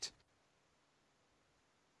react?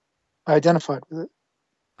 I identified with it.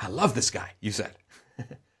 I love this guy, you said.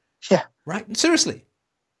 Yeah. Right? Seriously.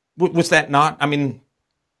 Was that not, I mean,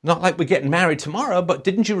 not like we're getting married tomorrow, but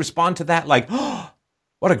didn't you respond to that like, oh,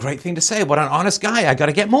 what a great thing to say. What an honest guy. I got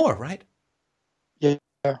to get more, right? Yeah.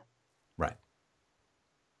 Right.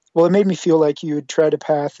 Well, it made me feel like you had tread a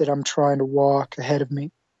path that I'm trying to walk ahead of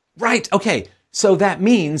me. Right. Okay. So that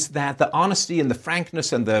means that the honesty and the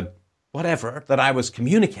frankness and the whatever that I was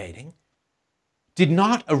communicating did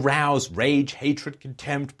not arouse rage, hatred,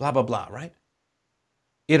 contempt, blah, blah, blah, right?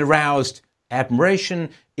 It aroused admiration.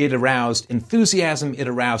 It aroused enthusiasm. It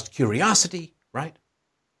aroused curiosity, right?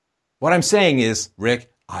 What I'm saying is,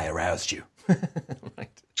 Rick, I aroused you.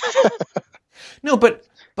 Right? No, but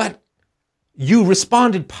you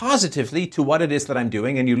responded positively to what it is that I'm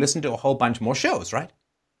doing, and you listened to a whole bunch more shows, right?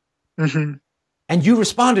 Mm-hmm. And you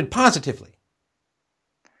responded positively.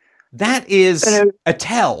 That is a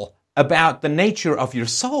tell about the nature of your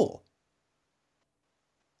soul.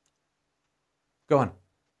 Go on.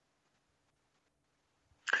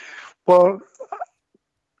 Well,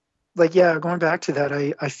 like, yeah, going back to that,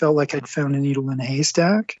 I felt like I'd found a needle in a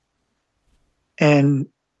haystack. And,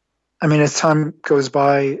 I mean, as time goes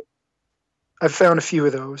by, I've found a few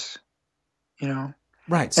of those, you know.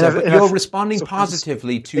 Right, so but you're responding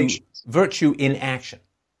positively to virtue in action.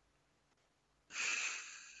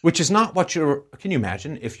 Which is not what can you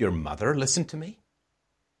imagine if your mother listened to me?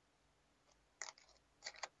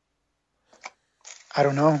 I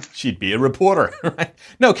don't know. She'd be a reporter, right?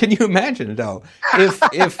 No, can you imagine, though?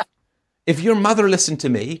 If your mother listened to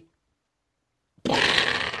me,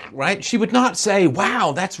 right, she would not say,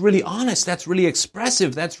 wow, that's really honest, that's really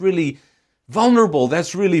expressive, that's really vulnerable,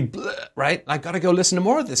 that's really, right? I got to go listen to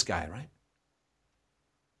more of this guy, right?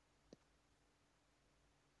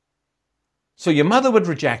 So your mother would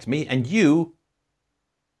reject me, and you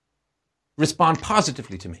respond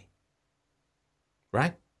positively to me,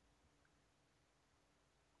 right?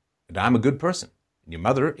 And I'm a good person, and your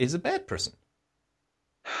mother is a bad person.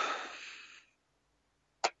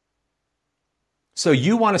 So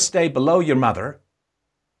you want to stay below your mother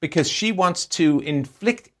because she wants to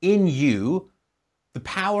inflict in you the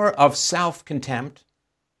power of self-contempt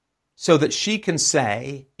so that she can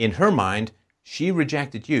say, in her mind, she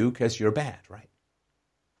rejected you because you're bad, right?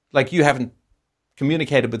 Like you haven't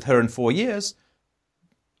communicated with her in 4 years.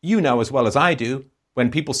 You know as well as I do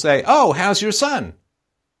when people say, oh, how's your son?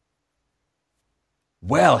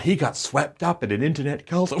 Well, he got swept up in an internet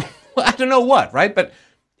cult. I don't know what, right? But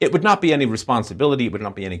it would not be any responsibility. It would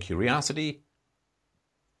not be any curiosity.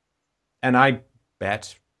 And I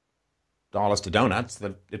bet dollars to donuts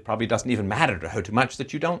that it probably doesn't even matter to her too much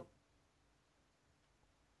that you don't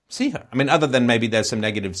see her. I mean, other than maybe there's some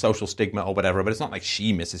negative social stigma or whatever, but it's not like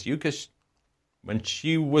she misses you because when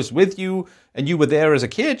she was with you and you were there as a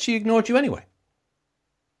kid, she ignored you anyway.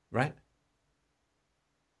 Right?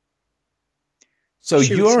 So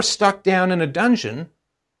you're stuck down in a dungeon,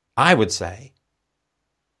 I would say,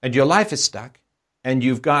 and your life is stuck, and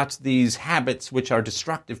you've got these habits which are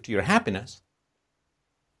destructive to your happiness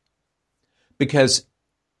because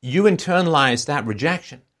you internalize that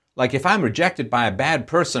rejection. Like if I'm rejected by a bad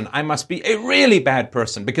person, I must be a really bad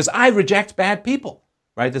person because I reject bad people,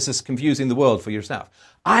 right? This is confusing the world for yourself.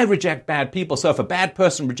 I reject bad people, so if a bad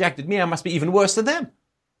person rejected me, I must be even worse than them.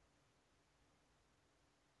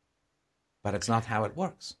 But it's not how it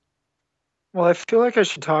works. Well, I feel like I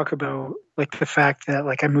should talk about like the fact that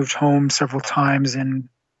like I moved home several times and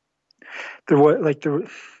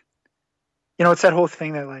it's that whole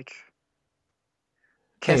thing that like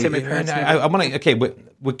can't say my parents. I want to. Okay,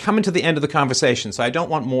 we're coming to the end of the conversation, so I don't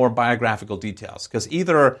want more biographical details because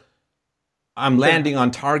either I'm landing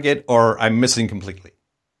on target or I'm missing completely.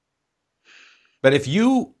 But if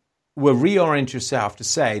you will reorient yourself to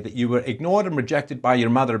say that you were ignored and rejected by your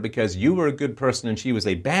mother because you were a good person and she was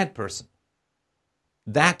a bad person,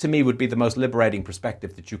 that to me would be the most liberating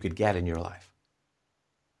perspective that you could get in your life.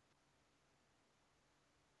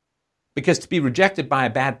 Because to be rejected by a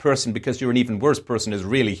bad person because you're an even worse person is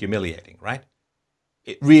really humiliating, right?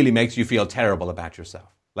 It really makes you feel terrible about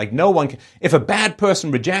yourself. Like no one can, if a bad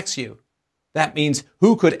person rejects you, that means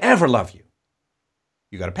who could ever love you?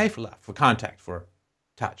 You got to pay for love, for contact, for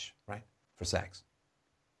touch, right? For sex.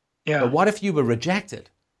 Yeah. But what if you were rejected,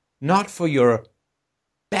 not for your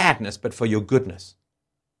badness, but for your goodness?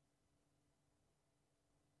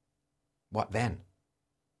 What then?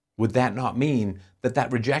 Would that not mean that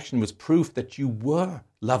that rejection was proof that you were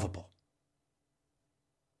lovable?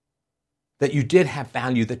 That you did have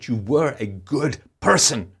value, that you were a good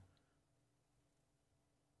person?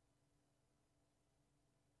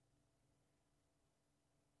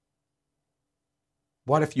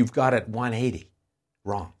 What if you've got it 180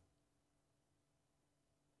 wrong?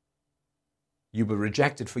 You were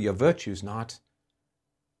rejected for your virtues, not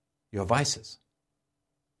your vices.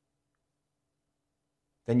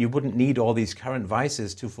 Then you wouldn't need all these current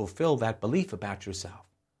vices to fulfill that belief about yourself.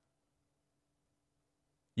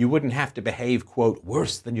 You wouldn't have to behave, quote,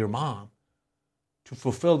 worse than your mom to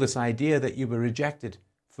fulfill this idea that you were rejected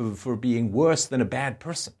for being worse than a bad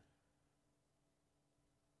person.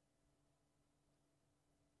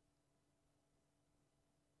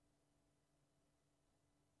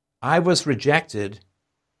 I was rejected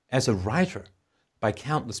as a writer by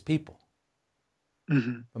countless people.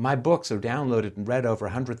 Mm-hmm. But my books are downloaded and read over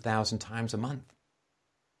 100,000 times a month.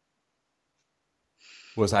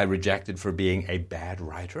 Was I rejected for being a bad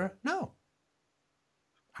writer? No.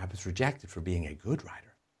 I was rejected for being a good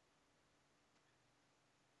writer.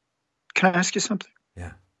 Can I ask you something?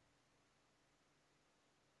 Yeah.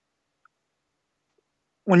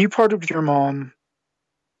 When you parted with your mom.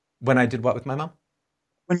 When I did what with my mom?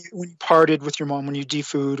 When you parted with your mom, when you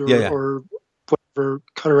defooed or whatever,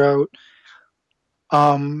 cut her out.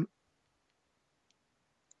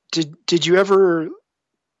 Did you ever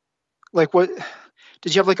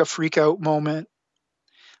did you have like a freak out moment?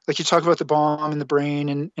 Like you talk about the bomb in the brain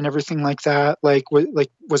and everything like that.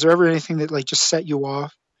 Was there ever anything that like just set you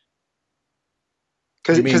off?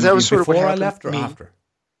 Because that was sort of what happened before I left or to me. after?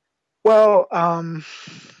 Well,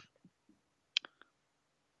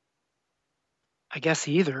 I guess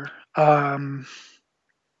either. Because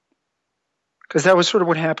that was sort of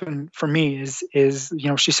what happened for me. Is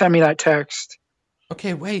she sent me that text.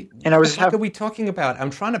 Okay, wait. And I was what the heck are we talking about?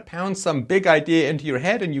 I'm trying to pound some big idea into your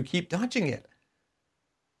head and you keep dodging it.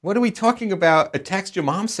 What are we talking about? A text your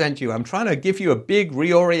mom sent you. I'm trying to give you a big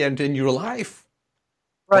reorient in your life.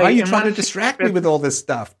 Right. Why are you trying to distract me with all this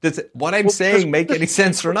stuff? Does what I'm saying make any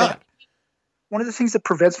sense or not? One of the things that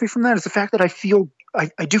prevents me from that is the fact that I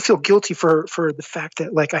do feel guilty for the fact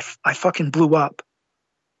that like I fucking blew up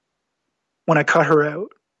when I cut her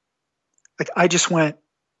out. Like I just went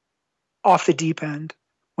off the deep end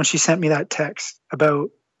when she sent me that text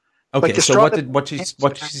about. Okay, so what did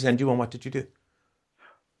she send you and what did you do?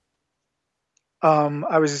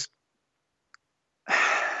 My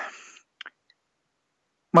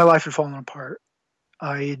life had fallen apart.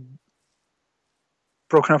 I'd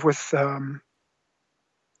broken up with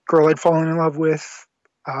girl I'd fallen in love with.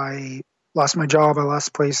 I lost my job. I lost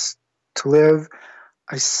a place to live.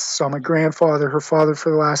 I saw my grandfather, her father,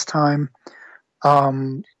 for the last time.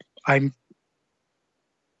 I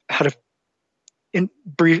had a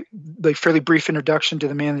fairly brief introduction to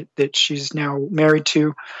the man that she's now married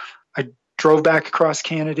to. I drove back across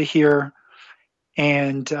Canada here,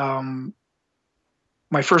 and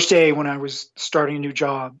my first day when I was starting a new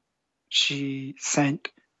job, she sent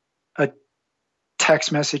a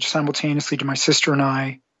text message simultaneously to my sister and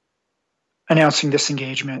I announcing this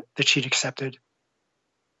engagement that she'd accepted.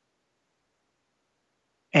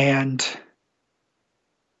 And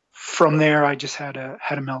from there, I just had a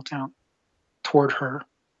meltdown toward her,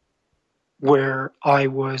 where I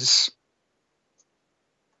was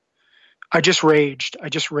I just raged. I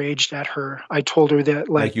just raged at her. I told her that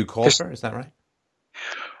Like you called this. her? Is that right?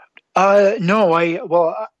 No,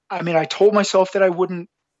 I mean, I told myself that I wouldn't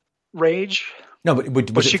rage, No, but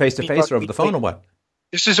but was it she face to me face or over the phone like or what?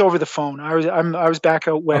 this is over the phone. I was back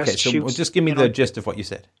out Okay, west. so She was, just give me the gist of what you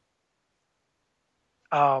said.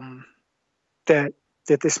 um, that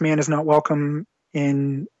this man is not welcome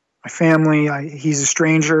in my family. He's a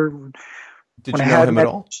stranger. Did When I you know had him at met,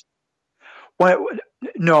 all? when,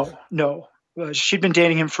 no, no. She'd been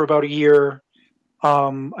dating him for about a year.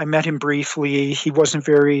 I met him briefly. He wasn't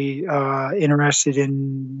very interested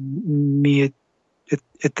in me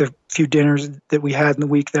at the few dinners that we had in the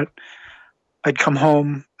week that I'd come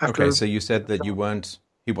home Okay, after. so you said that he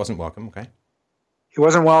wasn't welcome. Okay. He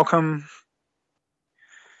wasn't welcome.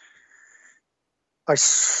 I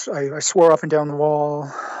swore up and down the wall,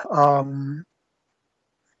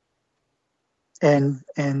 and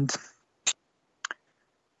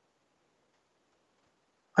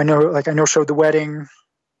I know showed the wedding,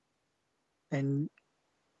 and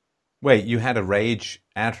Wait, you had a rage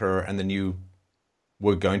at her and then you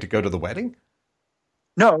were going to go to the wedding?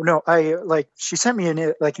 no, I she sent me an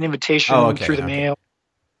Oh, invitation through okay, the okay. mail,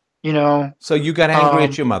 you know. So you got angry at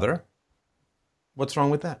Um, your mother. What's wrong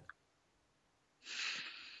with that?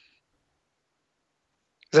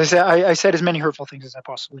 as I said as many hurtful things as I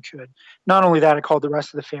possibly could. Not only that, I called the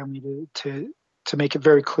rest of the family to make it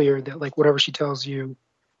very clear that whatever she tells you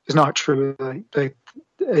is not true. So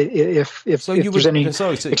If you there's any were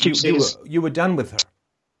so excuses, you were done with her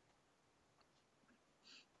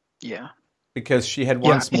yeah, because she had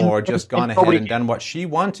yeah, once more just and gone ahead nobody and done what she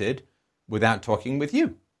wanted without talking with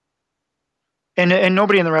you. and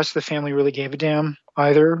nobody in the rest of the family really gave a damn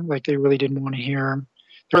either. Like they really didn't want to hear.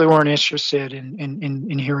 They really weren't interested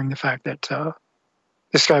in hearing the fact that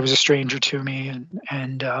this guy was a stranger to me,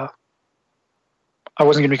 and I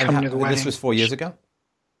wasn't going to be And coming to the this wedding. was 4 years ago.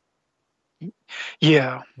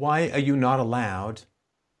 Yeah, Why are you not allowed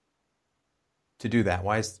to do that?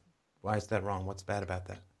 Why is that wrong? What's bad about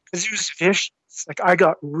that? because he was vicious. Like I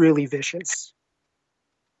got really vicious,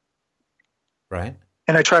 Right?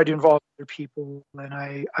 and I tried to involve other people, and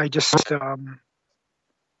I just I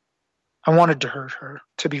wanted to hurt her.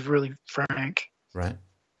 To be really frank, Right?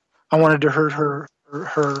 I wanted to hurt her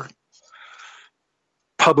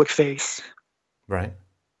public face. Right?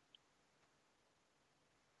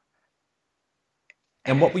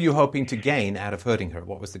 And what were you hoping to gain out of hurting her?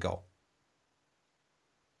 What was the goal?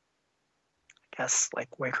 I guess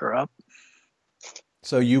wake her up.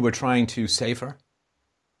 So you were trying to save her?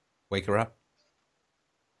 Wake her up?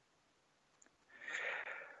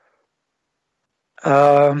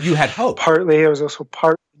 You had hope. Partly, I was also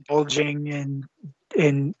part indulging in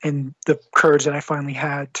the courage that I finally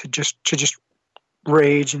had to just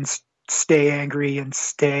rage and stay angry and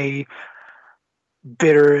stay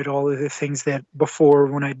bitter at all of the things that before,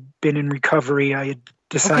 when I'd been in recovery, I had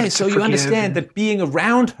decided Okay, so to you forgive. understand that being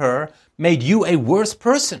around her made you a worse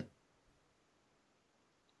person.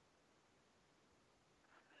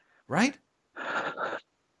 Right?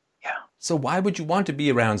 Yeah. So why would you want to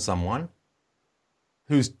be around someone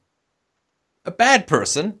who's a bad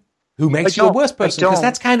person who makes you a worse person? Because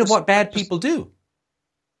that's kind of what bad people do.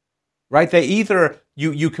 Right? They either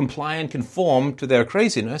you comply and conform to their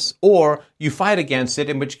craziness, or you fight against it,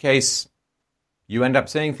 in which case you end up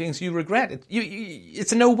saying things you regret.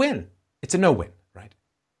 It's a no-win. It's a no-win, right?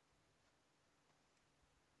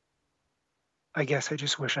 I guess I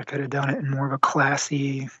just wish I could have done it in more of a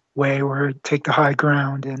classy way where I'd take the high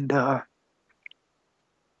ground and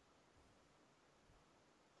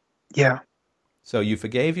yeah. So you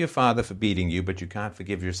forgave your father for beating you, but you can't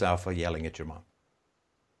forgive yourself for yelling at your mom.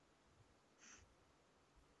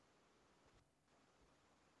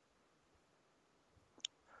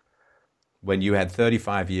 When you had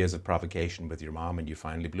 35 years of provocation with your mom and you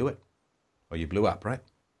finally blew it. Or you blew up, right?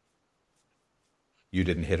 You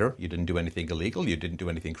didn't hit her. You didn't do anything illegal. You didn't do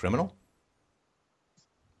anything criminal.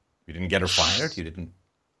 You didn't get her fired. You didn't,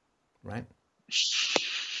 right?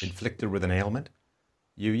 Inflict her with an ailment.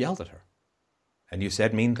 You yelled at her. And you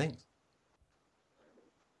said mean things.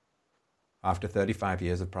 After 35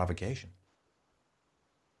 years of provocation.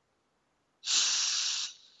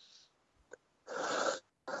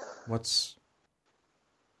 What's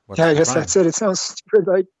yeah, I the guess crime? that's it. It sounds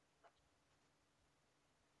stupid.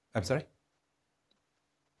 I'm sorry?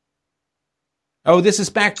 Oh, this is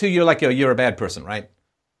back to you're a bad person, right?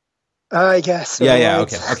 I guess. So Yeah,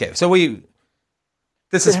 okay. So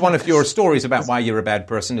this is one of your stories about why you're a bad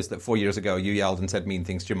person, is that 4 years ago you yelled and said mean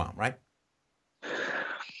things to your mom, right?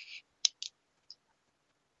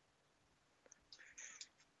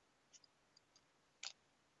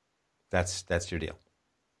 That's your deal.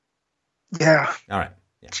 Yeah. All right.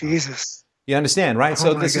 Yeah. Jesus. You understand, right?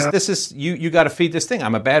 So Oh my God. this is you got to feed this thing.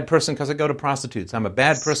 I'm a bad person because I go to prostitutes. I'm a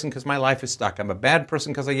bad person because my life is stuck. I'm a bad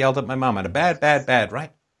person because I yelled at my mom. I'm a bad,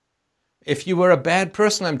 right? If you were a bad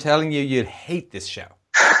person, I'm telling you, you'd hate this show.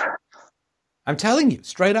 I'm telling you,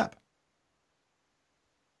 straight up.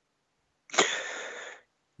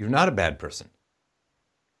 You're not a bad person.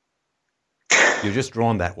 You're just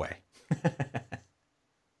drawn that way.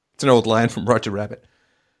 It's an old line from Roger Rabbit.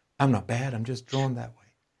 I'm not bad, I'm just drawn that way.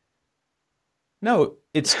 No,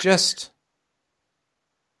 it's just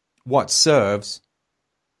what serves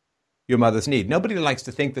your mother's need. Nobody likes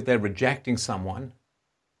to think that they're rejecting someone.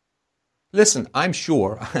 Listen, I'm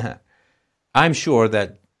sure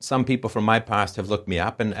that some people from my past have looked me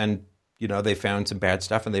up and you know, they found some bad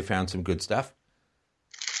stuff and they found some good stuff.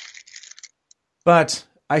 But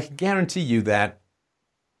I can guarantee you that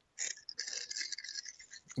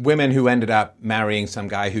women who ended up marrying some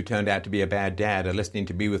guy who turned out to be a bad dad are listening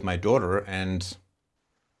to Be With My Daughter, and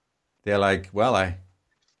they're like, well,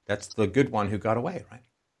 that's the good one who got away, right?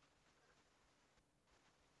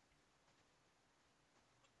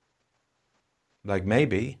 Like,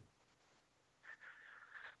 maybe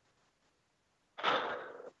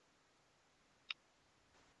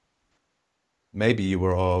you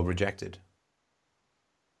were all rejected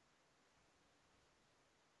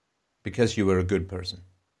because you were a good person.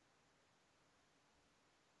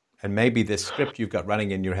 And maybe this script you've got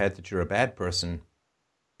running in your head that you're a bad person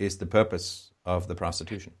is the purpose of the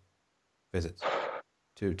prostitution visits,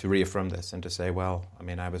 to reaffirm this and to say, well, I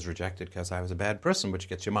mean, I was rejected because I was a bad person, which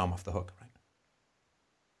gets your mom off the hook, right?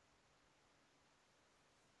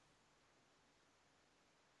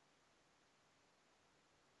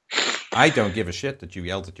 I don't give a shit that you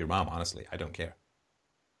yelled at your mom, honestly. I don't care.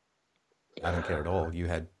 I don't care at all. You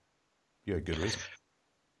had good reason.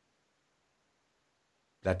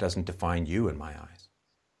 That doesn't define you in my eyes.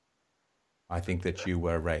 I think that you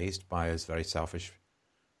were raised by a very selfish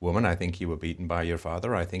woman. I think you were beaten by your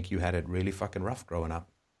father. I think you had it really fucking rough growing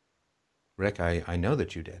up. Rick, I know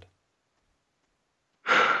that you did.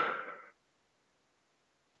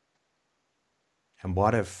 And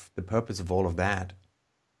what if the purpose of all of that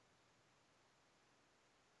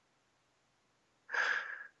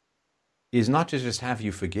is not to just have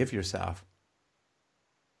you forgive yourself,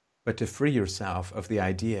 but to free yourself of the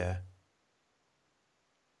idea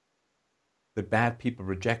that bad people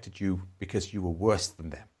rejected you because you were worse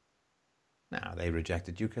than them. No, they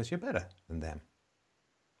rejected you because you're better than them.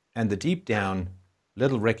 And the deep down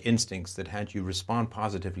little Rick instincts that had you respond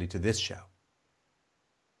positively to this show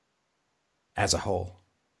as a whole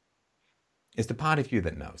is the part of you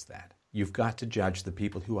that knows that. You've got to judge the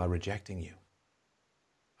people who are rejecting you.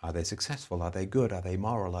 Are they successful? Are they good? Are they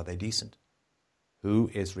moral? Are they decent? Who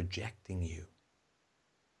is rejecting you?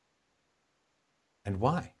 And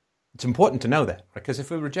why? It's important to know that, right? Because if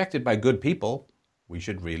we're rejected by good people, we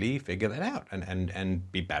should really figure that out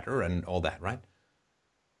and be better and all that, right?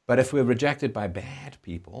 But if we're rejected by bad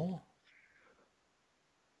people,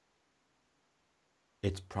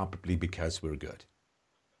 it's probably because we're good.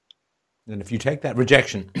 And if you take that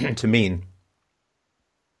rejection to mean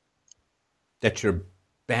that you're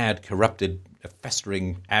bad, corrupted, a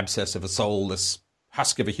festering abscess of a soul, this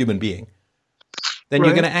husk of a human being, then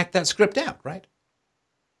you're going to act that script out, right?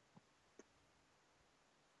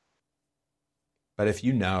 But if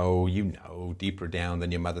you know deeper down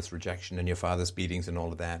than your mother's rejection and your father's beatings and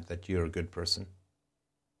all of that, that you're a good person.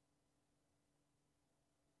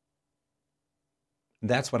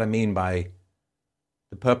 That's what I mean by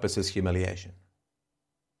the purpose is humiliation.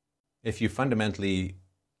 If you fundamentally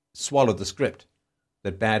swallow the script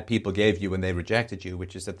that bad people gave you when they rejected you,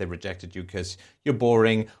 which is that they rejected you because you're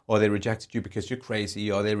boring, or they rejected you because you're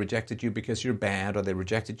crazy, or they rejected you because you're bad, or they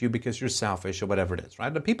rejected you because you're selfish, or whatever it is,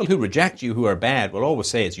 right? The people who reject you who are bad will always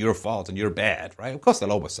say it's your fault and you're bad, right? Of course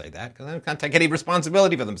they'll always say that because they can't take any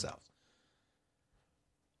responsibility for themselves.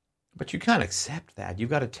 But you can't accept that. You've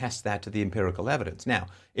got to test that to the empirical evidence. Now,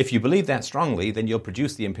 if you believe that strongly, then you'll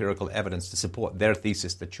produce the empirical evidence to support their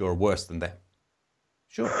thesis that you're worse than them.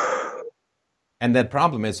 Sure. And the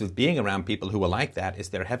problem is with being around people who are like that is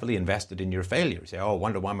they're heavily invested in your failure. You say, oh, I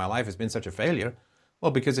wonder why my life has been such a failure. Well,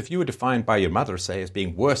 because if you were defined by your mother, say, as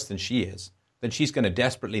being worse than she is, then she's going to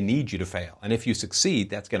desperately need you to fail. And if you succeed,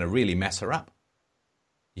 that's going to really mess her up.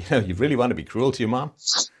 You know, you really want to be cruel to your mom?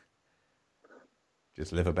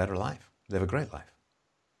 Just live a better life. Live a great life.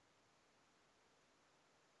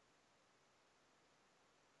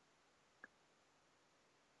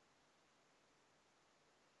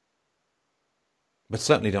 But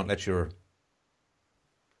certainly don't let your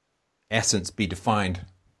essence be defined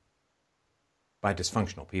by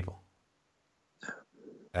dysfunctional people.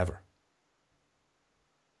 Ever.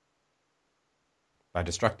 By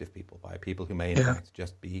destructive people, by people who may in fact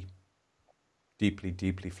just be deeply,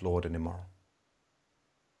 deeply flawed and immoral.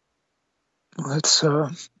 Well,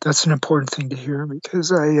 that's an important thing to hear,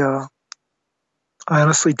 because I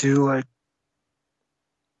honestly do, like,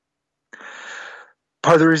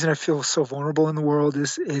 part of the reason I feel so vulnerable in the world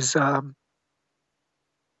is I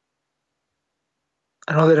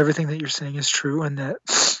know that everything that you're saying is true, and that,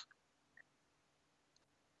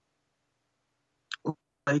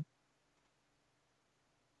 like,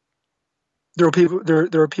 there are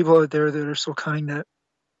people out there that are so kind that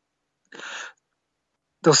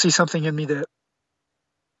they'll see something in me that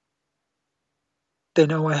they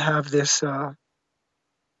know I have this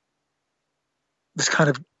this kind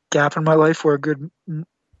of gap in my life where a good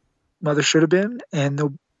mother should have been, and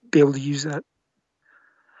they'll be able to use that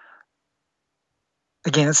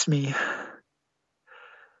against me.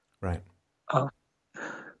 Right.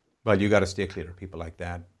 Well, you got to steer clear of people like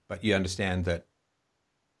that, but you understand that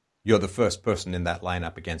you're the first person in that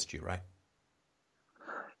lineup against you, right?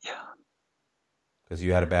 Yeah. Because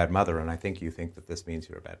you had a bad mother, and I think you think that this means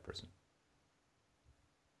you're a bad person.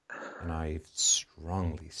 And I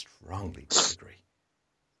strongly, strongly disagree.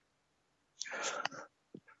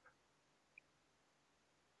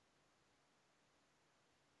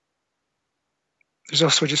 There's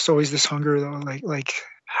also just always this hunger, though, like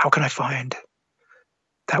how can I find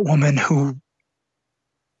that woman who will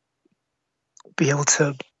be able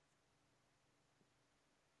to,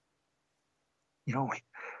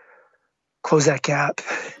 close that gap.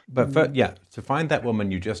 But to find that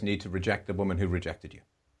woman, you just need to reject the woman who rejected you.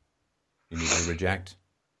 You need to reject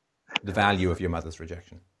the value of your mother's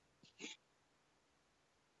rejection.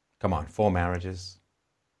 Come on, 4 marriages.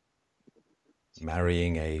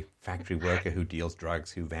 Marrying a factory worker who deals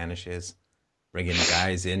drugs, who vanishes. Bringing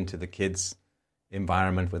guys into the kids'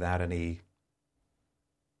 environment without any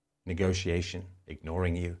negotiation.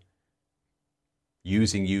 Ignoring you.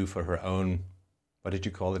 Using you for her own, what did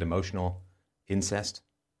you call it, emotional incest?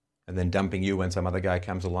 And then dumping you when some other guy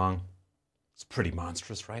comes along. It's pretty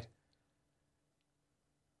monstrous, right?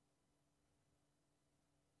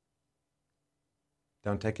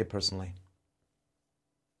 Don't take it personally.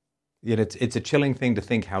 Yet it's a chilling thing to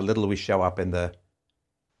think how little we show up in the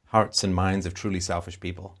hearts and minds of truly selfish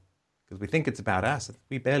people. Because we think it's about us.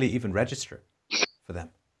 We barely even register for them.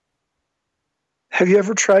 Have you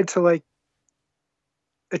ever tried to, like,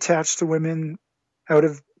 attach to women out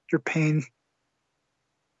of your pain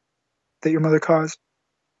that your mother caused?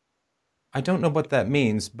 I don't know what that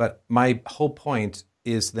means, but my whole point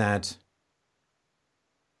is that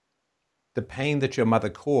the pain that your mother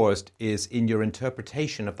caused is in your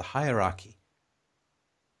interpretation of the hierarchy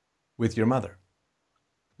with your mother.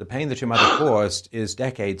 The pain that your mother caused is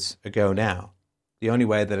decades ago now. The only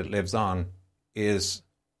way that it lives on is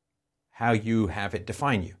how you have it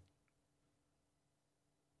define you.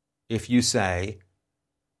 If you say,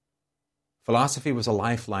 philosophy was a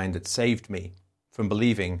lifeline that saved me from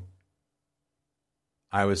believing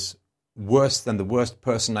I was worse than the worst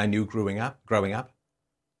person I knew growing up,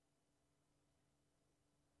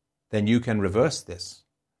 then you can reverse this,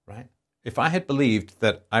 right? If I had believed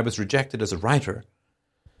that I was rejected as a writer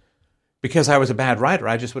because I was a bad writer,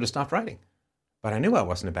 I just would have stopped writing. But I knew I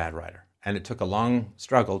wasn't a bad writer, and it took a long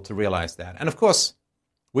struggle to realize that. And of course,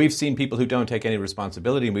 we've seen people who don't take any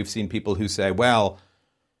responsibility, and we've seen people who say, well,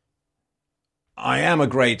 I am a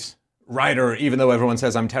great writer, even though everyone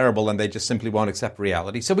says I'm terrible, and they just simply won't accept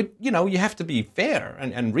reality. So, you have to be fair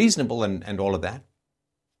and reasonable and all of that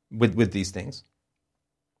with these things.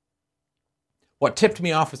 What tipped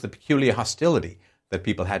me off was the peculiar hostility that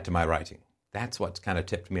people had to my writing. That's what kind of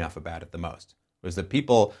tipped me off about it the most, was that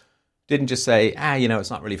people didn't just say, it's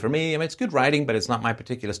not really for me. I mean, it's good writing, but it's not my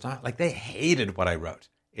particular style. Like, they hated what I wrote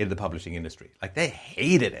in the publishing industry. Like, they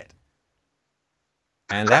hated it.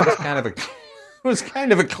 And that was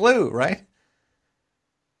kind of a clue, right?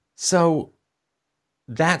 So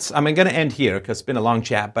I'm going to end here because it's been a long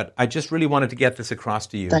chat, but I just really wanted to get this across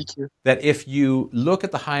to you. Thank you. That if you look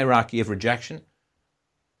at the hierarchy of rejection,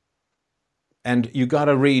 and you got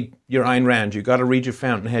to read your Ayn Rand, you got to read your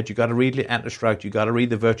Fountainhead, you got to read Atlas Shrugged, you got to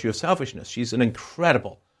read The Virtue of Selfishness. She's an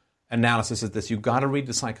incredible analysis of this. You got to read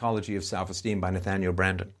The Psychology of Self-Esteem by Nathaniel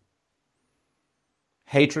Branden.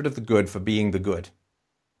 Hatred of the good for being the good.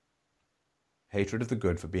 Hatred of the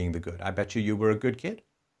good for being the good. I bet you were a good kid.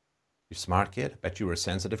 You're a smart kid. I bet you were a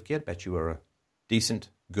sensitive kid. I bet you were a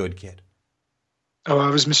decent, good kid. Oh,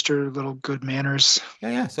 I was Mr. Little Good Manners.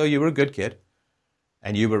 Yeah. So you were a good kid.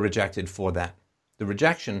 And you were rejected for that. The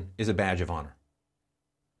rejection is a badge of honor.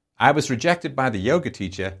 I was rejected by the yoga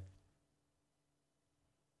teacher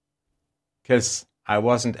because I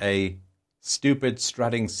wasn't a stupid,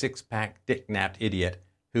 strutting, six-pack, dick-napped idiot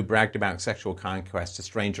who bragged about sexual conquest to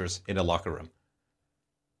strangers in a locker room.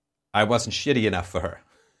 I wasn't shitty enough for her.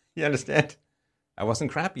 You understand? I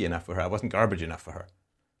wasn't crappy enough for her. I wasn't garbage enough for her.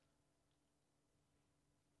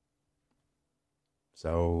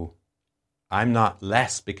 So I'm not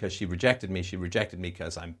less because she rejected me. She rejected me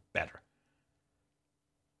because I'm better.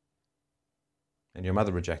 And your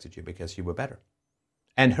mother rejected you because you were better.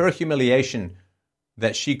 And her humiliation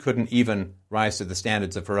that she couldn't even rise to the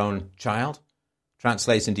standards of her own child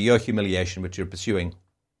translates into your humiliation, which you're pursuing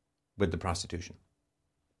with the prostitution.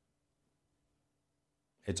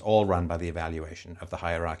 It's all run by the evaluation of the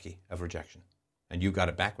hierarchy of rejection. And you got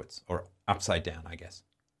it backwards, or upside down, I guess.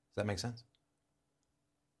 Does that make sense?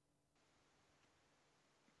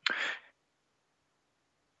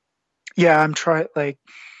 Yeah, I'm trying, like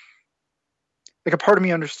a part of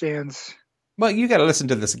me understands. Well, you got to listen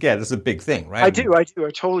to this again. This is a big thing, right? I do, I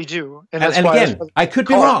totally do. And again, I could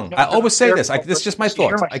be wrong. I always say this. This is just my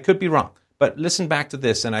thoughts. I could be wrong. But listen back to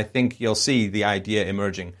this, and I think you'll see the idea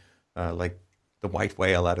emerging, like the white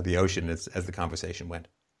whale out of the ocean as the conversation went.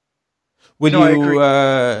 Are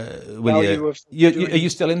you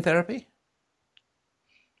still in therapy?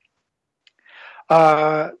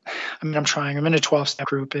 I mean, I'm trying. I'm in a 12-step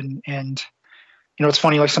group, and you know, it's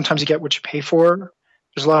funny. Like sometimes you get what you pay for.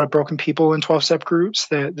 There's a lot of broken people in 12-step groups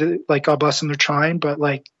that like, God bless them, they're trying, but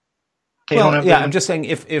like they don't have. Yeah, I'm just saying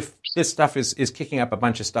if this stuff is kicking up a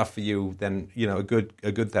bunch of stuff for you, then you know a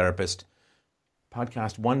good therapist.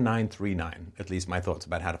 Podcast 1939. At least my thoughts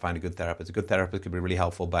about how to find a good therapist. A good therapist could be really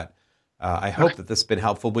helpful, but I hope that this has been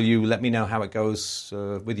helpful. Will you let me know how it goes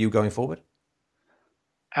with you going forward?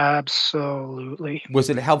 Absolutely. Was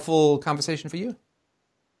it a helpful conversation for you?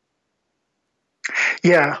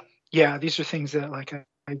 Yeah. These are things that like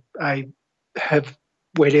I have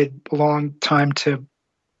waited a long time to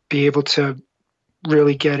be able to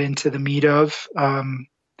really get into the meat of.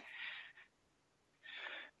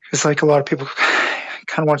 It's like a lot of people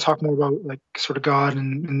kind of want to talk more about like sort of God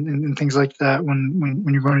and things like that when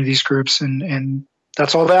you're going to these groups, and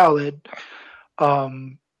that's all valid.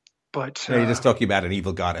 But you're just talking about an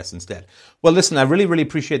evil goddess instead. Well, listen, I really, really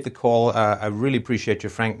appreciate the call. I really appreciate your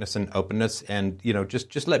frankness and openness. And, you know,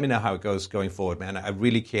 just let me know how it goes going forward, man. I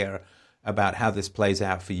really care about how this plays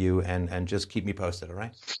out for you, and just keep me posted, all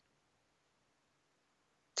right?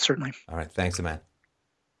 Certainly. All right. Thanks, man.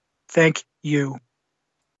 Thank you.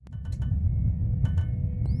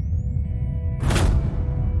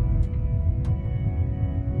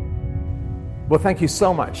 Well, thank you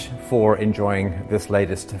so much for enjoying this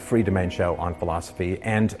latest Freedomain show on philosophy.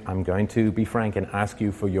 And I'm going to be frank and ask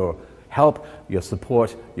you for your help, your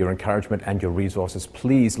support, your encouragement, and your resources.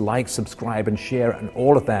 Please like, subscribe, and share, and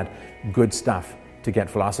all of that good stuff to get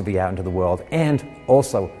philosophy out into the world. And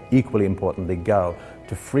also, equally importantly, go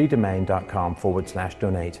to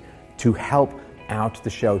freedomain.com/donate to help out the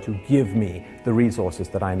show, to give me the resources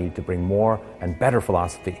that I need to bring more and better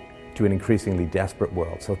philosophy to an increasingly desperate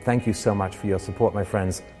world. So thank you so much for your support, my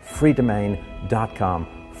friends.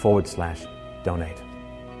 freedomain.com/donate.